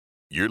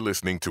You're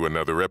listening to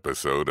another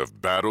episode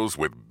of Battles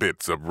with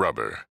Bits of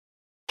Rubber.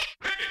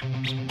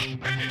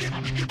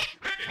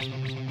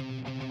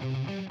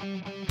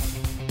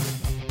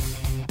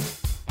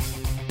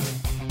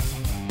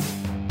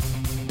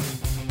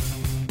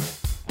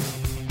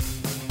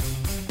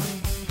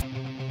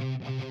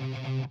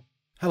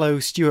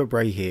 Hello, Stuart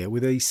Bray here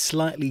with a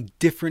slightly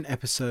different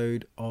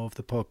episode of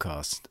the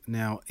podcast.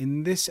 Now,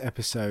 in this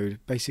episode,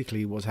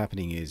 basically what's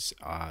happening is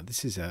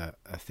this is a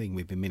thing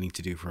we've been meaning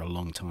to do for a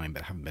long time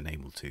but haven't been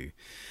able to.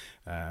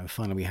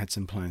 Finally, we had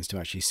some plans to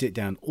actually sit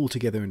down all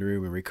together in a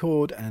room and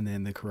record, and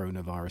then the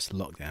coronavirus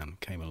lockdown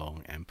came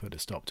along and put a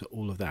stop to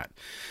all of that.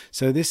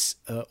 So this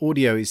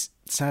audio is,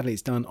 sadly,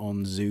 it's done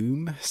on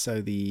Zoom,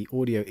 so the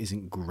audio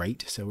isn't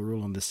great, so we're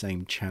all on the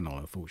same channel,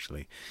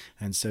 unfortunately.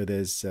 And so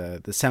there's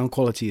the sound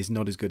quality is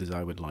not as good as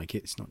I would like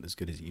it. It's not as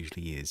good as it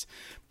usually is,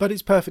 but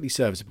it's perfectly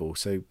serviceable,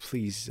 so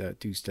please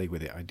do stay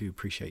with it. I do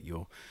appreciate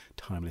your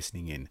time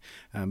listening in.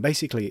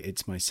 Basically,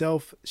 it's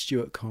myself,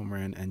 Stuart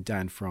Comran, and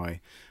Dan Fry,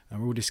 and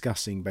we're all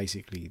discussing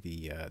basically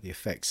the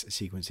effects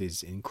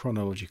sequences in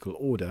chronological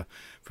order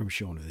from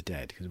Shaun of the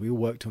Dead, because we all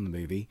worked on the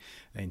movie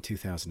in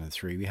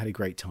 2003. We had a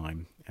great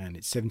time, and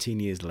it's 17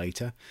 years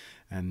later,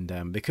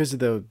 and because of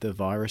the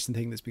virus and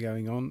thing that's been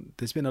going on,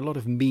 there's been a lot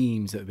of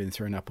memes that have been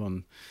thrown up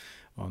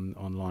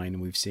online,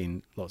 and we've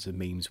seen lots of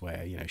memes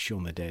where, you know, Shaun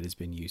of the Dead has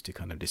been used to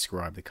kind of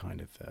describe the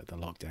kind of the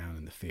lockdown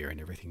and the fear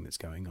and everything that's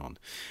going on.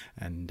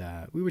 And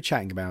we were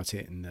chatting about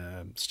it, and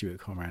Stuart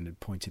Conran had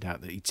pointed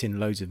out that he'd seen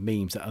loads of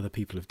memes that other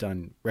people have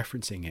done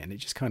referencing it, and it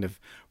just kind of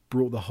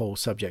brought the whole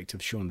subject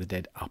of Shaun of the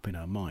Dead up in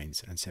our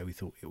minds, and so we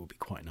thought it would be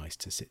quite nice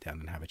to sit down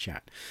and have a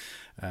chat.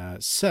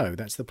 So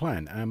that's the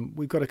plan.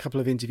 We've got a couple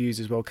of interviews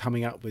as well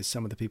coming up with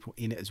some of the people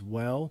in it as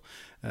well,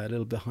 a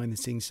little behind the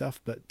scenes stuff,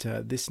 but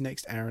this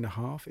next hour and a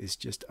half is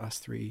just us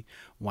three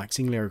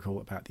waxing lyrical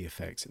about the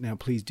effects. Now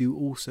please do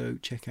also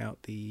check out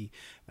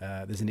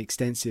there's an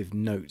extensive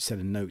set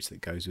of notes that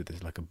goes with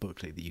it, like a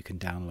booklet that you can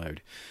download,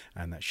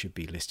 and that should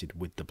be listed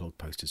with the blog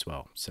post as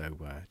well. So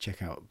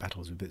check out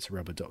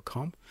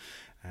battleswithbitsofrubber.com.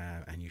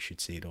 And you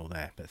should see it all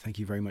there. But thank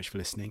you very much for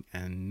listening.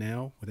 And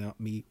now, without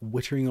me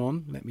wittering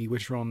on, let me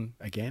witter on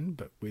again,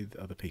 but with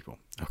other people.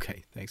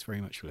 Okay, thanks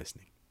very much for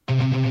listening.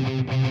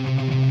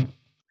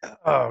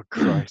 Oh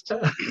Christ!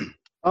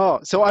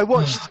 So I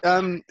watched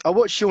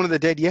Shaun of the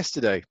Dead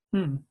yesterday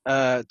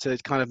to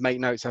kind of make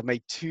notes. I've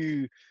made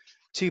two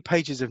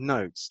pages of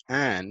notes,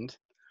 and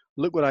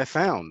look what I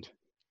found.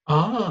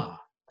 That's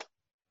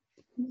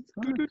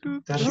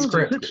a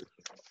script.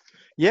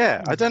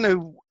 Yeah, I don't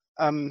know.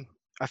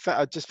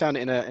 I just found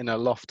it in a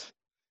loft,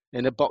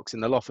 in a box in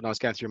the loft, and I was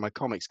going through my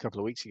comics a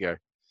couple of weeks ago.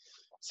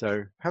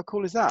 So how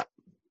cool is that?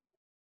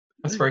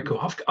 That's very cool.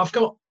 I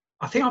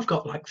think I've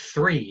got like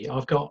three.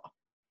 I've got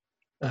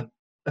a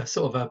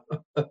sort of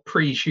a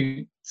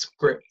pre-shoot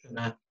script and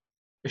a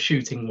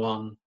shooting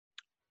one.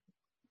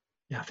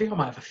 Yeah, I think I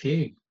might have a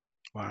few.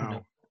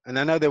 Wow. And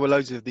I know there were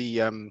loads of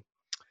the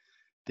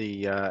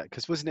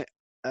because wasn't it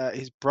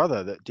his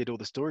brother that did all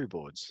the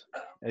storyboards?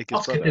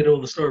 Oscar did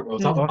all the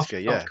storyboards. Oscar,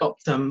 I've got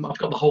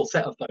the whole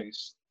set of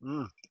those.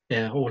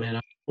 Yeah, all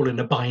in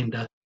a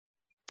binder.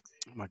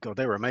 Oh my God,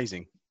 they were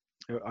amazing.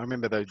 I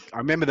remember those. I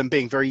remember them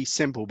being very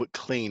simple but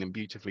clean and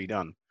beautifully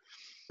done.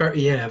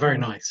 Very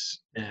nice.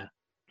 Yeah,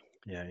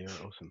 you're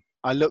awesome.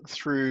 I looked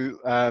through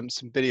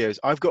some videos.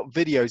 I've got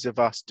videos of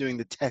us doing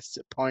the tests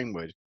at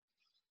Pinewood,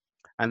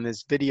 and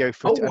there's video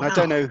footage. And I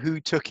don't know who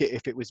took it,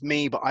 if it was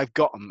me, but I've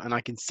got them, and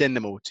I can send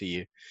them all to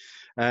you.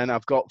 And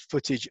I've got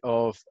footage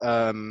of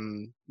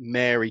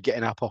Mary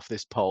getting up off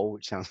this pole,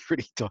 which sounds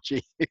pretty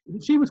dodgy.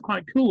 She was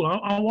quite cool.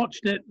 I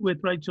watched it with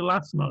Rachel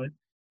last night,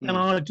 and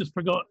I just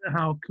forgot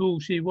how cool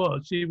she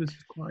was. She was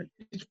quite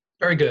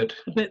very good.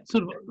 A bit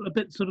sort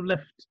of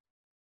left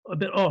a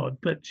bit odd,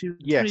 but she was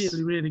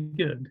really, really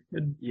good.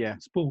 Good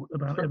sport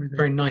about everything.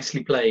 Very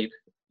nicely played.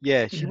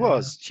 Yeah, she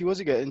was. She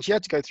was good, and she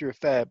had to go through a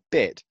fair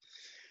bit.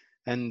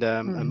 And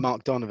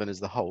Mark Donovan as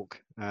the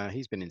Hulk.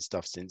 He's been in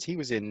stuff since. He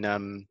was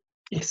in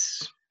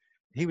Yes.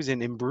 He was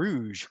in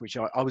Bruges, which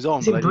I was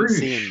on, but I didn't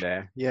see him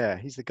there. Yeah,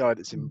 he's the guy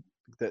that's in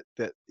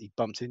that he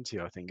bumped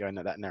into, I think, going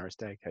up that narrow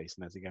staircase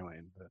and as he go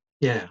in. But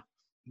yeah,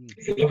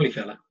 lovely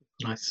fella,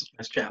 nice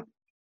chap.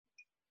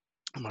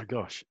 Oh my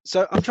gosh!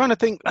 So I'm trying to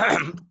think.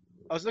 I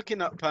was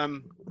looking up.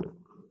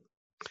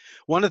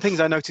 One of the things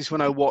I noticed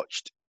when I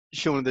watched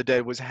Shaun of the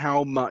Dead was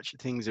how much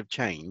things have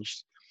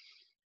changed.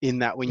 In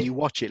that, when you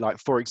watch it, like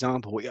for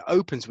example, it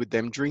opens with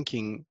them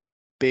drinking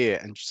beer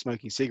and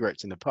smoking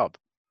cigarettes in the pub.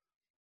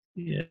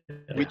 Yeah,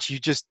 which you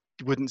just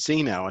wouldn't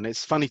see now, and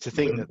it's funny to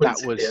think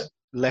that was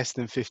less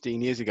than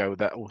 15 years ago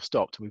that all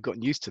stopped. We've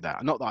gotten used to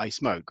that. Not that I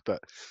smoke,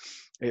 but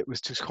it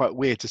was just quite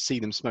weird to see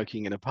them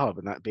smoking in a pub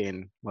and that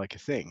being like a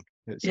thing.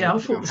 I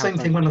thought the same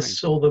thing when I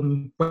saw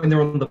them when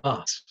they're on the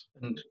bus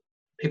and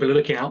people are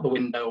looking out the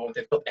window or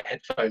they've got their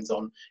headphones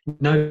on.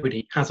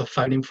 Nobody has a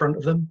phone in front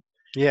of them.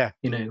 Yeah,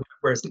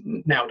 whereas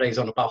nowadays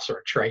on a bus or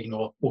a train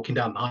or walking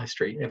down the high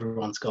street,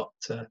 everyone's got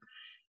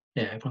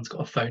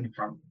a phone in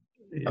front.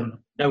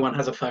 No one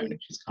has a phone,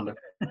 which is kind of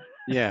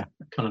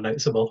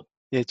noticeable.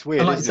 Yeah, it's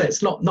weird. And like I Isn't say, it?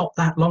 it's not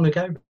that long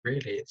ago,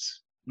 really.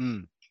 It's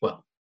Mm.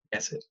 well,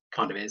 yes, it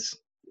kind of is.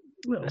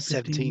 Well,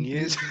 17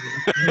 years.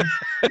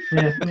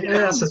 Yeah,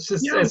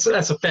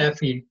 that's a fair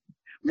few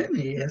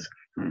years.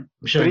 I'm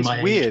But showing it's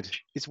my weird.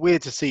 age. It's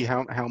weird to see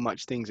how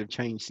much things have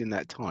changed in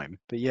that time.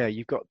 But yeah,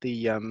 you've got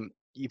the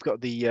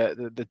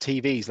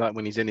TVs, like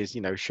when he's in his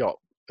shop,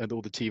 and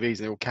all the TVs, and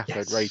they're all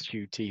cathode ray Yes.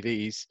 tube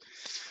TVs.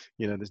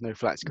 There's no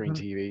flat screen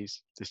Mhm.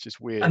 TVs. It's just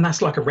weird. And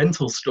that's like a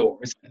rental store,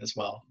 isn't it, as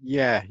well?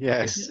 Yeah,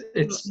 yeah,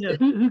 Yeah,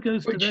 who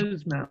goes to which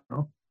those now? You know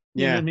what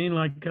yeah. I mean?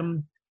 Like,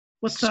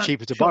 what's It's that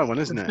cheaper to buy shop one,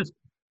 isn't that's it? just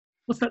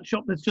what's that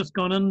shop that's just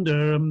gone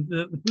under?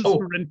 The Oh.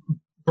 for rent.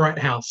 Bright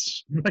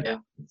House. Right. Yeah.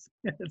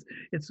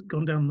 It's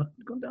gone down the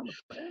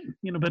fan,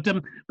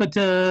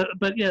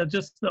 but yeah,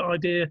 just the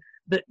idea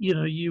that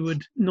you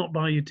would not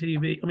buy your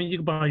TV. I mean, you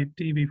could buy your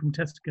TV from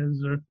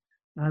Tesco's or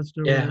Asda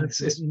or Yeah, whatever.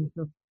 it's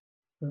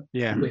But,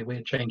 Yeah,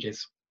 weird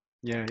changes.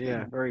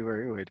 yeah. Very,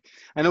 very weird.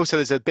 And also,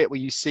 there's a bit where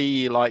you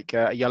see like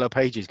yellow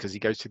pages, because he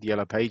goes to the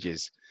yellow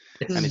pages,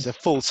 and it's a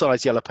full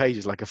size yellow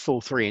pages, like a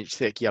full 3-inch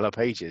thick yellow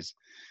pages.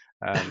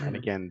 And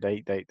again,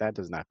 they that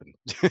doesn't happen.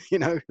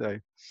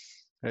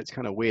 So it's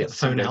kind of weird Get to the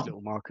see phone those out.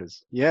 little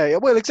markers. Yeah.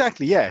 Well,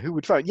 exactly. Yeah. Who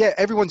would phone? Yeah.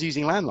 Everyone's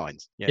using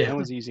landlines. Yeah. Yeah. No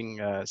one's using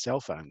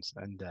cell phones.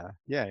 And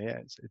yeah.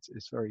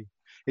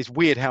 It's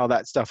weird how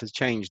that stuff has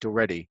changed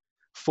already.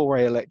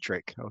 4A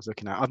electric. I was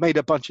looking at. I've made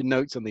a bunch of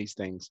notes on these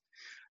things.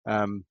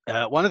 One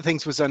of the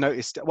things was I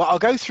noticed. Well, I'll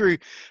go through.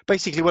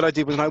 Basically, what I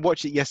did when I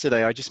watched it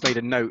yesterday, I just made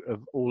a note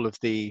of all of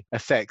the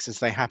effects as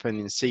they happen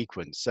in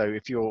sequence. So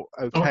if you're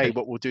okay,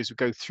 what we'll do is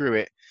we'll go through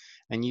it,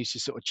 and you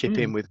should sort of chip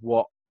in with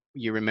what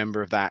you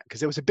remember of that,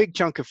 because there was a big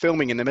chunk of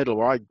filming in the middle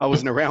where I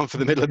wasn't around for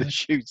the middle of the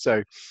shoot.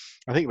 So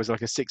I think it was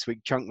like a 6-week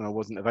chunk when I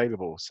wasn't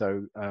available.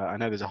 So I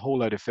know there's a whole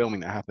load of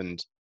filming that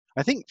happened.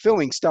 I think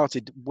filming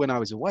started when I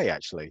was away,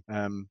 actually.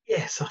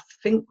 Yes, I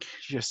think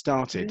Just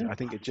started. Yeah. I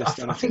think it just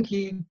started. I think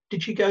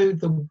did you go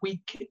the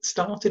week it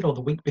started or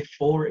the week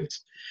before? It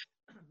was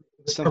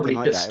Something probably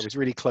like just that. It was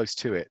really close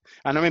to it.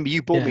 And I remember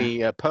you bought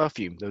me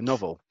Perfume, the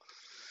novel,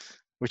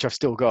 which I've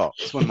still got.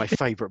 It's one of my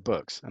favorite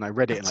books, and I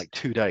read it in like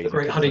 2 days.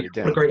 what a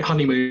Down. great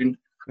honeymoon.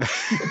 A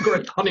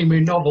great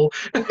honeymoon novel.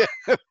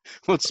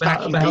 Well,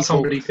 smacking about people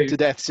somebody who to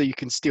death so you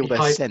can steal their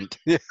hide- scent.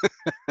 Yeah,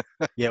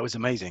 it was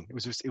amazing.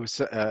 It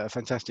was a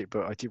fantastic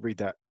book. I did read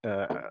that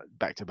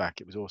back to back.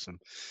 It was awesome.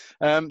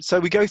 So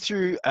we go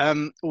through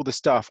all the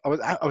stuff.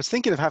 I was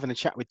thinking of having a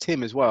chat with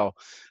Tim as well,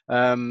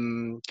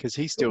 because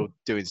he's still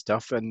doing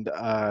stuff, and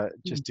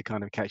just to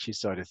kind of catch his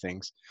side of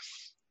things.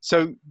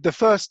 So the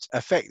first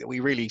effect that we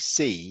really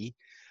see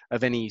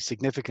of any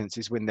significance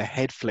is when the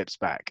head flips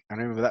back. I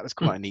remember that was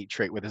quite a neat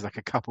trick, where there's like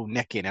a couple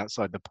necking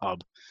outside the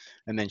pub,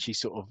 and then she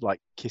sort of like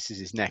kisses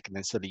his neck, and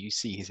then suddenly you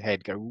see his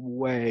head go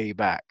way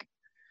back.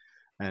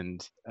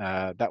 And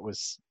that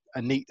was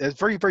a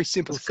very, very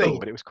simple thing,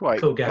 but it was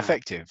quite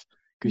effective,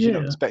 because you're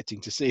not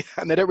expecting to see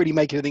that. And they don't really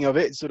make anything of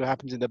it. It sort of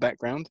happens in the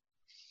background,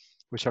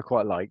 which I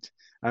quite liked.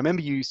 I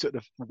remember you sort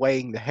of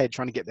weighing the head,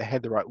 trying to get the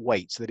head the right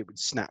weight so that it would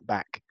snap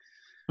back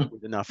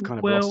with enough kind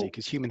of velocity,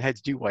 because human heads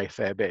do weigh a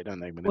fair bit,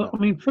 don't they? I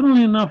mean,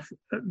 funnily enough,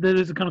 there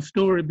is a kind of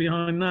story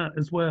behind that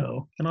as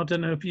well, and I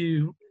don't know if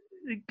you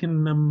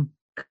can kind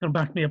of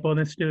back me up on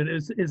this, Stuart.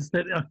 Is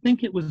that I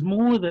think it was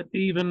more that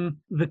even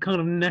the kind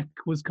of neck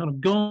was kind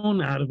of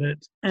gone out of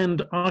it,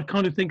 and I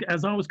kind of think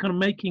as I was kind of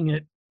making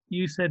it,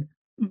 you said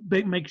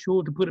make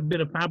sure to put a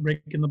bit of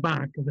fabric in the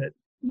back of it.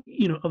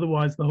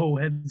 Otherwise the whole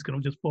head's going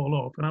to just fall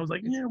off. And I was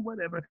like, yeah,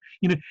 whatever,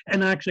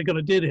 and I actually kind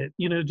of did it,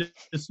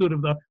 just sort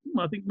of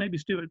I think maybe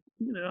Stuart,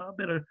 I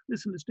better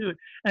listen to Stuart,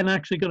 and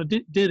actually kind of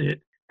did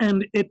it.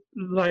 And it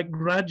like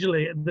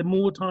gradually, the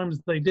more times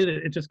they did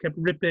it, it just kept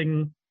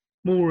ripping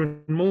more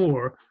and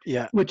more.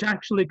 Yeah. Which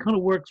actually kind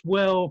of works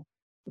well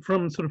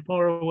from sort of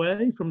far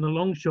away from the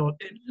long shot.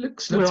 It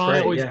looks great,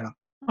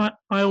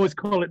 I always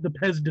call it the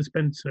Pez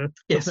dispenser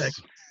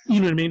effect. You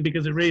know what I mean?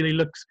 Because it really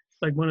looks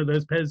like one of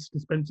those Pez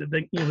dispenser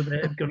things, with the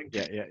head going.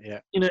 Yeah.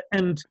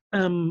 And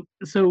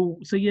so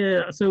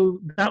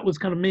that was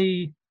kind of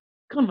me,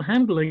 kind of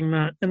handling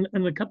that,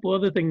 and a couple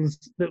other things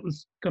that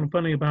was kind of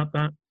funny about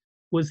that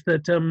was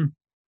that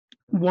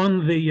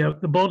one, the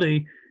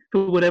body,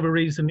 for whatever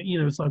reason,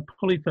 it's like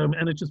polyfoam,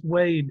 and it just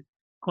weighed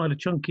quite a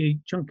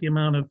chunky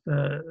amount of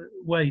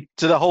weight.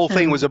 So the whole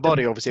thing was a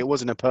body. Obviously, it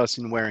wasn't a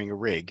person wearing a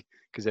rig,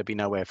 because there'd be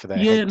nowhere for their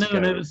head to go.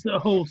 No, it was a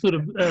whole sort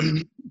of. I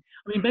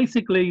mean,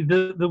 basically,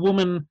 the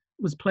woman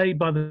was played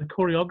by the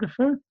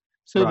choreographer.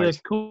 So the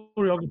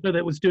choreographer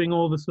that was doing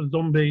all the sort of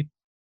zombie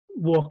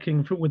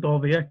walking with all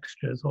the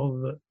extras, all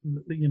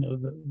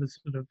the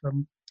sort of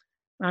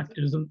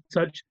actors and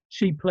such,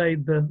 she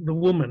played the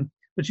woman,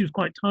 but she was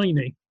quite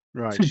tiny.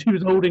 Right. So she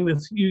was holding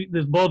this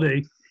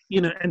body,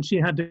 and she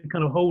had to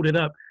kind of hold it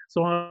up.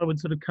 So I would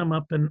sort of come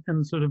up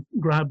and sort of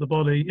grab the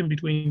body in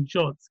between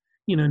shots,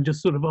 and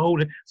just sort of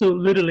hold it. So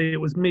literally, it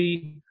was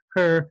me,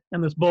 her,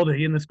 and this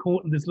body in this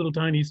little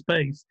tiny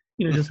space,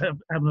 just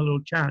having a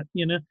little chat,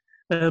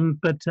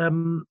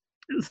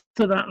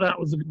 So that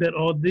was a bit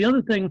odd. The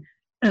other thing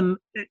and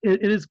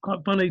it is quite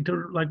funny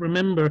to like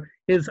remember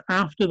is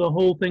after the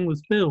whole thing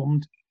was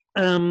filmed,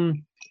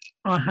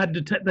 I had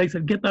to they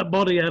said get that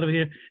body out of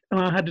here, and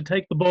I had to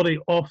take the body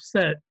off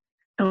set,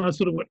 and I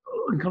sort of went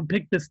and come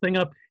pick this thing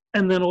up,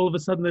 and then all of a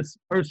sudden this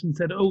person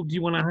said, "Oh, do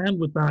you want a hand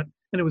with that?"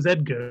 And it was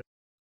Edgar.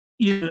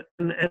 Yeah,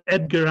 and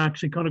Edgar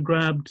actually kind of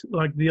grabbed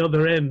like the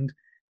other end,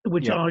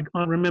 which I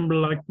remember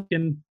like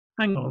thinking,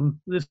 hang on,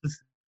 this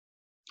is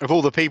Of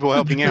all the people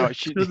helping out,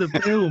 to the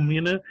film,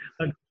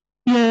 like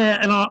yeah,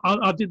 and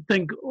I did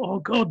think, oh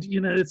God,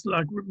 it's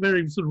like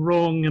very sort of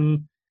wrong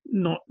and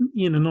not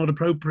not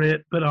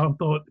appropriate, but I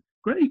thought,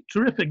 great,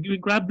 terrific, you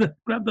grab the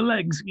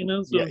legs,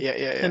 yeah, so yeah, yeah,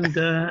 yeah.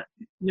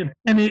 and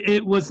and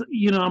it was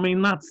I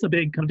mean that's the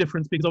big kind of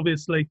difference because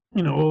obviously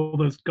all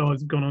those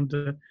guys have gone on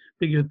to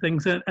bigger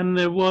things, and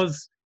there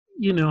was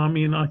I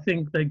mean, I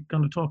think they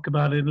kind of talk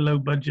about it in low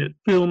budget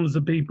films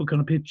of people kind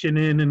of pitching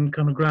in and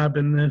kind of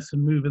grabbing this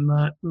and moving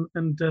that.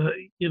 And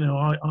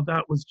I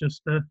that was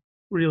just a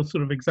real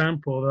sort of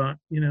example of that,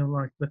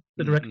 like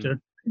the director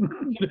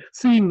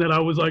seeing that I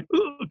was like,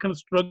 kind of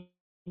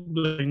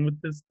struggling with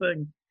this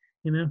thing,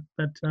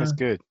 but That's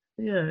good.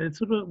 yeah, it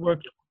sort of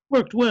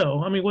worked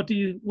well. I mean, what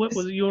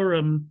was your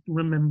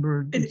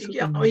remembered?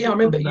 Yeah, I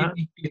remember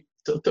you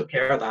sort of took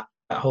care of that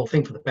whole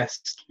thing for the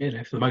best,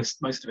 for the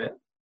most of it.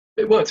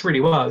 It works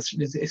really well.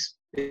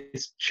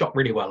 It's shot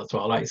really well as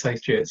well. Like you say,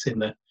 Stuart, it's in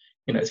the,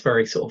 it's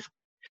very sort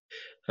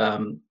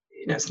of,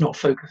 it's not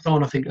focused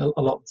on. I think a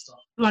lot of the stuff.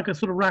 Like a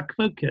sort of rack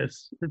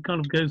focus. It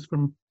kind of goes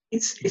from.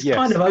 It's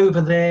kind of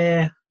over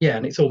there, yeah,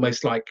 and it's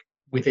almost like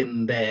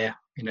within their,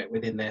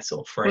 within their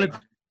sort of frame.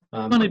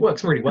 Well, it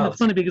works really well. It's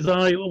funny because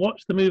I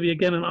watched the movie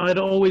again, and I'd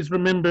always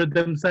remembered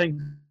them saying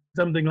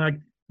something like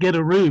 "get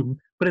a room,"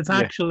 but it's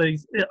actually,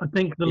 I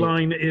think the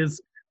line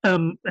is,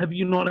 "Have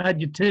you not had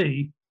your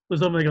tea?" or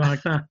something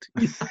like that.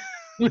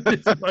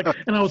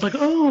 And I was like,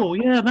 "Oh,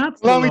 yeah,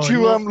 that's." Allow me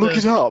to look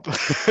it up.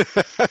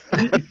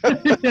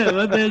 Yeah,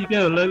 well, there you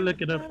go.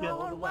 Look it up. Yeah.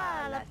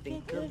 While I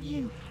think of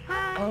you.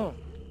 Oh,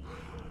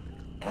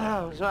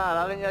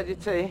 right. I think you had your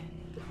tea.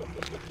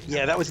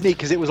 Yeah, that was neat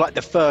because it was like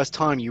the first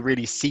time you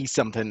really see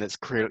something that's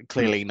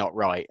clearly not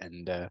right,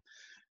 and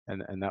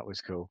that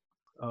was cool.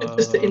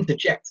 Just to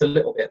interject a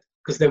little bit,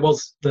 because there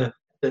was the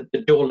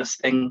doorless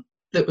thing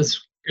that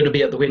was going to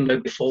be at the window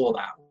before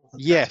that.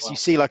 Yes, you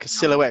see like a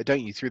silhouette,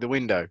 don't you, through the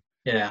window?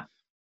 Yeah,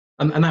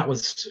 and that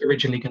was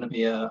originally going to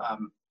be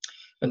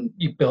and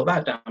you built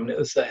that down. It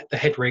was the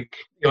head rig.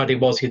 The idea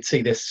was you'd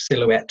see this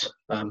silhouette,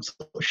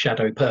 sort of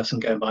shadow person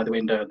going by the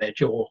window, and their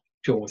jaw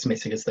was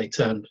missing as they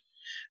turned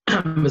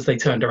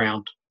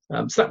around.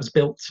 So that was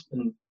built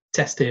and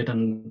tested,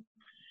 and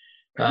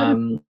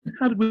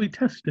how did we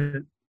test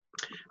it?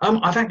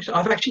 I've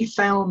actually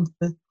found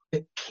the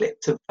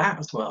clips of that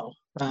as well.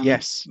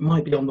 Yes,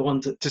 might be on the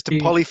ones that just a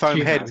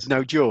polyfoam head with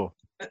no jaw.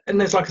 And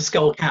there's like a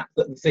skull cap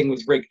that the thing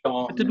was rigged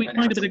on. Did we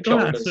find a bit of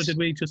glass, or did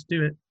we just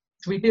do it?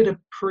 So we did a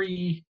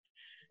pre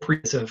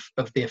of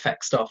the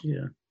effect stuff.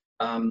 Yeah.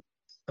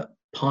 At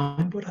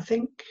Pinewood, I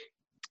think.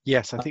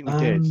 Yes, I think we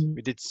did.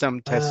 We did some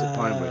tests at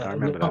Pinewood. I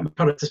remember that.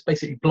 Kind of just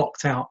basically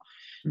blocked out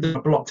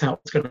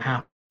what's going to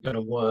happen, going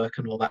to work,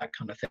 and all that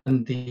kind of thing.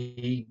 And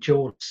the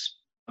jaws,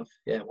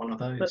 one of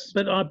those.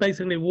 But I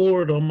basically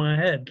wore it on my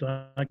head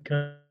like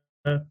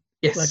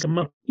yes, like a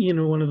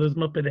one of those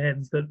Muppet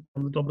heads that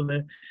on the top of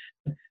there.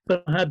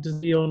 But I had to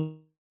be on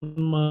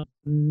my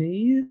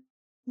knees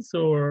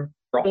or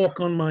walk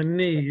on my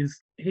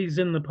knees. He's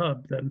in the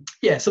pub then.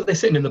 Yeah, so they're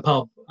sitting in the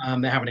pub,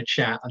 they're having a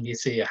chat, and you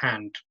see a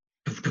hand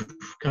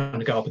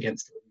kind of go up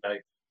against the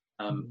window.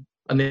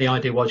 And the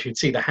idea was you'd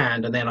see the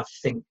hand, and then I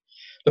think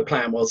the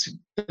plan was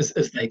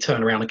as they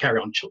turn around and carry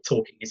on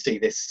talking, you see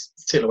this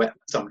silhouette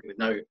of somebody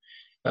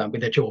with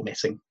their jaw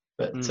missing.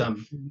 But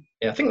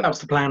I think that was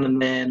the plan.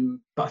 And then,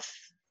 I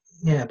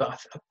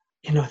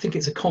think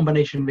it's a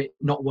combination of it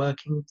not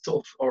working,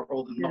 sort of,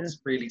 or them not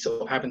really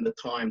sort of having the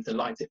time to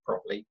light it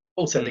properly.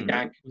 Also, the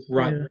gag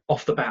was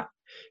off the bat.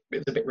 It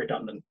was a bit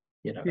redundant,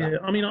 Yeah,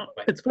 I mean,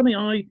 it's funny.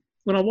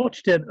 When I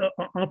watched it,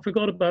 I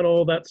forgot about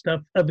all that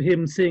stuff of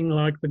him seeing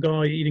like the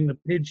guy eating the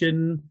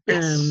pigeon,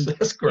 and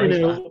that's great,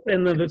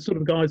 and then the sort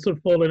of guy sort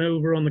of falling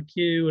over on the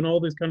queue and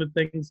all these kind of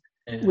things,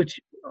 which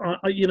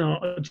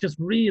just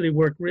really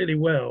worked really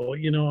well.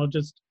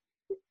 Just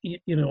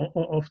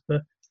off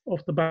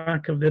the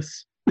back of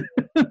this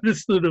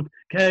this sort of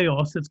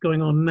chaos that's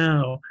going on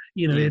now.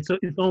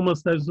 It's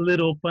almost those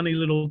little funny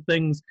little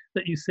things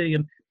that you see,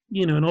 and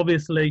and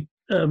obviously.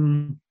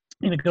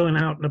 Going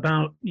out and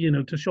about,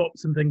 to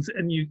shops and things,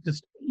 and you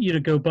just,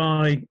 go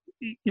by,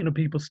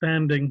 people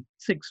standing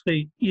 6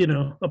 feet,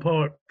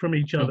 apart from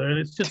each other, and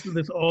it's just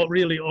this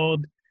really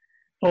odd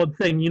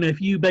thing.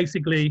 If you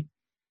basically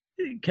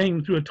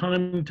came through a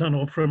time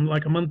tunnel from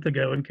like a month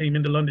ago and came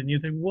into London, you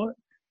think, what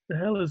the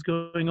hell is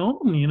going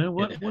on?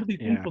 What are these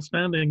people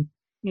standing,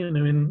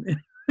 in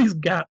these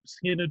gaps,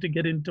 to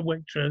get into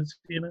Waitrose,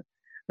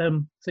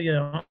 So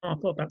I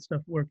thought that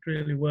stuff worked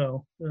really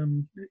well.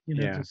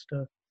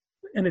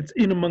 And it's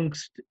in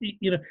amongst,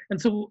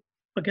 and so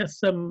I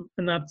guess, and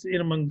that's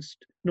in amongst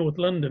North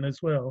London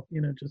as well,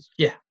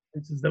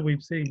 experiences that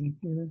we've seen.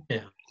 You know?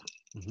 Yeah.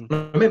 Mhm.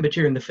 I remember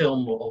during the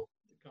film, or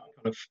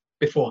kind of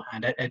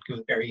beforehand, Edgar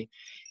was very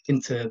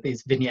into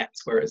these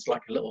vignettes where it's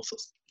like a little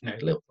sort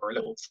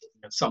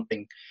of,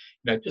 something,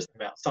 just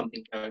about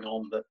something going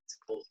on that's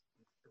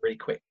really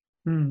quick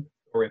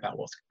story about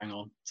what's going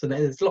on. So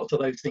there's lots of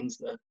those things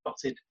that are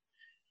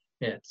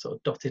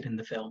dotted in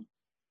the film.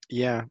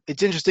 Yeah,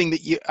 it's interesting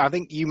that I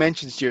think you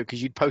mentioned, Stuart,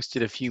 because you'd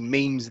posted a few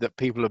memes that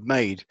people have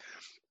made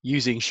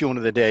using Shaun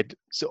of the Dead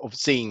sort of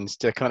scenes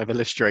to kind of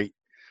illustrate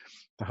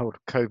the whole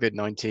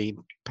COVID-19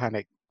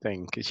 panic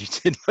thing, because you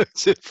did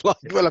loads of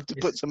we'll have to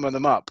put some of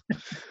them up.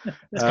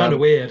 It's kind of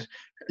weird.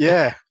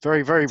 Yeah,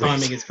 very, very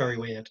timing weird. is very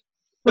weird.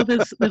 Well,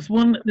 there's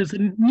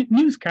a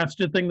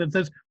newscaster thing that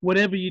says,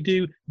 whatever you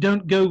do,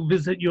 don't go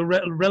visit your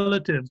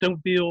relatives.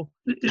 Don't feel,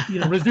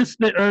 resist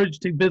the urge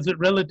to visit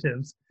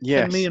relatives.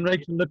 Yes. And me and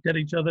Rachel looked at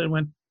each other and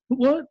went,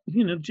 what?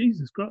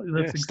 Jesus Christ.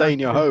 That's exactly stay in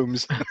your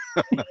homes.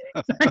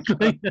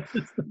 Exactly.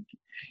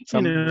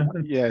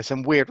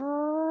 Some weird,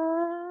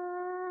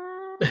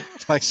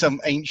 like some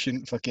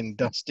ancient fucking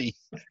dusty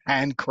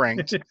hand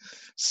cranked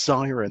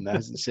siren that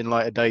hasn't seen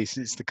light of day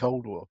since the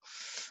Cold War.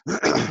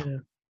 Yeah.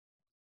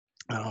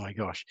 Oh my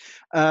gosh.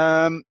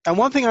 And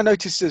one thing I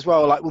noticed as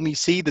well, like when we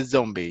see the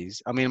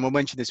zombies, I mean, we'll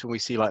mention this when we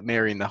see like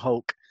Mary and the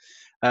Hulk.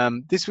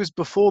 This was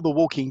before The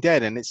Walking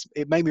Dead, and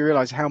it made me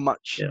realize how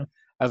much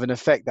of an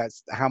effect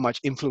how much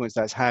influence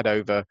that's had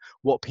over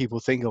what people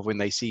think of when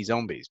they see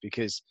zombies.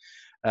 Because,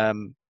 I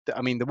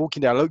mean, The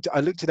Walking Dead, I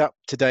looked it up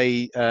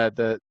today.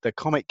 The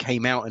comic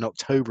came out in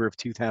October of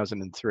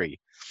 2003.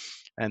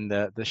 And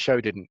the show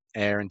didn't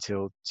air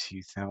until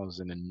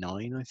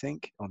 2009, I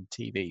think, on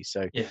TV.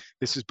 So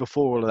this was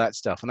before all of that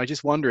stuff. And I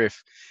just wonder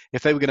if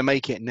they were going to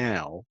make it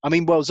now. I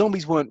mean, well,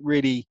 zombies weren't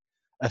really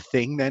a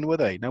thing then, were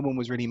they? No one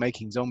was really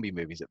making zombie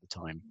movies at the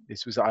time.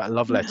 This was a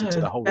love letter to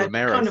the whole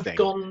Romero kind of thing.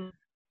 Gone,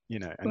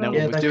 and no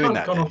one was doing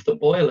that. Gone off the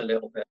boil a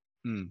little bit.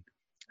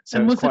 So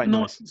and was it quite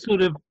not nice.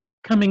 Sort of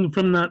coming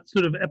from that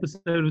sort of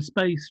episode of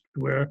Spaced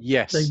where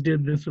they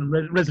did this sort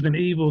of Resident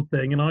Evil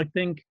thing? And I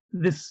think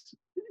this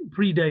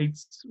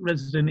predates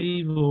Resident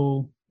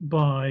Evil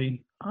by,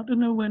 I don't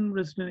know when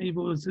Resident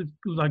Evil was,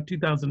 like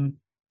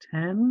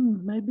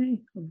 2010 maybe,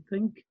 I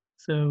think.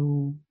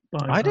 So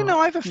I don't know,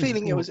 I have a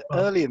feeling it was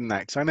earlier than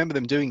that, because I remember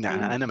them doing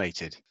that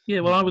animated. Yeah,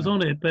 well, I was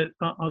on it, but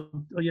I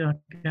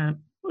can't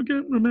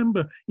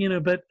remember,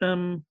 but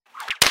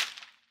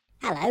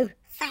Hello,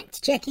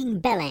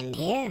 fact-checking Bellend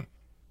here.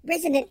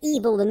 Resident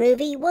Evil the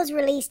movie was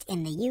released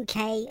in the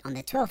UK on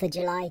the 12th of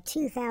July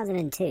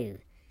 2002.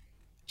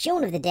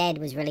 Shaun of the Dead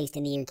was released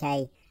in the UK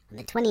on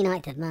the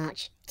 29th of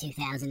March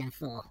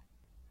 2004.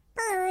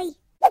 Bye!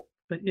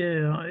 But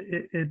yeah,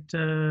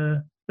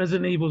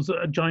 Resident Evil's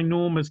a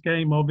ginormous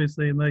game,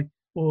 obviously, and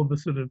all the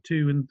sort of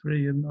 2 and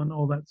 3 and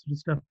all that sort of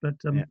stuff. But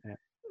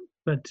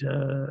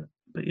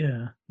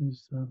yeah,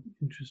 it's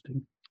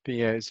interesting. But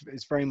yeah,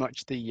 it's very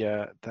much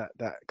the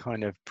that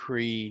kind of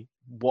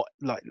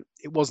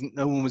it wasn't,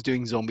 no one was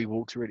doing zombie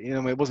walks really,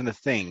 it wasn't a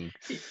thing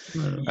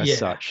as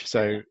such.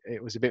 So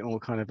it was a bit more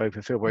kind of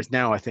open field. Whereas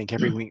now I think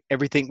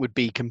everything would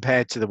be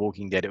compared to The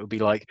Walking Dead. It would be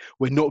like,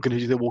 we're not going to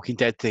do the Walking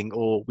Dead thing,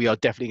 or we are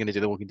definitely going to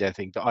do the Walking Dead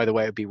thing. But either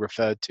way, it would be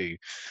referred to.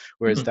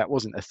 Whereas that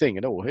wasn't a thing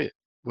at all.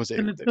 Was it?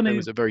 And it's there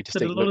was a very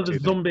distinct a lot look of the to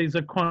them. zombies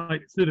are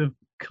quite sort of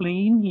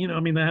clean. I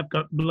mean, they have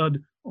got blood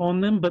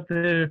on them, but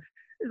they're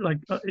like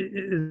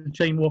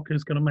Jane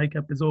Walker's going to make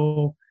up is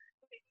all,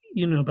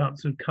 about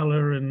sort of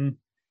color, and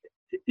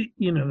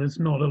there's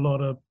not a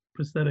lot of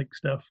prosthetic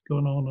stuff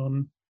going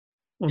on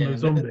the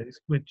zombies.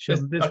 Which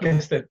I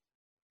guess they're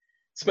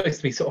supposed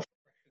to be sort of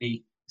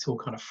freshly, it's all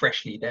kind of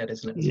freshly dead,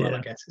 isn't it? As well,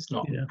 I guess it's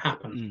not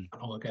happened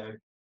long ago.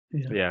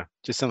 Yeah,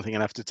 just something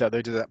enough to tell.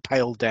 They do that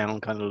pale down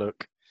kind of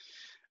look,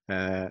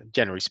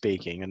 generally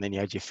speaking, and then you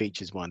had your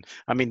features one.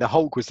 I mean, the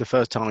Hulk was the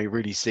first time we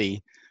really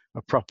see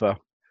a proper,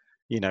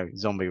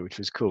 zombie, which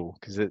was cool,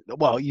 because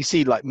you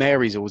see like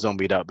Mary's all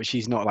zombied up, but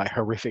she's not like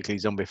horrifically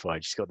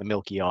zombified. She's got the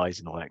milky eyes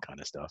and all that kind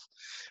of stuff.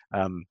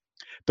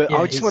 But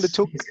I just want to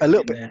talk a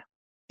little bit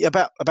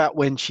about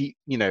when she,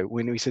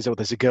 when he says, "Oh,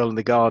 there's a girl in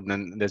the garden,"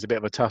 and there's a bit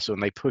of a tussle,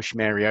 and they push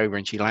Mary over,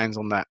 and she lands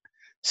on that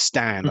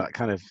stand, that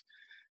kind of,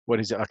 what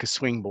is it, like a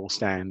swing ball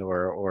stand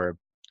or a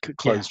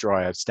clothes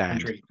dryer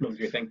stand.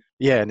 Laundry thing.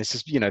 Yeah, and it's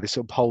just, this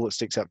sort of pole that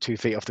sticks up 2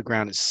 feet off the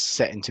ground. It's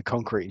set into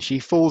concrete, and she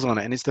falls on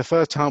it, and it's the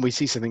first time we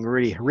see something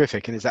really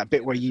horrific. And it's that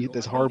bit where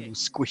there's horrible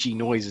squishy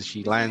noise as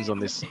she lands on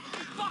this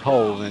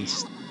pole, and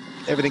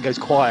everything goes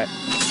quiet.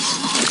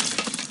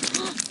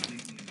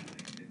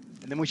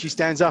 And then when she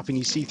stands up, and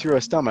you see through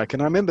her stomach,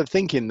 and I remember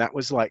thinking that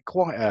was like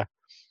quite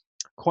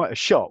a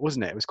shot,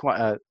 wasn't it? It was quite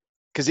a,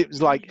 because it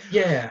was like,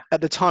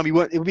 at the time it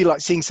would be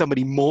like seeing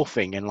somebody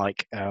morphing in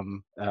like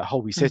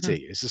Holby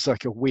City. It's just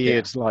like a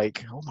weird,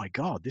 like, oh my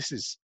god, this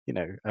is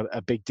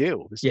a big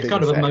deal. This it's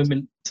kind of a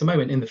moment. It's a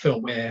moment in the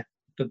film where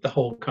the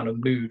whole kind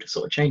of mood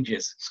sort of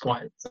changes. It's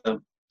quite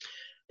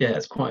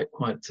it's quite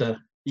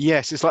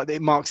yes, it's like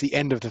it marks the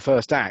end of the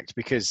first act,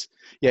 because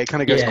it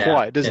kind of goes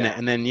quiet, doesn't it?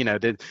 And then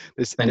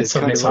there's kind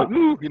of like,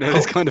 ooh,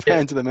 this kind of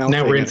hand to the mouth.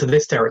 Now we're into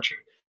this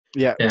territory.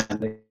 Yeah.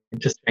 It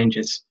just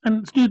changes.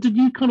 And Stu, did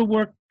you kind of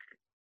work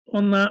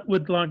on that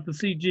with like the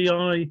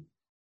CGI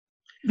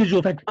visual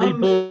effects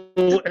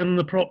people and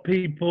the prop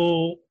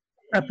people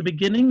at the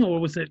beginning, or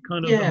was it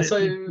kind of a bit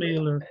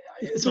piecemeal? Or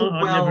it's all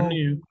I never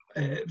knew.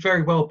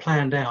 Very well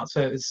planned out.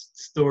 So it was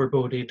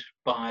storyboarded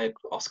by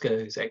Oscar,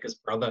 who's Edgar's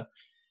brother.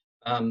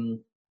 So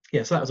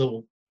that was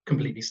all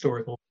completely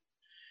storyboarded,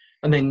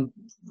 and then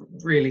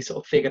really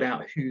sort of figured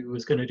out who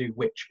was going to do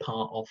which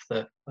part of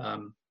the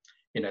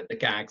the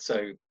gag.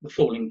 So the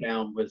falling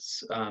down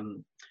was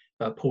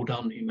Paul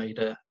Dunn, who made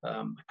a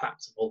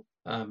collapsible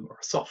or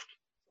a soft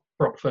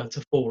prop for her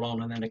to fall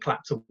on, and then a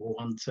collapsible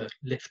one to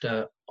lift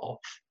her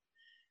off,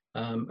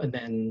 and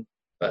then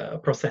a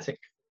prosthetic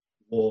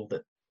wall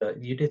that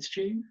you did,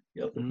 Stu.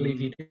 I believe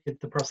you did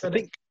the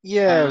prosthetic.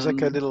 It was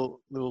like a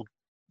little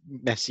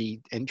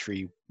messy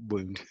entry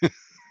wound.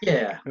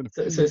 Yeah,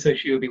 so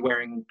she would be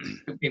wearing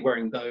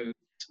those,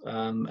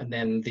 and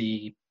then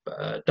the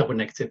double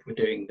negative were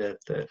doing the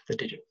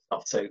digital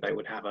stuff, so they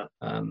would have a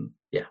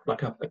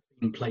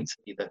clean plate to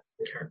see the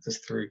characters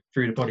through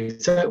the body.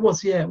 So it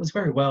was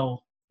very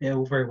well. Yeah,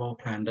 all very well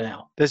planned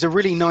out. There's a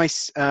really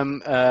nice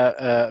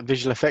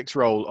visual effects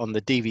roll on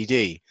the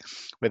DVD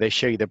where they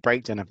show you the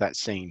breakdown of that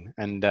scene.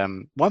 And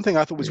one thing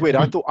I thought was weird,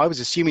 I was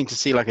assuming to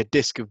see like a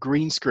disc of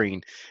green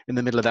screen in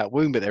the middle of that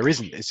wound, but there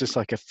isn't. It's just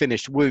like a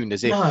finished wound,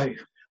 as if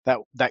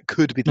that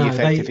could be the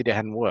effect if it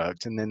hadn't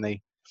worked. And then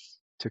they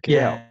took it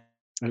out.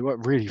 And it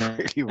worked really,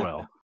 really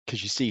well.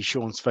 Because you see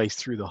Shaun's face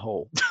through the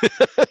hole.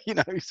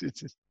 It's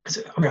just...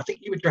 I think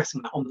you were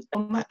dressing that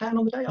on that down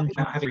on the day. I think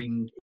that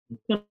having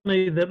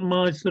funny that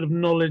my sort of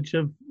knowledge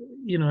of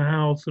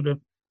how sort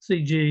of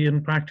CG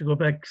and practical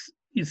effects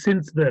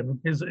since then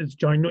is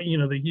giant.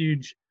 The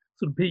huge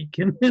sort of peak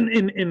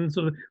in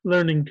sort of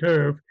learning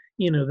curve.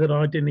 That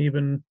I didn't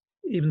even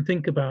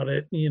think about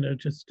it.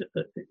 Just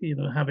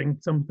having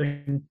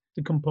something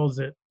to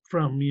composite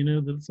from.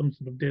 That some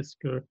sort of disc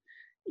or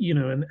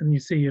and you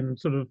see in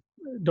sort of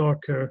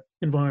darker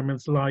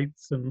environments,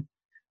 lights and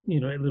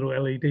little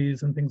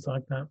LEDs and things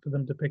like that for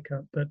them to pick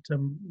up. But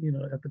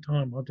at the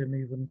time I didn't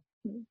even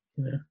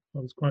I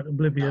was quite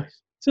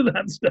oblivious to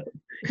that stuff.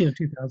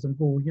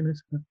 2004.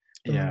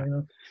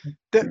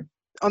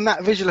 On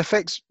that visual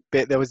effects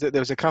bit, there was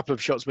a couple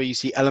of shots where you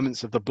see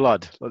elements of the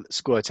blood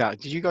squirt out.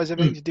 Did you guys have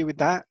anything to do with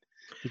that?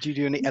 Did you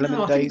do any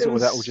element days, or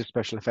was that all just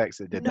special effects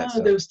that did that?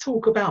 No, there was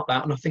talk about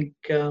that, and I think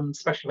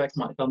special effects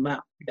might have done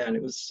that. Yeah, and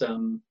it was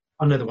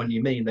I know the one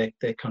you mean.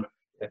 They're kind of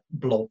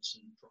blobs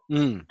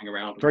and hang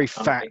around. Very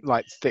fat,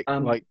 like thick,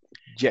 like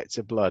jets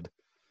of blood.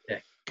 Yeah,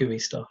 gooey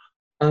stuff.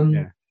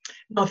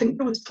 I think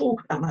there was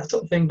talk about that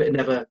sort of thing, but it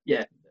never.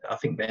 Yeah, I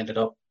think they ended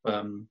up.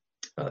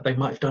 They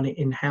might have done it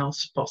in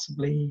house,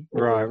 possibly.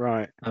 Or,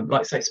 right.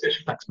 Like say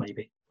special effects,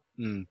 maybe.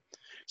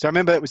 So I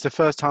remember it was the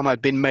first time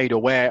I'd been made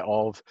aware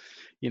of,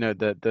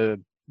 the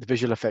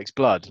visual effects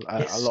blood.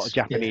 A lot of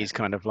Japanese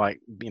kind of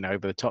like,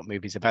 over the top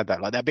movies have had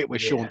that. Like that bit where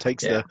Shaun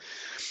takes the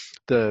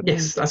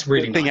that's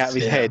really thing nice. out of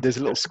his head. There's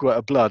a little squirt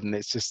of blood, and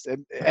it's just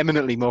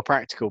eminently more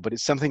practical. But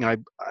it's something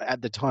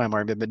at the time I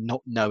remember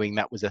not knowing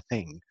that was a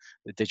thing.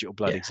 That digital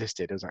blood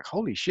existed. I was like,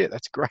 holy shit,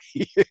 that's great.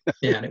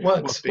 And it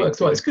works well.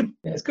 It's good.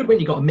 Yeah, it's good when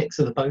you got a mix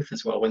of the both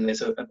as well. When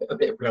there's a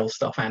bit of real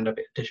stuff and a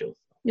bit of digital.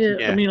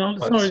 I mean, I'm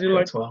sorry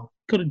to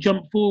kind of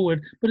jump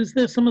forward, but is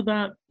there some of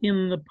that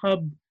in the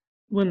pub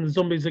when the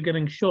zombies are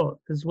getting shot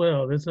as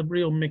well? There's a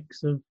real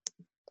mix of.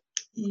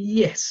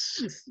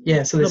 Yes.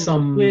 Yeah. So there's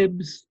some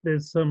squibs.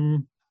 There's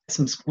some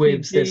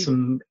squibs. There's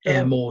some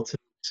air mortars,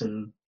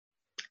 and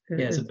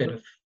there's a bit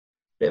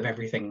of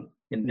everything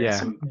in there.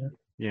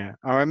 Yeah.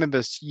 I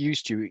remember you,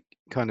 Stu,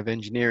 kind of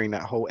engineering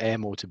that whole air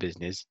mortar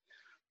business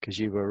because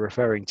you were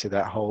referring to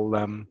that whole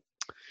in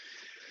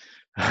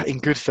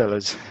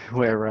Goodfellas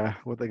where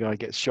the guy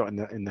gets shot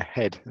in the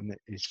head and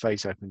his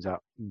face opens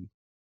up.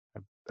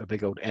 A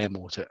big old air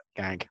mortar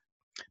gag.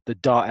 The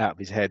dart out of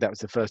his head. That was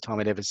the first time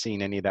I'd ever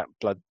seen any of that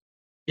blood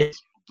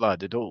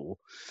at all.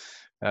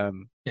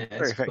 Very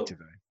effective.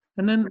 Cool.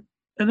 And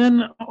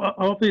then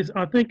obviously,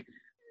 I think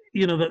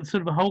that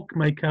sort of a Hulk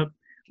makeup.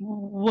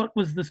 What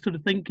was the sort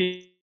of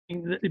thinking?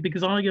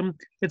 Because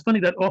it's funny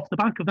that off the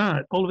back of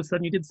that, all of a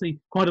sudden you did see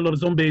quite a lot of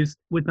zombies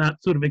with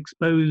that sort of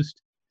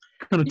exposed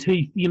kind of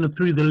teeth,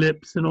 through the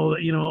lips and all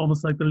that,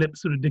 almost like the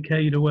lips sort of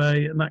decayed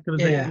away and that kind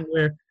of thing.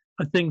 Where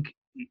I think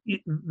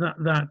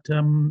that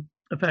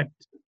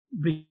effect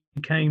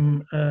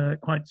became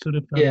quite sort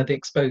of the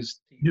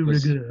exposed de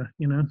rigueur,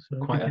 so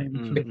quite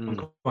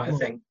a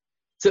thing.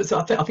 So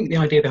I think the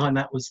idea behind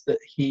that was that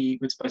he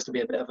was supposed to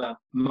be a bit of a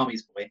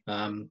mummy's boy.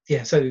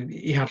 So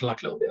he had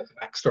like a little bit of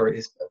a backstory.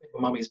 His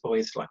mummy's boy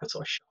is like a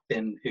sort of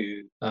shut-in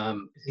who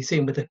you see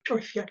him with I'm sure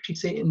if you actually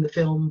see it in the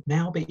film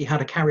now, but he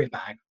had a carrier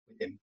bag with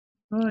him.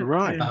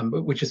 Right.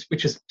 Which is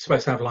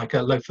supposed to have like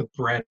a loaf of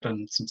bread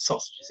and some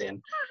sausages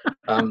in.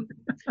 And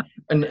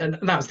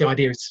that was the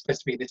idea. It's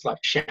supposed to be this like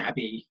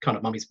shabby kind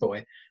of mummy's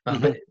boy.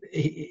 But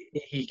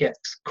he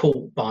gets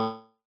caught by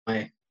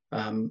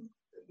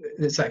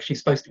it's actually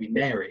supposed to be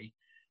Mary,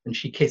 and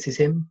she kisses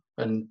him,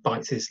 and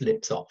bites his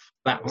lips off.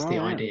 That was the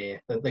Oh, yeah. idea.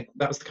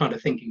 That was the kind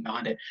of thinking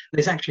behind it.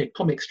 There's actually a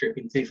comic strip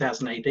in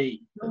 2000 AD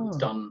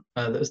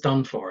that was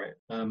done for it.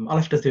 I'll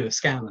have to do a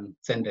scan and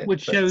send it.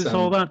 Which shows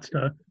all that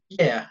stuff.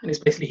 Yeah, and it's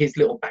basically his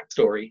little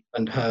backstory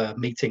and her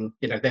meeting,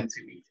 them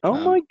two meeting. Oh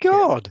my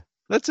God,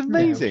 that's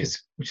amazing. Yeah,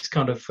 which is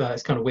kind of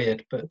it's kind of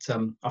weird, but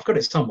I've got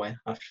it somewhere.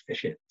 I have to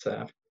fish it.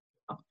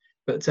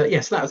 But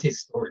yes, that was his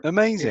story.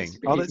 Amazing.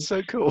 That's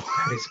so cool.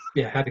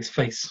 Had his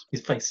face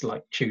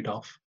like chewed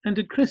off. And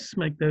did Chris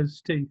make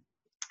those teeth?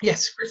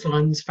 Yes, Chris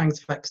Lyons, Fangs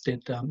Effects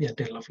did a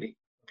lovely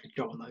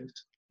job on those.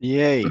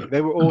 Yay,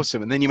 they were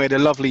awesome. And then you made a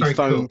lovely Very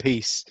foam cool.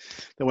 piece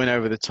that went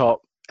over the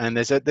top. And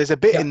there's a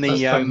bit in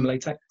the foam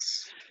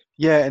latex.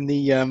 Yeah, in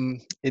the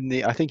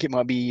I think it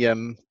might be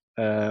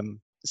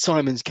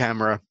Simon's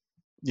camera.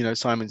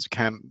 Simon's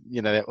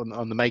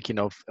on the making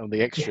of, on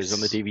the extras on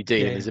the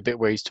DVD, and there's a bit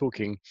where he's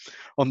talking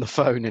on the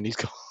phone, and he's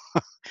got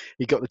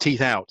he got the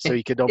teeth out, so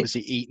he could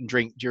obviously eat and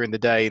drink during the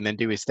day, and then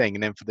do his thing,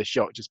 and then for the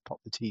shot, just pop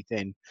the teeth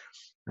in,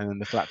 and then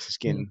the flaps of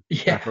skin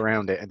wrap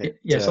around it,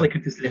 and so they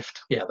could just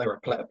lift. Yeah, they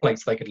were a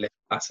place they could lift.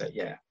 That's it.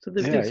 Yeah. So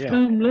it's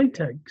foam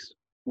latex.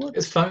 What?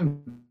 It's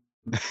foam.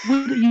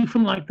 Were you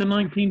from like the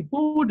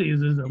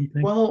 1940s or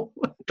something? Well,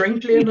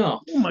 strangely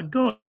enough. Oh my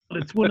God.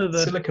 It's one of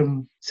the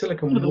silicon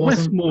one of the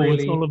wasn't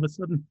really, all of a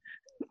sudden.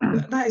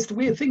 That is the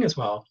weird thing as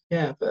well.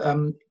 Yeah, but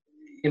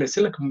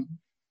silicon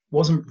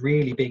wasn't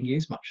really being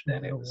used much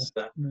then. It was,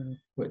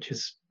 which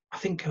is, I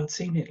think I'd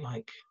seen it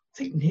I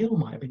think Neil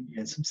might have been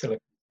using some silicon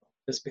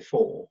just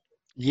before.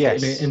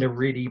 Yes. In a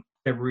really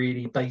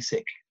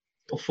basic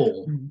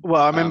form.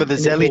 Well, I remember the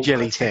Zelly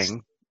Jelly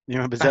thing. You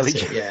remember Zelly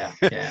Jelly?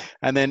 Yeah.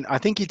 And then I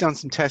think he'd done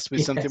some tests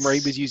with something where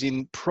he was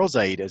using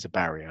Prozaid as a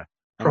barrier.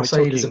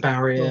 Prosade as a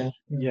barrier.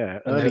 Yeah,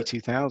 early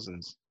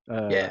 2000s.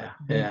 And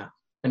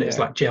it was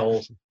like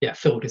gel,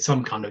 filled with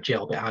some kind of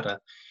gel that had a,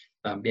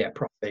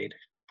 prostate.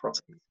 But,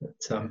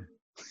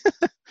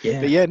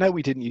 But yeah, no,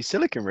 we didn't use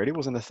silicon really. It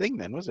wasn't a thing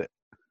then, was it?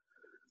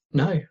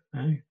 No. I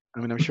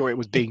mean, I'm sure it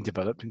was being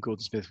developed, and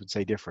Gordon Smith would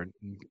say different.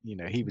 And,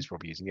 he was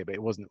probably using it, but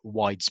it wasn't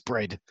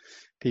widespread.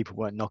 People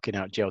weren't knocking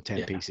out gel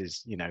 10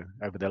 pieces,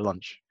 over their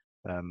lunch.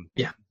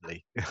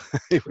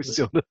 It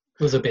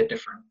was a bit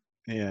different.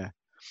 Yeah.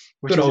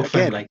 Good old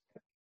family.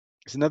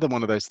 It's another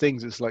one of those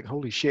things. It's like,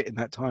 holy shit! In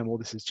that time, all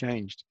this has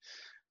changed.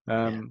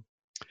 And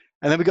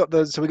then we got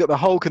the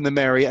Hulk and the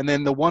Mary, and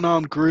then the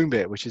one-armed groom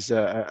bit, which is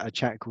a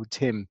chap called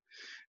Tim,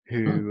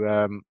 who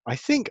I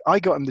think I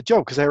got him the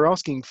job because they were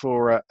asking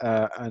for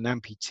an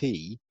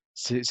amputee,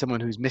 someone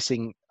who's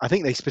missing. I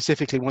think they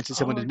specifically wanted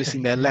someone who's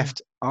missing their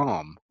left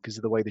arm because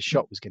of the way the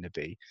shot was going to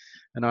be.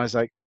 And I was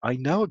like, I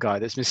know a guy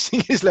that's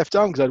missing his left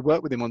arm because I'd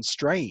worked with him on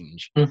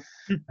Strange. Do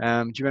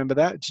you remember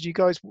that? Did you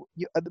guys?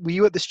 Were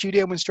you at the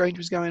studio when Strange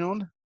was going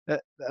on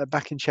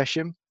back in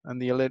Chesham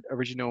and the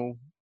original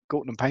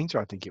Gorton and Painter?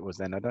 I think it was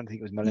then. I don't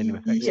think it was Millennium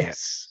Effects.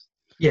 Yes.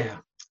 Yeah.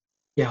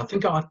 I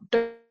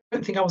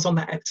don't think I was on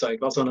that episode.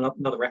 I was on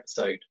another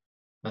episode.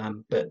 I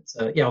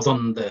was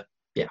on the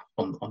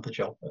on the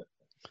job.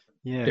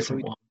 Yeah,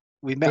 different so one.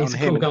 We met on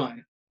him. Cool guy.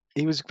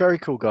 He was a very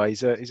cool guy.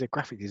 He's a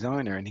graphic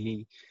designer, and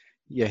he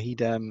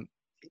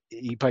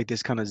played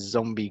this kind of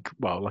zombie,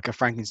 like a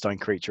Frankenstein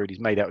creature, and he's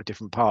made out of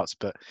different parts,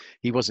 but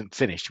he wasn't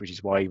finished, which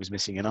is why he was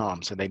missing an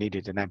arm. So they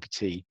needed an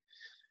amputee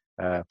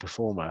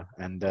performer,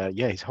 and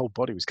his whole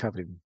body was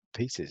covered in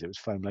pieces. It was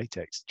foam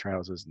latex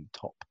trousers and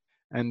top,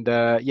 and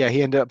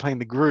he ended up playing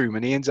the groom,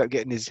 and he ends up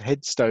getting his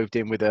head stoved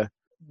in with a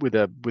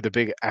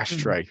big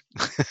ashtray.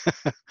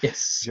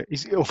 Yes. He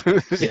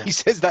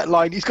says that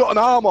line, he's got an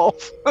arm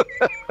off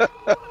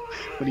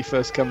when he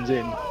first comes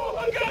in.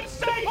 Oh, for God's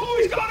sake! Oh,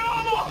 he's got an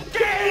arm off!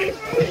 Get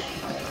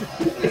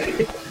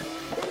him!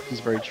 It's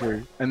very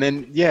true. And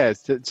then,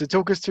 to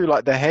talk us through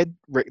like the head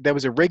rig, there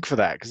was a rig for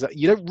that because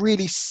you don't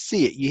really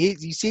see it.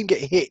 You see him get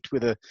hit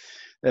with a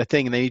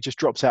thing, and then he just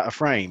drops out of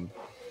frame.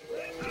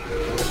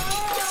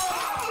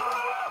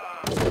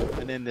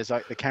 And then there's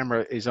like the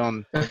camera is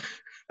on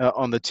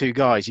the two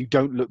guys. You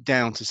don't look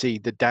down to see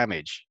the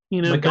damage.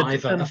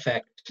 MacGyver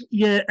effect.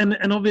 Yeah,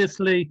 and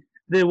obviously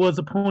there was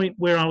a point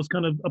where I was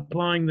kind of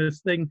applying this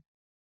thing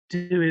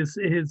to his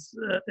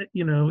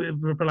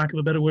for lack of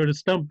a better word, a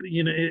stump,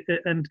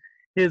 and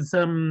his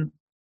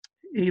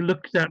he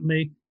looked at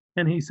me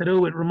and he said,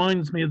 "Oh, it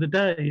reminds me of the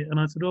day." And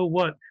I said, "Oh,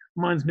 what?"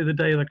 "Reminds me of the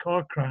day of the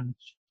car crash."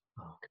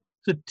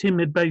 So Tim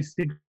had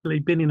basically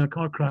been in a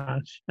car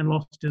crash and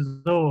lost his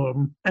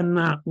arm, and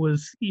that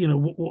was,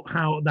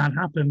 how that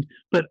happened.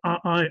 But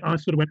I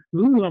sort of went,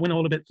 ooh, I went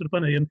all a bit sort of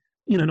funny, and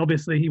and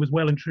obviously he was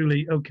well and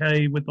truly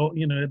okay with all,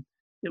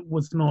 it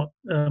was not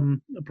a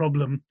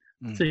problem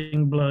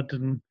seeing blood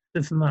and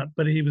this and that.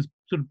 But he was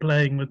sort of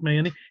playing with me,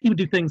 and he would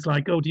do things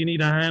like, "Oh, do you need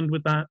a hand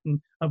with that?"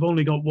 And "I've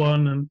only got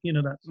one," and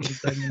that sort of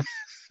thing.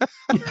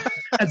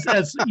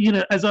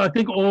 And, as I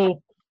think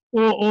all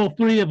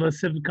three of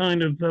us have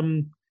kind of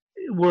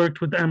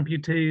worked with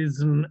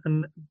amputees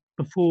and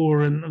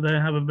before, and they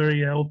have a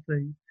very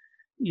healthy,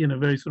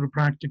 very sort of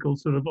practical,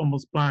 sort of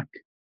almost black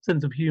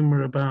sense of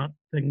humor about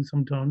things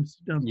sometimes,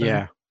 don't they?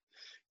 Yeah,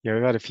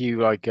 we've had a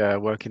few like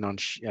working on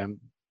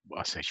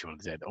I say Shaun of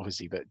the Dead,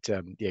 obviously, but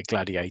yeah,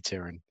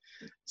 Gladiator and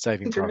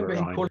Saving Do you Private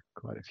remember him Ryan,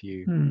 quite a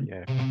few. Hmm.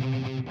 Yeah,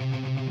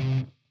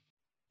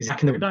 He's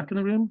back in the room. Back in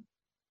the room.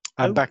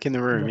 I'm Oh, back in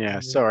the room. back in Yeah, the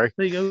room. sorry,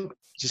 There you go.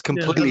 just Yeah,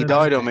 completely no,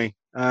 died no. on me.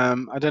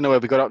 I don't know where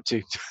we got up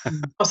to. I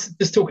was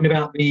just talking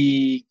about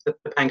the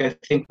pango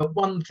thing, but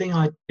one thing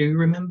I do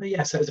remember,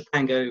 so it was a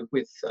pango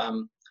with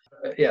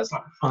it's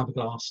like a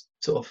fiberglass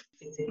sort of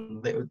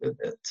thing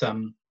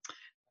that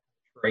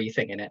spray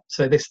thing in it.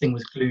 So this thing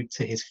was glued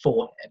to his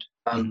forehead.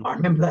 I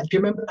remember that. Do you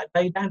remember that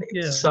day, Dan?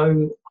 It was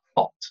so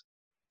hot.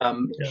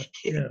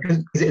 Yeah.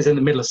 Because it was in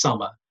the middle of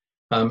summer.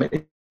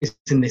 It's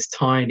in this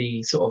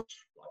tiny sort of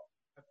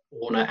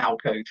corner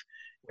alcove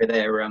where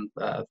they're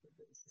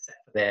set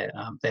for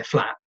their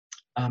flat.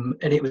 And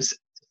it was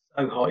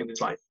so hot. It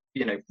was like,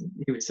 he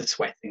was just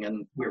sweating,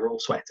 and we were all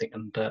sweating,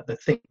 and the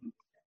thing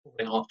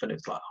falling off, and it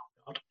was like,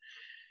 oh god.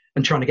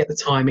 And trying to get the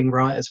timing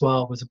right as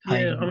well was a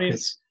pain. Yeah, I mean,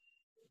 because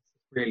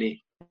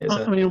really,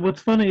 I mean,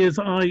 what's funny is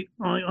I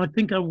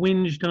think I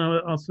whinged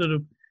and I sort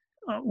of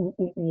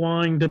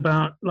whined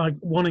about like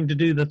wanting to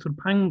do the sort of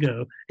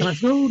pango, and I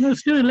said, "Oh no,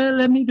 Stu,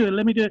 let me do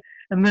it,"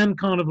 and then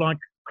kind of like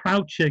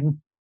crouching,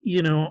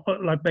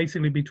 like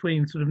basically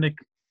between sort of Nick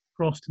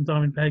Frost and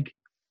Simon Pegg,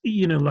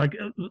 like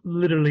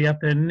literally at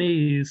their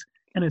knees,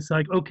 and it's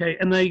like okay,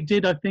 and they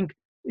did. I think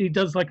he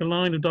does like a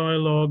line of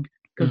dialogue,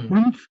 goes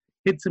woof,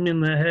 hits him in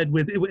the head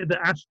with the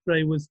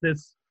ashtray was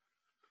this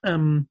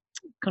kind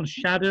of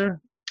shatter,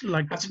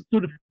 like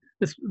sort of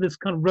this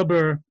kind of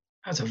rubber.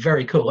 That's a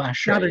very cool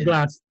ashtray. Shatter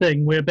glass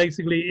thing where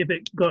basically if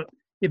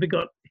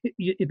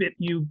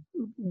you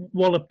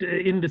walloped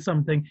it into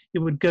something, it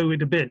would go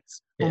into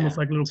bits, almost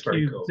like little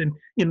cubes cool.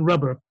 in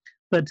rubber.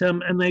 But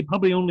and they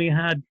probably only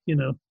had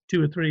 2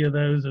 or 3 of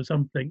those or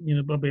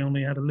something. Probably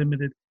only had a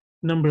limited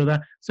number of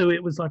that. So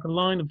it was like a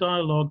line of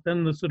dialogue,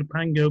 then the sort of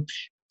pango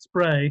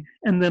spray,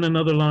 and then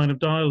another line of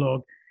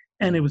dialogue,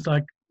 and it was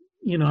like,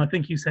 I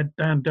think you said,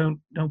 Dan,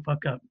 don't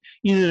fuck up.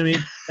 You know what I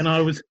mean? And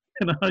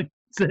I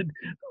said,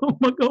 oh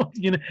my god,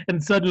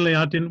 and suddenly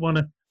I didn't want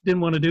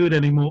to do it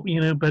anymore,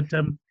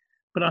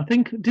 but I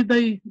think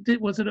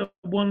was it a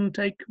one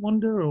take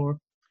wonder or?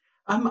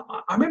 I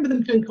remember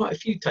them doing quite a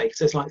few takes.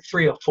 There's like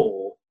 3 or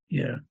 4.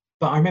 Yeah.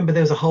 But I remember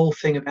there was a whole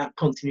thing about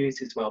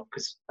continuity as well,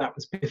 because that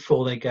was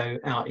before they go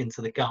out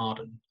into the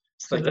garden,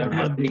 so they don't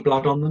have any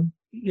blood on them.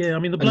 Yeah, I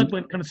mean the blood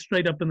went kind of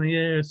straight up in the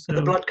air. So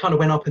the blood kind of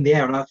went up in the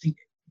air, and I think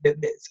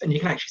and you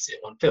can actually see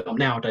it on film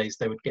nowadays.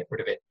 They would get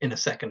rid of it in a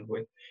second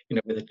with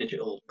with a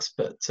digital,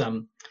 but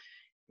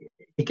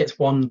he gets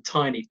one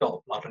tiny dot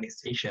of blood on his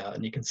t-shirt,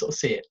 and you can sort of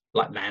see it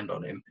like land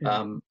on him.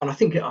 Yeah. And I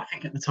think at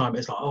the time it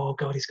was like, oh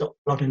god, he's got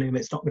blood on him,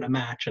 it's not going to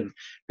match,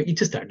 but you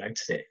just don't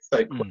notice it. It's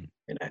so quick,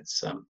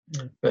 it's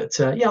but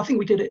I think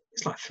we did it.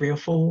 It's like 3 or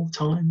 4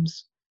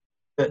 times,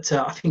 but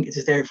I think it's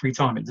just every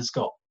time it just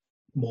got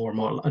more and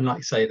more. And like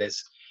you say,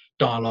 there's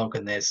dialogue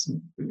and there's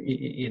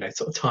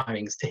sort of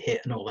timings to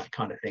hit and all that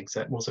kind of thing,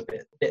 so it was a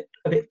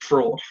bit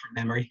fraught from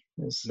memory.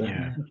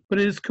 But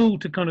it is cool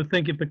to kind of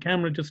think if the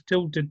camera just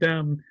tilted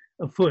down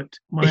a foot,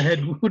 my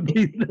head would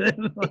be there,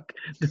 like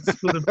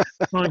sort of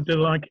trying to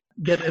like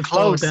get as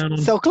far down.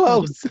 So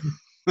close.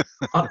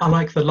 I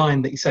like the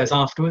line that he says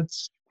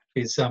afterwards.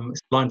 It's a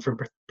line from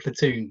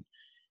Platoon.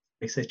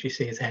 He says, "Do you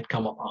see his head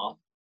come up half?"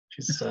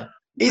 Which is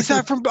is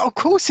that from? Of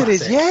course it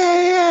is.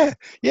 Yeah.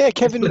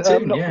 Kevin,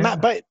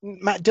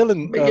 Matt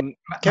Dillon,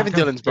 Kevin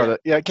Dillon's brother.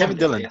 Yeah, Kevin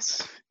Dillon.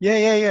 Yes.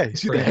 Yeah. You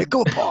see the head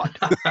go apart.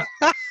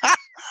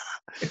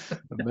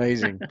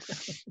 Amazing.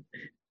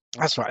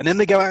 That's right. And then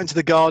they go out into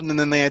the garden, and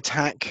then they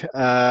attack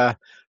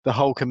the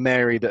Hulk and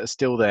Mary that are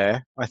still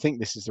there. I think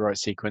this is the right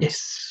sequence.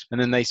 Yes.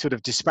 And then they sort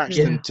of dispatch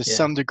them to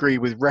some degree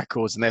with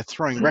records, and they're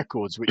throwing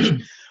records, which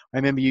I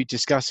remember you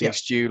discussing,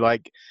 Stu,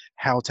 like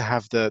how to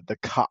have the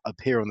cut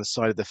appear on the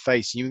side of the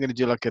face. You were going to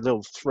do like a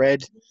little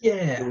thread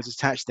that was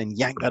attached, then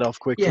yank that off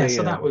quickly. Yeah,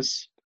 so that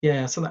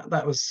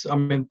was I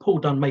mean, Paul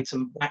Dunn made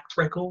some wax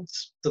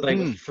records, so they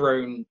were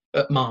thrown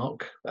at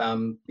Mark,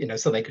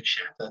 so they could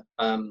shatter,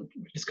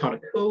 which is kind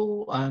of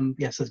cool. So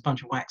there's a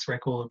bunch of wax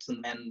records,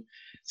 and then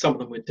some of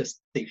them would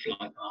just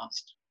fly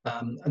past.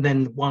 And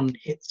then one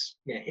hits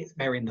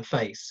Mary in the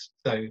face.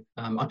 So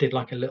I did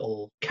like a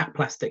little cat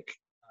plastic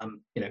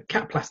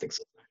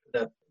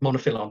the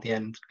monofill on the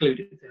end, glued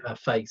it to her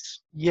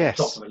face. Yes.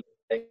 Top of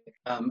it,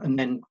 and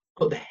then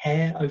put the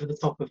hair over the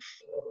top of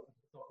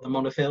the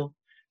monofill,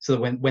 so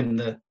that when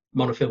the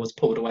monofill was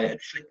pulled away, it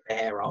flicked the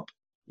hair up.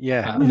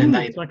 Yeah. And then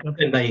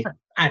they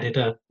added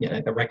a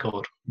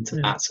record into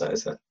that. So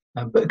it's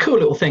but a cool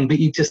little thing, but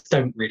you just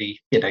don't really,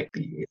 But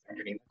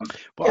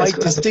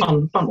it's a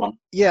fun one.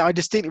 Yeah, I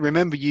distinctly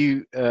remember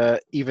you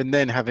even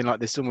then having like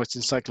this almost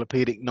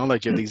encyclopedic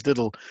knowledge of these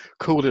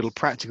cool little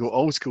practical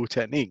old school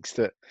techniques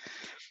that,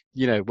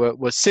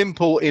 were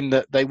simple in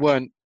that they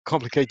weren't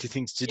complicated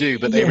things to do,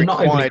 but they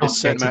required a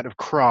certain amount of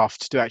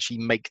craft to actually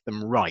make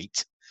them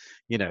right,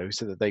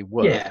 so that they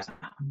worked. Yeah.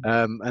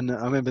 And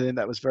I remember then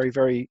that was very,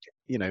 very,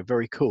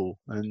 very cool.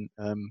 And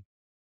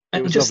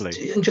it was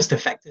lovely. And just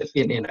effective,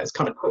 it's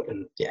kind of quick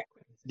and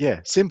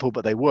simple,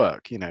 but they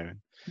work,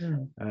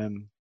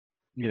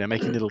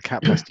 making little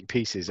cat plastic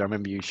pieces. I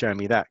remember you showing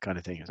me that kind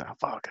of thing. I was like, oh,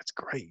 fuck, that's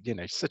great.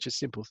 Such a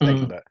simple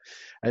thing, but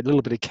a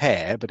little bit of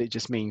care, but it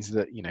just means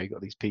that, you've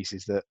got these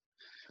pieces that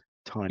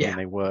tiny and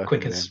they work.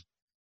 Quick and as.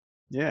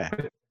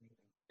 then,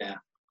 Yeah.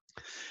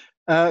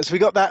 So we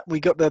got that. We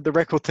got the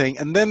record thing,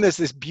 and then there's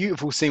this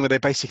beautiful scene where they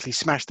basically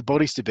smash the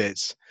bodies to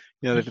bits.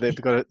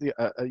 They've got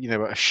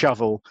a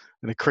shovel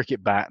and a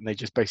cricket bat, and they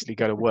just basically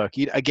go to work.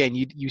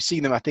 You see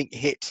them, I think,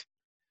 hit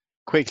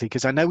quickly,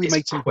 because I know we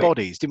made some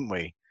bodies, didn't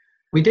we?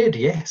 We did,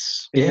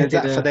 yes. Yeah. Is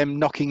that for them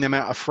knocking them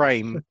out of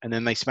frame and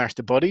then they smash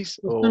the bodies?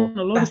 Or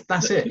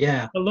that's it.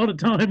 Yeah. A lot of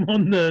time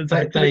on those.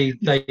 They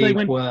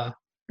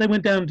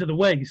went down to the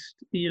waist.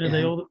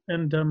 They all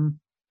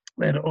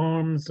they had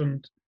arms,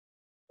 and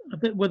I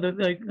think whether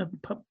they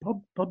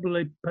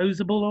probably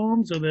posable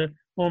arms, or their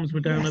arms were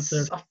down at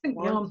the. I think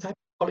the arms had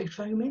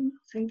polyfoaming.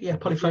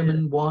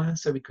 Polyfoaming wire,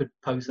 so we could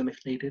pose them if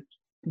needed.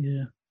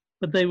 Yeah,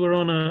 but they were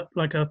on a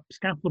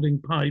scaffolding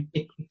pipe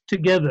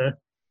together,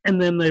 and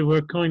then they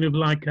were kind of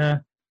like they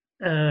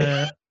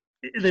were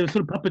sort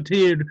of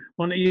puppeteered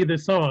on either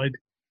side,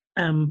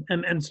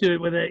 and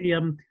Stuart with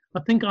a I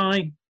think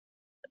I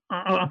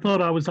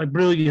thought I was like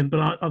brilliant, but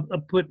I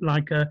put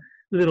like a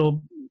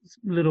little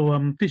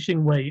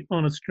fishing weight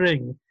on a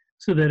string,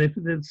 so that if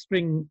the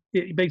string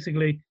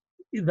basically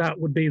that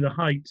would be the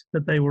height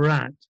that they were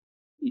at,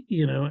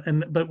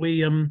 but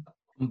we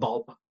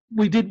Bob.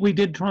 We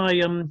did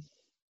try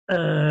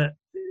a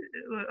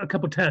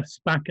couple of tests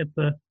back at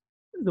the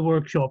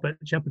workshop at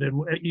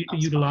Shepperton,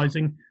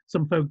 utilizing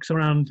some folks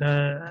around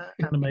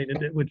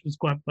animated it, which was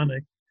quite funny.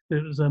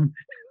 It was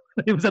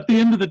it was at the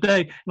end of the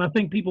day, and I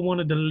think people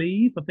wanted to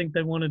leave. I think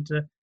they wanted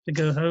to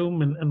go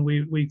home, and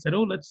we said,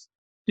 oh, let's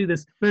do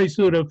this very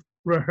sort of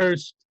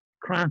rehearsed,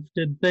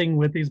 crafted thing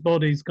with these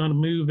bodies kind of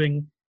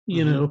moving,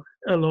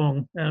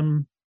 along.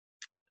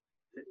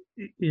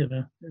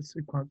 It's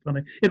quite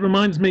funny. It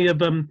reminds me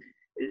of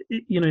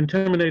in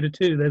Terminator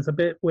 2, there's a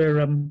bit where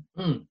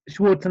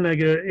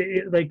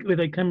Schwarzenegger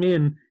they come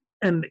in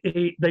and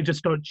they just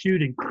start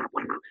shooting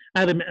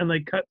at him, and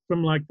they cut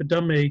from like the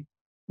dummy,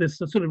 this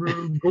sort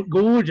of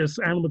gorgeous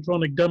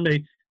animatronic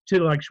dummy, to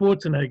like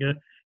Schwarzenegger.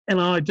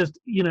 And I just,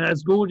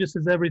 as gorgeous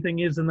as everything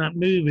is in that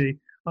movie,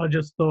 I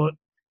just thought,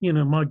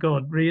 my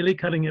God, really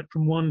cutting it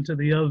from one to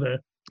the other.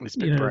 It's a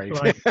bit brave.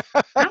 Like,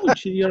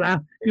 ouch, you're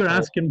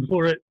asking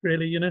for it,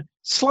 really,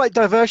 Slight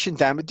diversion,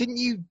 Dan, but didn't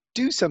you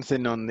do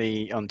something on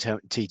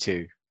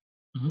T2?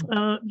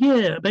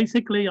 Yeah,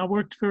 basically, I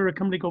worked for a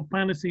company called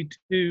Fantasy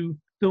 2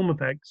 Film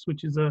Effects,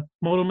 which is a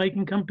model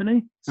making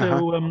company.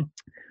 So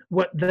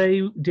what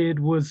they did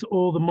was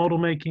all the model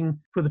making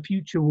for the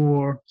Future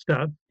War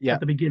stuff at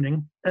the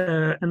beginning,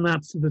 and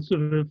that's the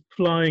sort of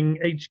flying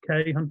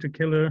HK hunter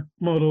killer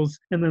models,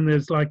 and then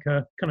there's like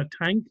a kind of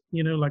tank,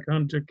 like a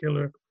hunter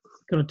killer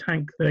kind of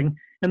tank thing,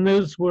 and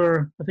those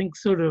were, I think,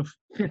 sort of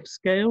 5th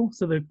scale,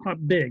 so they're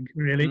quite big,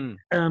 really.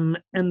 And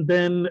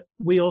then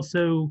we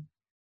also.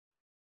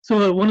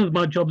 So one of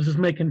my jobs is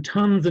making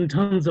tons and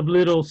tons of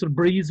little sort of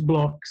breeze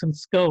blocks and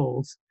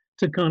skulls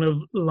to kind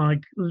of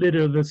like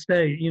litter the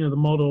stage, the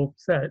model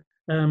set.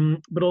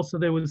 But also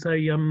there was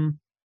a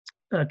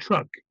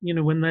truck,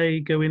 when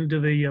they go into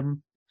the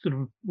sort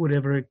of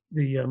whatever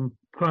the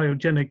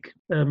cryogenic,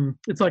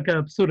 it's like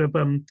a sort of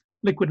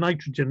liquid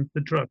nitrogen,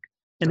 the truck,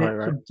 and it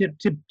sort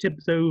of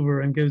tips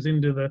over and goes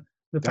into the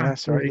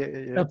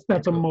factory.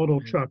 That's a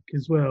model truck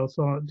as well.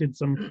 So I did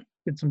some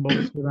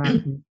models for that.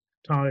 And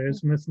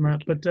tires and this and that,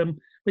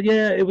 but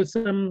yeah, it was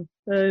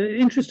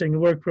interesting to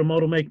work for a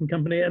model making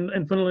company,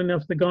 and funnily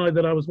enough, the guy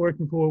that I was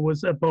working for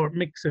was Bart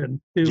Mixon,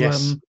 who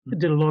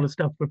did a lot of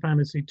stuff for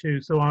Fantasy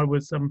 2. So I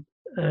was a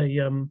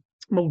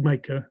mold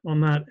maker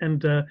on that,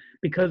 and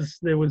because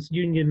there was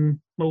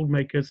union mold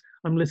makers,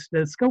 I'm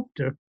listed as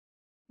sculptor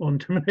on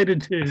Terminator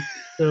 2.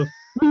 So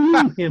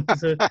it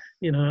was I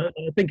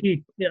think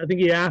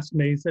he asked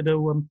me, he said,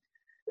 "Oh,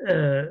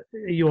 are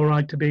you all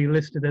right to be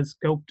listed as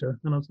sculptor?"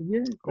 And I was like,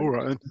 yeah. All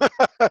right.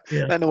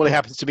 That normally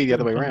happens to be the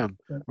other way around.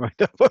 Right.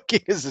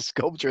 Working as a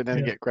sculptor and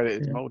then get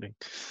credit as molding.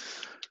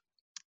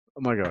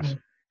 Oh my gosh.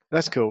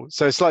 That's cool.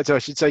 So slightly, I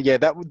should say,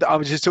 I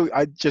was just talking,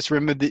 I just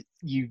remembered that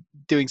you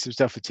doing some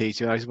stuff for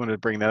T2, and I just wanted to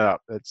bring that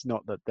up. It's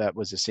not that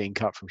was a scene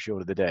cut from Shaun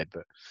of the Dead,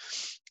 but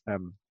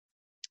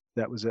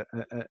that was a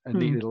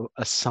neat little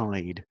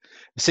aside.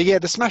 So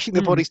the smashing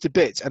the bodies to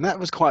bits, and that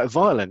was quite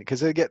violent because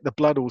they get the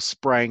blood all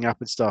spraying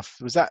up and stuff.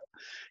 Was that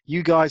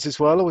you guys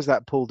as well, or was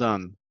that Paul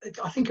Dunn?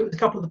 I think it was a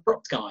couple of the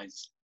props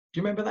guys. Do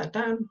you remember that,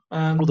 Dan?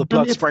 All the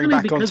blood spraying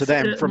back onto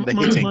them from the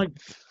hitting.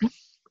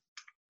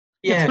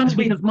 It's funny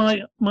because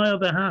my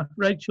other half,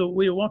 Rachel,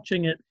 we were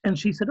watching it, and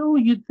she said, "Oh,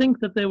 you'd think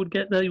that they would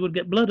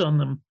get blood on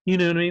them." You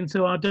know what I mean?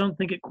 So I don't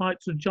think it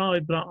quite sort of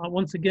jived, but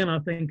once again, I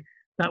think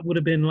that would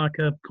have been like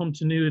a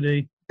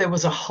continuity. There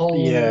was a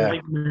whole.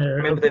 I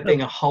remember there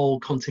being a whole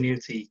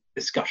continuity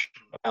discussion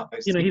about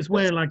those. He's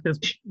wearing like this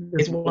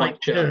white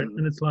shirt,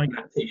 and it's like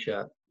that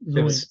t-shirt.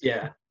 There was,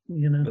 but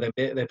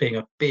there being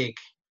a big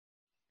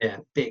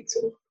big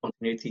sort of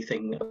continuity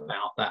thing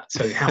about that.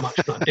 So how much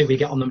blood do we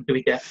get on them? Do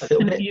we get a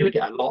little bit? Do we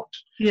get a lot?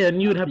 Yeah,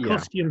 and you would have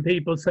costume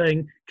people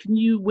saying, "Can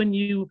you, when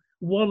you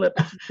wallop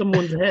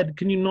someone's head,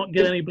 can you not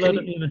get any blood?"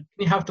 Can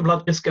you have the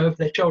blood just go over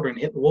their shoulder and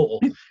hit the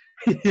wall?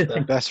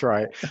 That's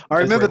right. I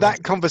remember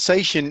that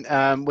conversation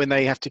when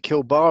they have to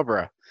kill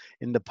Barbara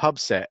in the pub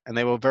set, and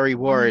they were very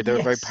worried. They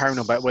were very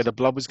paranoid about where the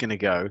blood was going to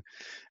go,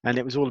 and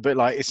it was all a bit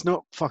like, it's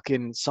not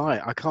fucking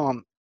sight. I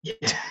can't. Yeah.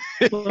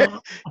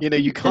 Well,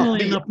 you can't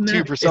be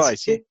too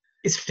precise.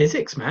 It's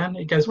physics, man.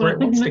 It goes where it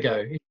wants to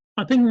go.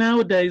 I think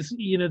nowadays,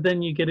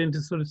 then you get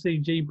into sort of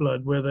CG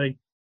blood where they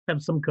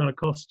have some kind of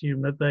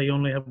costume that they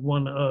only have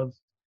one of,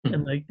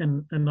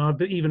 and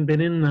I've even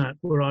been in that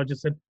where I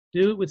just said,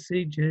 do it with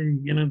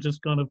CG,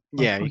 just kind of.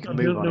 Yeah, I you can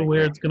don't know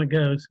where it's going to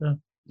go. So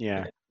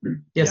yeah.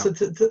 So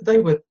they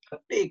were a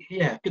big,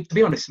 to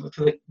be honest,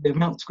 for the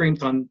amount of screen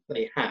time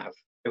they have,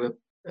 they were,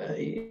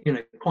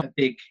 quite a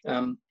big,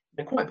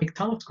 quite a big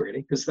task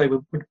really, because they were,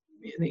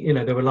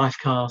 they were life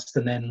cast,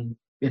 and then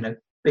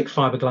big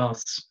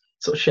fiberglass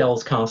sort of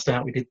shells cast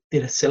out. We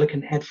did a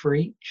silicon head for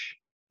each.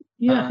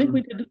 Yeah, I think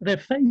we did their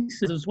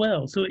faces as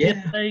well. So if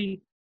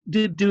they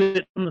did do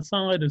it on the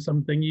side or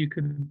something, you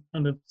could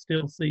kind of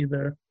still see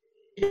their.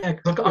 Yeah,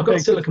 because I've got a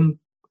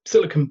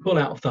silicon pull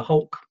out of the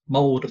Hulk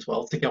mold as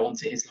well to go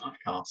onto his life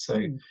cast.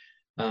 So,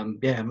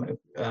 and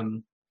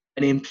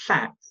in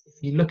fact,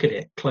 if you look at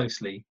it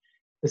closely,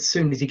 as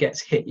soon as he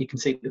gets hit, you can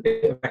see the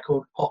bit of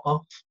record pop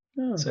off.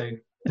 Oh. So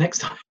next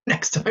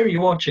time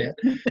you watch it,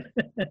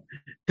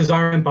 because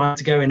I remember I had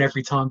to go in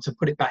every time to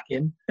put it back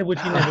in, which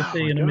you never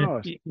see in a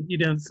minute. You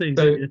don't see.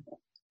 So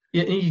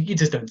you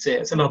just don't see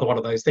it. It's another one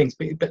of those things.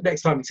 But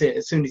next time you see it,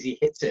 as soon as he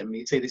hits him,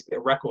 you see this bit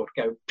of record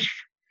go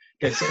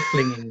sort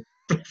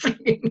of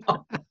flinging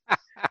up.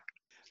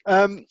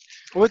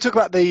 We'll talk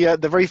about the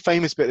very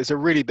famous bit. There's a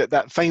really bit,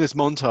 that famous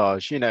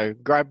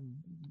montage. Grab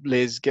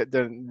Liz, get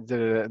and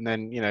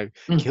then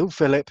kill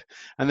Philip,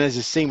 and there's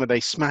a scene where they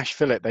smash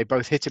Philip. They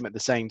both hit him at the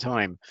same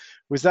time.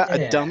 Was that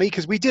a dummy?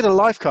 Because we did a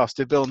live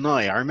cast of Bill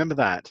Nye. I remember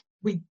that.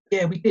 We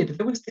did.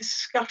 There was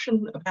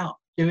discussion about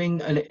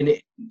doing, and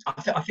it.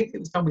 I think it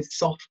was done with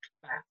soft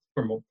bat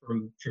from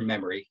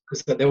memory,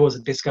 because there was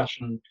a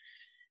discussion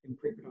in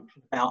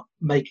pre-production about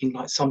making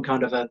like some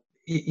kind of a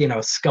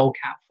skull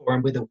cap for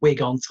him with a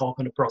wig on top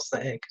and across the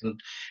head, and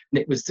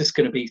it was just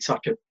going to be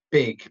such a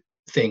big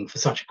thing for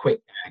such a quick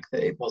gag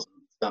that it wasn't.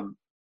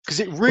 Because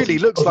it really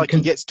looks like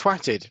he gets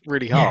twatted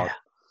really hard.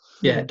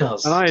 Yeah, it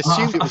does. And I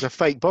assumed it was a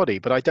fake body,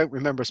 but I don't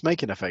remember us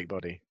making a fake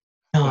body.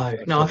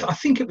 No, I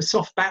think it was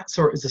soft bats,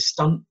 or it was a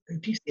stunt.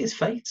 Do you see his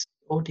face,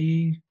 or do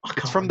you?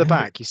 It's from the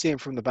back. You see him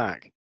from the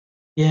back.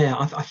 Yeah,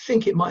 I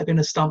think it might have been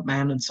a stunt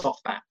man and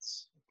soft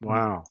bats.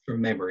 Wow. From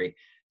memory.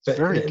 But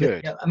very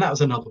good. And that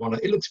was another one.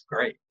 It looks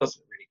great.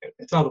 Doesn't really good.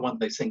 It's another one of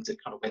those things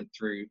that kind of went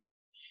through.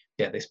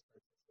 Yeah, this.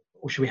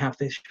 Or should we have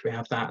this? Should we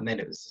have that? And then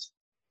it was,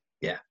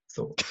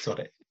 thought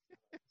it.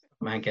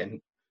 Man, getting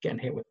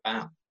hit with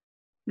that.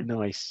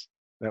 Nice.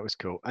 That was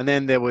cool. And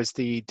then there was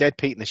the Dead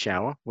Pete in the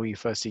shower, where you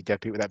first see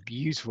Dead Pete with that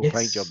beautiful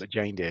paint job that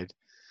Jane did.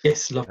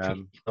 Yes,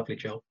 lovely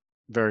job.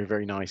 Very,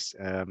 very nice.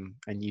 And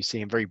you see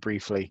him very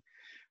briefly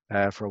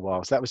for a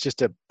while. So that was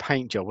just a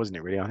paint job, wasn't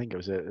it? Really, I think it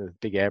was a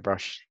big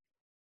airbrush.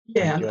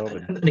 Yeah,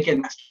 and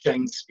again, that's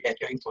Jane's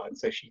work.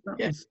 So she.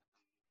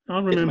 I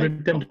remember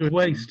them to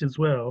waist as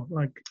well.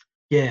 Like.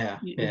 Yeah.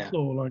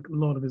 Saw like a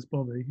lot of his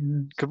body.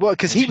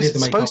 Because he was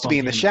supposed to be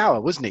in the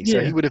shower, wasn't he? So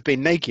Yeah. he would have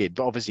been naked,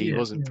 but obviously he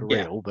wasn't for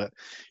Yeah. real. But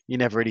you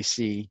never really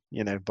see,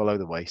 below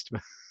the waist.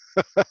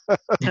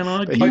 And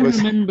I do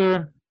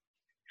remember.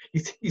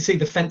 You see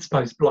the fence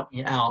post blocking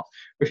it out.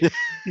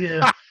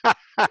 Yeah.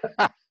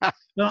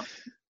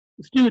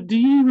 Stuart, do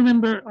you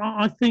remember?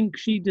 I think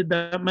she did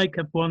that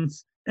makeup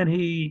once, and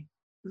he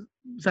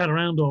sat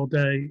around all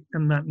day,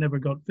 and that never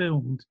got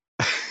filmed.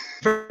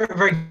 Very,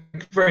 very,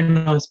 very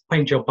nice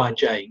paint job by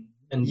Jane.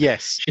 And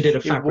yes, she did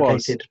a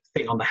fabricated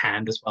thing on the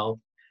hand as well.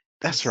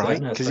 That's right,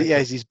 because he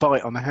has his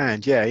bite on the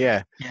hand.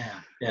 Yeah. It's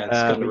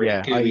got a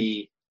really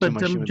gooey.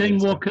 But Jane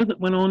Walker that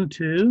went on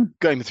to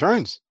Game of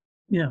Thrones.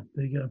 Yeah,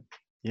 there you go.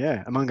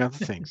 Yeah, among other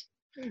things.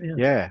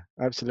 Yeah,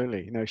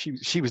 absolutely. No,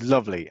 she was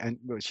lovely, and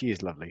she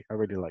is lovely. I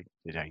really like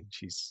Jane.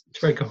 She's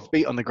very cool.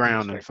 Feet on the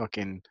ground and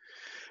fucking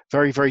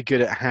very, very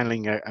good at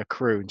handling a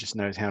crew, and just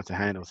knows how to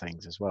handle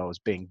things as well as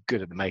being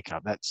good at the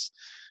makeup. That's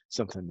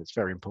something that's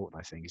very important,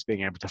 I think, is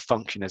being able to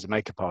function as a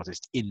makeup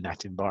artist in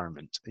that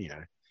environment.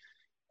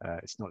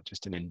 It's not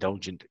just an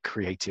indulgent,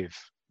 creative,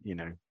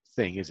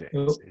 thing, is it?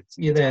 It's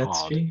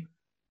hard.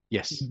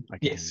 Yes, I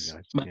can hear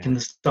you. Making the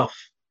stuff.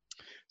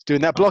 It's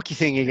doing that blocky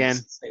thing again.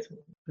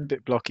 A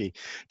bit blocky.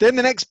 Then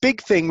the next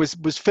big thing was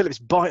Philip's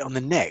bite on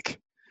the neck.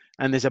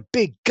 And there's a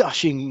big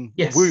gushing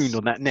wound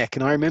on that neck.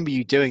 And I remember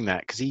you doing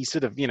that because he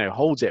sort of,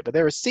 holds it. But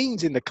there are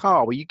scenes in the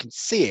car where you can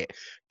see it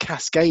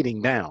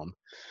cascading down.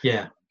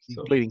 Yeah. He's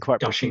bleeding quite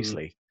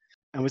profusely.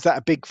 And was that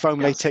a big foam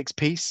latex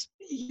piece?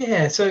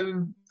 Yeah.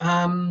 So,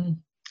 so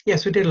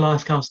we did a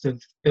live cast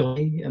of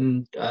Billy,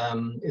 and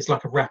it's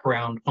like a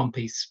wraparound,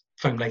 one-piece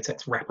foam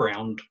latex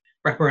wraparound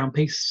wraparound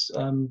piece.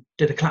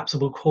 Did a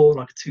collapsible core,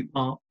 like a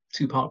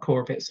two-part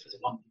core of it, so it was a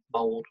one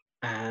mold.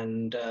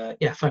 And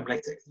foam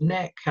latex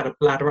neck, had a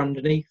bladder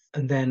underneath,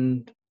 and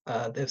then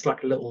there's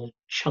like a little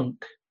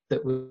chunk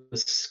that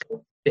was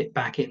bit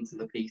back into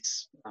the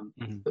piece.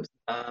 And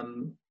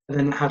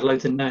then it had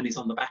loads of nurnies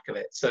on the back of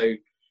it. So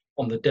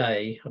on the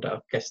day, I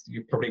guess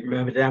you probably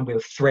remember, Dan, we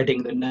were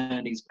threading the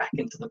nurnies back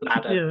into the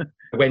bladder. Yeah.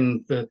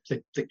 When the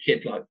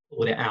kid like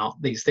pulled it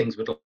out, these things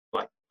would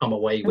like come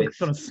away with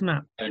sort of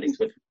snap. Nurnies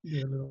would,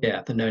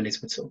 the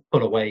nurnies would sort of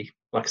pull away,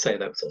 like I say,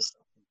 that sort of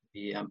stuff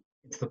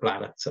into the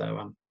bladder.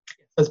 So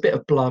there's a bit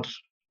of blood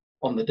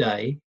on the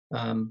day,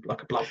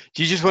 like a blood.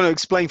 Do you just want to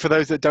explain for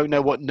those that don't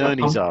know what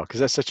nurnies are,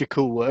 because that's such a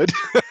cool word?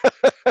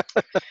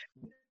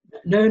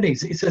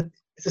 Nurnies, it's a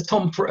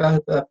Tom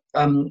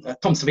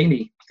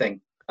Savini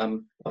thing.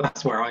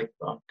 That's where I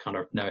kind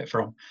of know it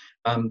from.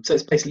 So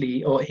it's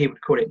basically, or he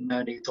would call it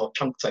nurnies or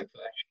chunks of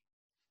flesh.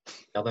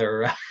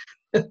 Other,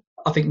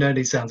 I think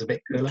nurnies sounds a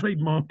bit cooler.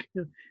 Trademark.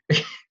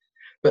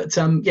 But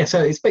so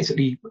it's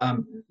basically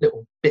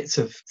little bits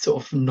of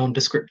sort of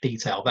nondescript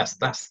detail.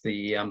 That's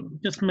the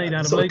just made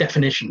out of sort latex, of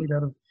definition. made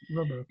out of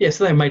rubber. Yeah,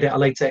 so they're made out of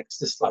latex,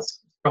 just like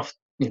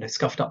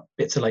scuffed up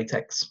bits of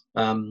latex.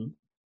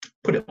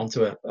 Put it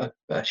onto a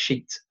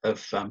sheet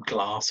of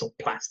glass or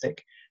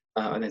plastic,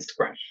 and then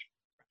scratch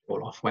it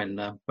all off when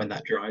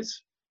that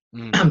dries.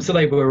 So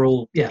they were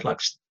all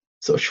like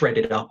sort of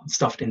shredded up and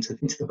stuffed into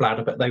the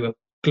bladder, but they were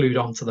glued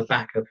onto the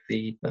back of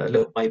the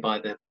little way by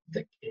the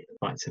kid that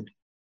bites him.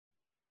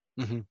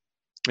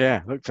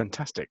 Yeah, look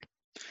fantastic.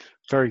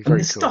 Very, And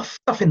very the cool.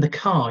 stuff in the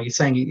car, you're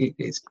saying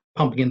it's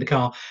pumping in the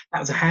car. That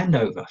was a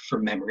handover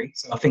from memory.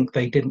 So I think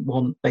they didn't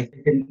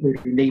really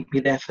need me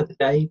there for the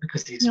day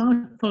because he's. Yeah,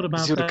 I thought about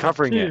sort of that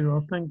covering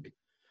too. I think.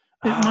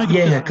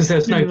 Because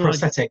there's no been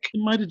prosthetic. It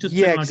might have just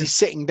Yeah, been because like he's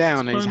sitting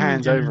down and his sponge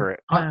hands in over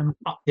it.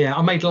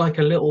 I made like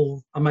a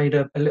little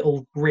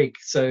rig,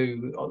 so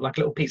like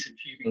a little piece of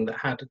tubing that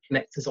had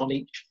connectors on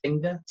each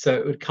finger, so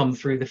it would come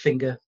through the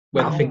finger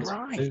where the fingers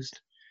were closed.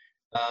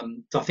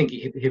 So I think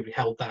he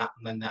held that,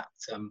 and then that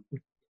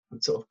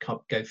would sort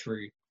of go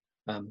through,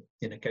 go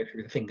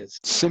through the fingers.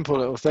 Simple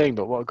little thing,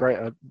 but what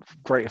a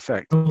great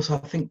effect. Also,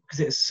 I think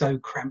because it's so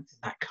cramped in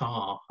that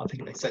car, I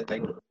think they said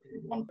they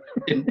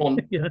didn't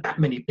want that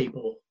many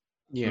people.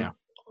 Yeah.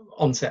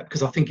 On set,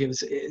 because I think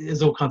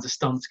there's all kinds of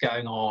stunts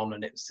going on,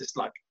 and it was just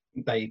like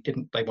they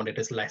wanted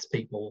as less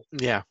people.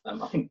 Yeah.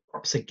 I think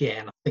props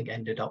again. I think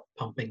ended up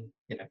pumping,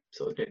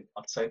 sort of doing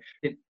that. So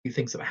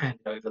things that were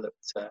handed over that.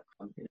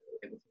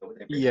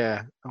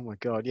 Yeah. Oh my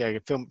God. Yeah.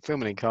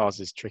 Filming in cars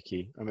is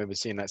tricky. I remember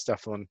seeing that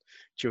stuff on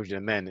Children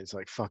of Men. It's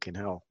like fucking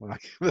hell.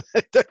 Like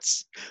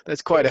that's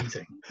quite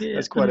amazing.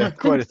 Quite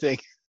a thing.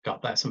 God,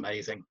 that's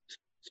amazing.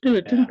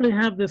 Stuart, didn't they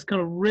have this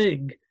kind of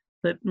rig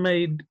that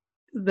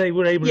they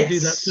were able to do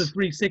that to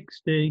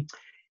 360?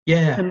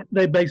 Yeah. And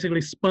they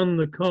basically spun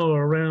the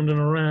car around and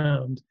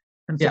around.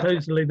 And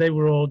supposedly they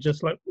were all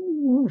just like,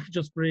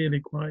 just really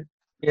quite.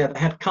 Yeah, they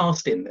had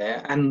cast in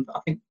there. And I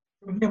think,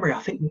 from memory,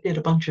 we did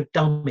a bunch of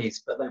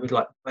dummies, but they were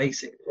like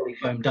basic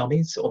polyfoam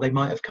dummies, or they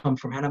might have come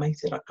from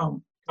animated. I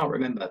can't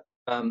remember.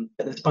 But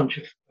there's a bunch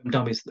of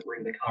dummies that were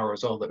in the car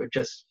as well that were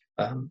just,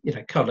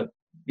 coloured,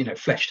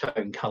 flesh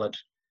tone coloured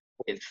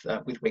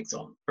with wigs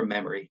on from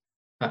memory.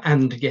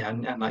 And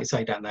like you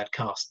say, Dan, they had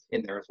cast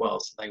in there as well.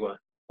 So they were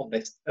on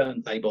this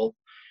turntable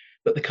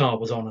that the car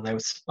was on, and they were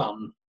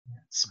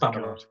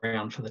spun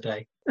around for the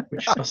day,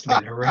 which must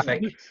have been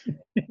horrific.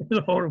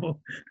 Horrible.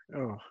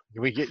 Oh,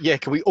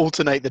 can we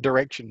alternate the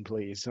direction,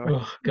 please?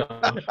 Oh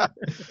God.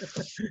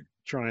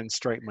 Try and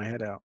straighten my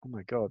head out. Oh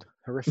my God,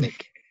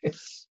 horrific.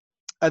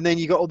 And then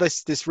you got all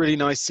this really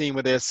nice scene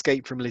where they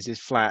escape from Liz's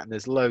flat, and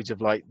there's loads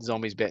of like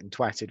zombies getting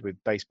twatted with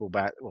baseball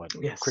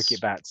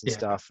cricket bats and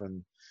stuff,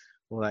 and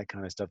all that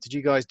kind of stuff. Did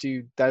you guys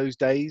do those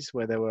days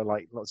where there were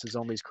like lots of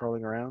zombies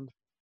crawling around?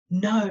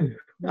 No.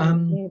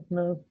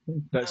 No.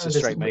 That's just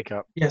straight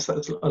makeup. Yes, that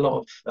was a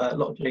lot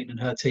of Jane and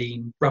her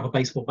team, rubber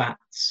baseball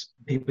bats,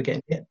 people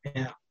getting hit.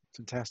 Yeah.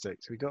 Fantastic.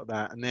 So we got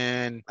that, and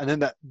then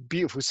that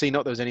beautiful scene.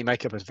 Not there was any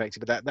makeup effects,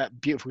 but that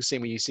beautiful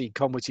scene where you see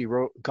comedy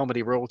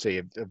royalty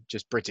of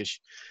just British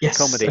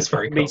comedy that's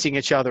very cool. Meeting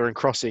each other and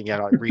crossing,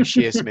 like Reece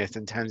Shearsmith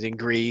and Tamsin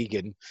Greig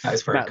and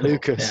Matt cool.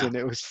 Lucas, and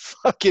it was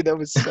that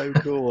was so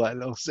cool, that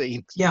little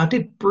scene. Yeah, I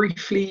did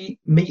briefly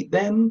meet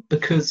them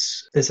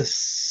because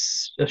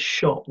there's a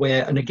shot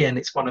where, and again,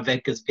 it's one of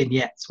Edgar's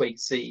vignettes where you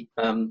see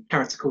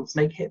character called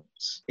Snake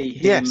Hips.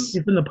 He's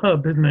in the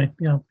pub, isn't he?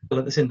 Yeah.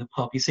 That's in the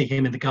pub. You see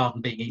him in the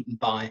garden being eaten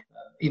by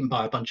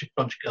a bunch of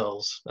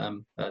girls.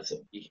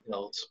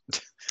 Girls.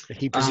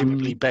 He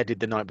presumably bedded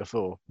the night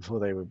before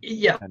they were.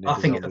 Yeah, I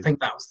think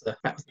that was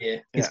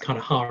his kind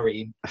of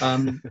harem.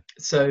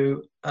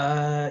 So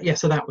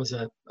that was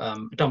a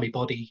dummy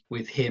body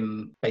with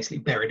him basically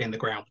buried in the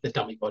ground, with the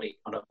dummy body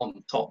kind of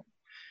on top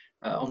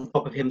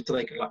of him, so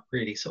they could like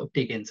really sort of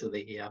dig into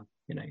the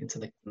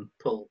until they can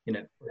pull it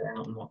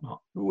out and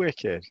whatnot.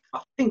 Wicked.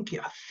 I think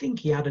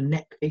he had a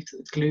neck piece that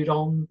was glued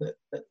on that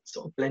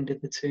sort of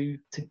blended the two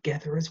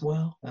together as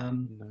well.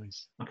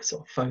 Nice. Like a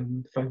sort of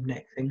foam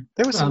neck thing.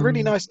 There were some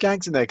really nice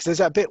gags in there, because there's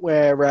that bit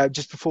where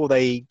just before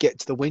they get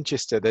to the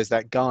Winchester, there's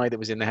that guy that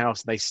was in the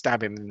house and they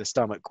stab him in the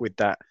stomach with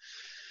that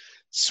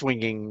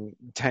swinging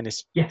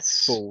tennis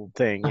ball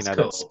thing, That's that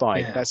cool.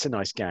 spike. Yeah. That's a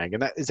nice gag.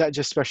 And is that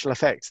just special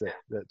effects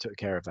that took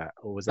care of that,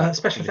 or was that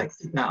special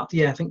effects? No,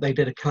 yeah, I think they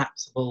did a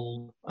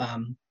collapsible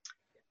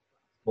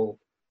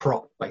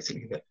prop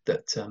basically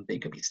that he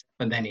could be,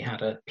 and then he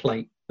had a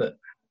plate that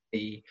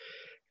he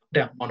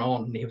down one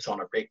on, and he was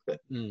on a rig that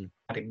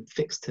had him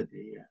fixed to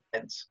the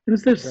fence.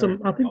 There's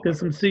some, I think there's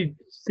some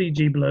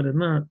CG blood in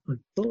that. I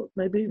thought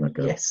maybe like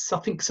a yes, I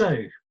think so.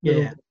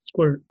 Yeah,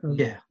 squirt.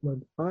 Yeah.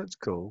 Blood. Oh, that's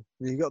cool.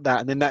 You got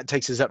that, and then that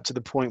takes us up to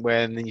the point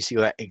where, and then you see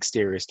all that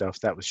exterior stuff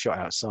that was shot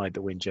outside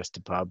the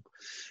Winchester pub,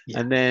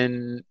 and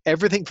then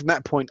everything from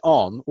that point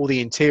on, all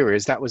the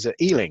interiors, that was at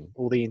Ealing.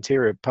 All the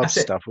interior pub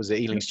stuff was at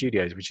Ealing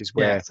Studios, which is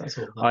where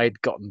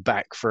I'd gotten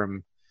back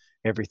from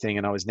everything,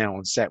 and I was now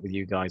on set with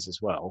you guys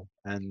as well,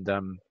 and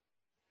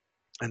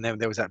then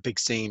there was that big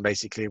scene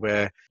basically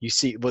where you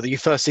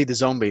first see the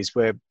zombies,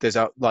 where there's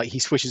he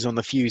switches on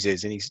the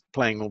fuses and he's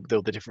playing all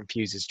the different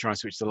fuses to try and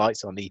switch the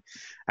lights on. He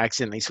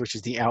accidentally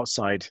switches the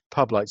outside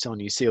pub lights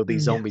on. You see all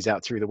these zombies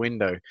out through the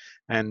window,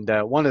 and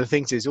one of the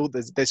things is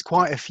there's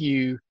quite a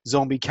few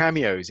zombie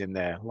cameos in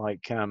there.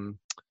 Like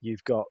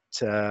you've got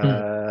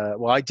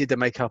I did the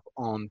makeup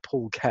on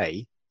Paul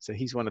Kay. So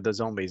he's one of the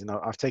zombies, and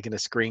I've taken a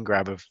screen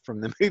grab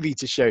from the movie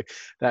to show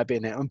that bit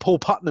in it. And Paul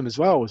Putnam as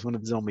well was one of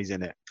the zombies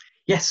in it.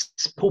 Yes,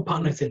 Paul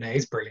Putnam's in there.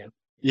 He's brilliant.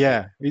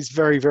 Yeah, he's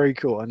very, very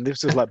cool. And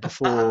this was like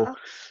before,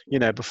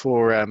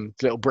 before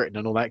Little Britain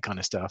and all that kind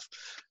of stuff.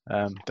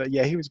 But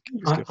yeah, he was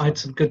good. I had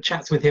some good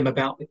chats with him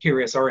about the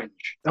Curious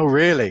Orange. Oh,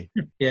 really?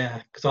 Yeah,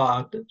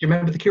 because do you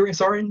remember the Curious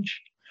Orange?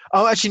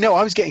 Oh, actually, no,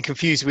 I was getting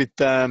confused with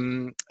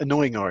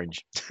Annoying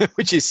Orange,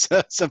 which is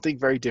something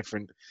very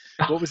different.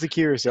 What was the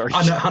Curious Orange?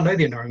 I know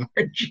the Annoying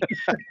Orange.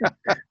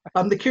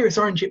 The Curious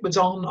Orange, it was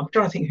on, I'm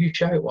trying to think whose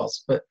show it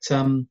was, but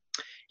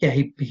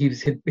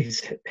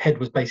his head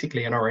was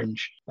basically an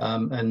orange,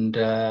 and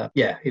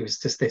he was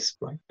just this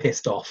like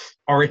pissed off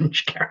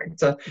orange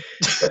character.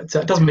 But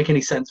it doesn't make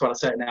any sense when I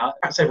say it now.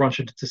 Perhaps everyone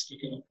should just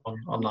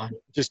online.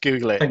 Just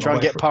Google it. Try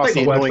and get past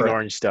the Annoying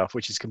Orange stuff,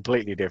 which is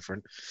completely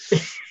different.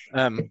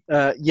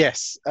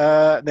 Yes,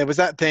 there was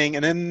that thing,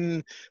 and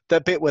then the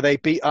bit where they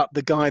beat up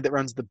the guy that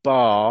runs the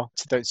bar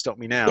to Don't Stop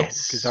Me Now,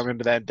 because I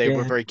remember that they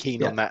were very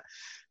keen on that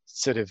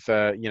sort of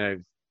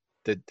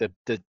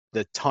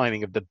the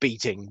timing of the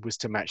beating was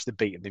to match the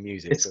beat of the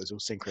music, so it was all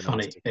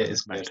synchronized. It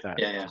is match that.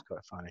 Yeah. It's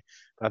quite funny.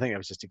 But I think it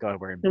was just a guy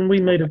wearing. And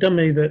we made a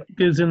dummy that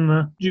goes in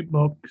the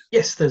jukebox.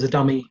 Yes, there's a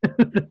dummy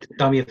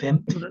of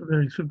him.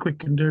 Very sort of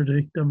quick and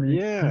dirty dummy.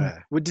 Yeah.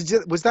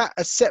 Was that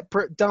a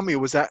separate dummy, or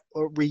was that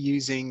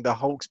reusing the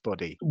Hulk's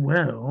body?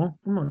 Well,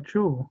 I'm not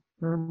sure.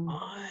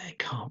 I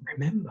can't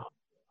remember.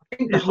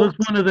 It was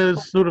one of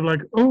those sort of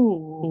like,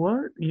 oh,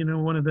 what?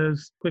 One of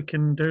those quick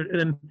and dirty.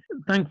 And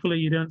thankfully,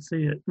 you don't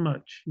see it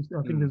much.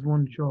 I think there's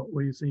one shot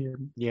where you see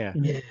him. Yeah.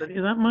 But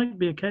that might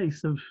be a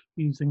case of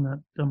using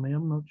that dummy.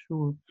 I'm not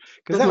sure.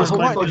 Because that was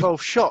quite an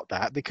involved shot,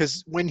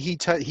 because when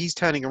he's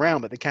turning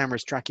around, but the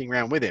camera's tracking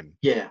around with him.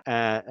 Yeah.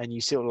 And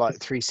you see like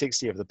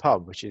 360 of the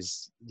pub, which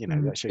is,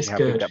 that shows you how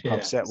big that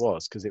pub set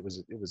was, because it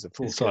was a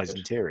full-size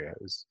interior.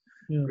 It was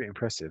pretty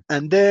impressive.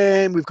 And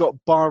then we've got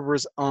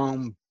Barbara's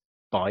arm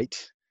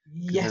bite.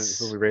 Yes.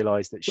 Before we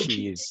realised that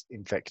she is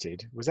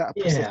infected. Was that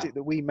a prosthetic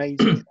that we made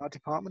in our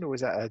department, or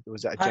was that a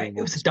Jane?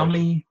 It was a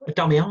dummy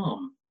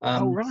arm.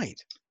 Oh right.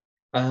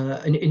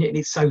 And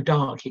it's so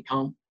dark you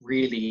can't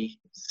really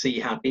see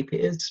how deep it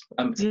is.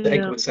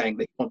 Edgar was saying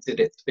that he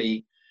wanted it to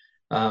be,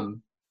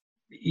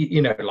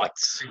 like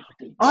super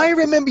deep. I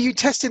remember you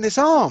testing this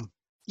arm.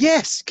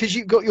 Yes, because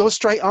you got your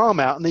straight arm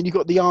out, and then you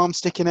got the arm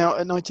sticking out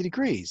at 90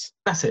 degrees.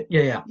 That's it.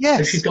 Yeah. Yes.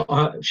 So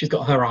she's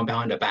got her arm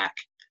behind her back.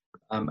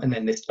 And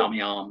then this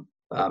dummy arm.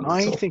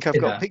 I think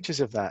I've got pictures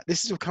of that.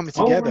 This is all coming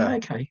together. Oh,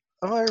 right, okay.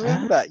 Oh, I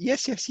remember that.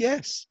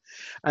 Yes.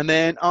 And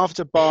then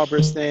after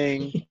Barbara's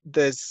thing,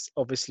 there's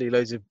obviously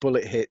loads of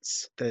bullet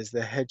hits. There's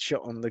the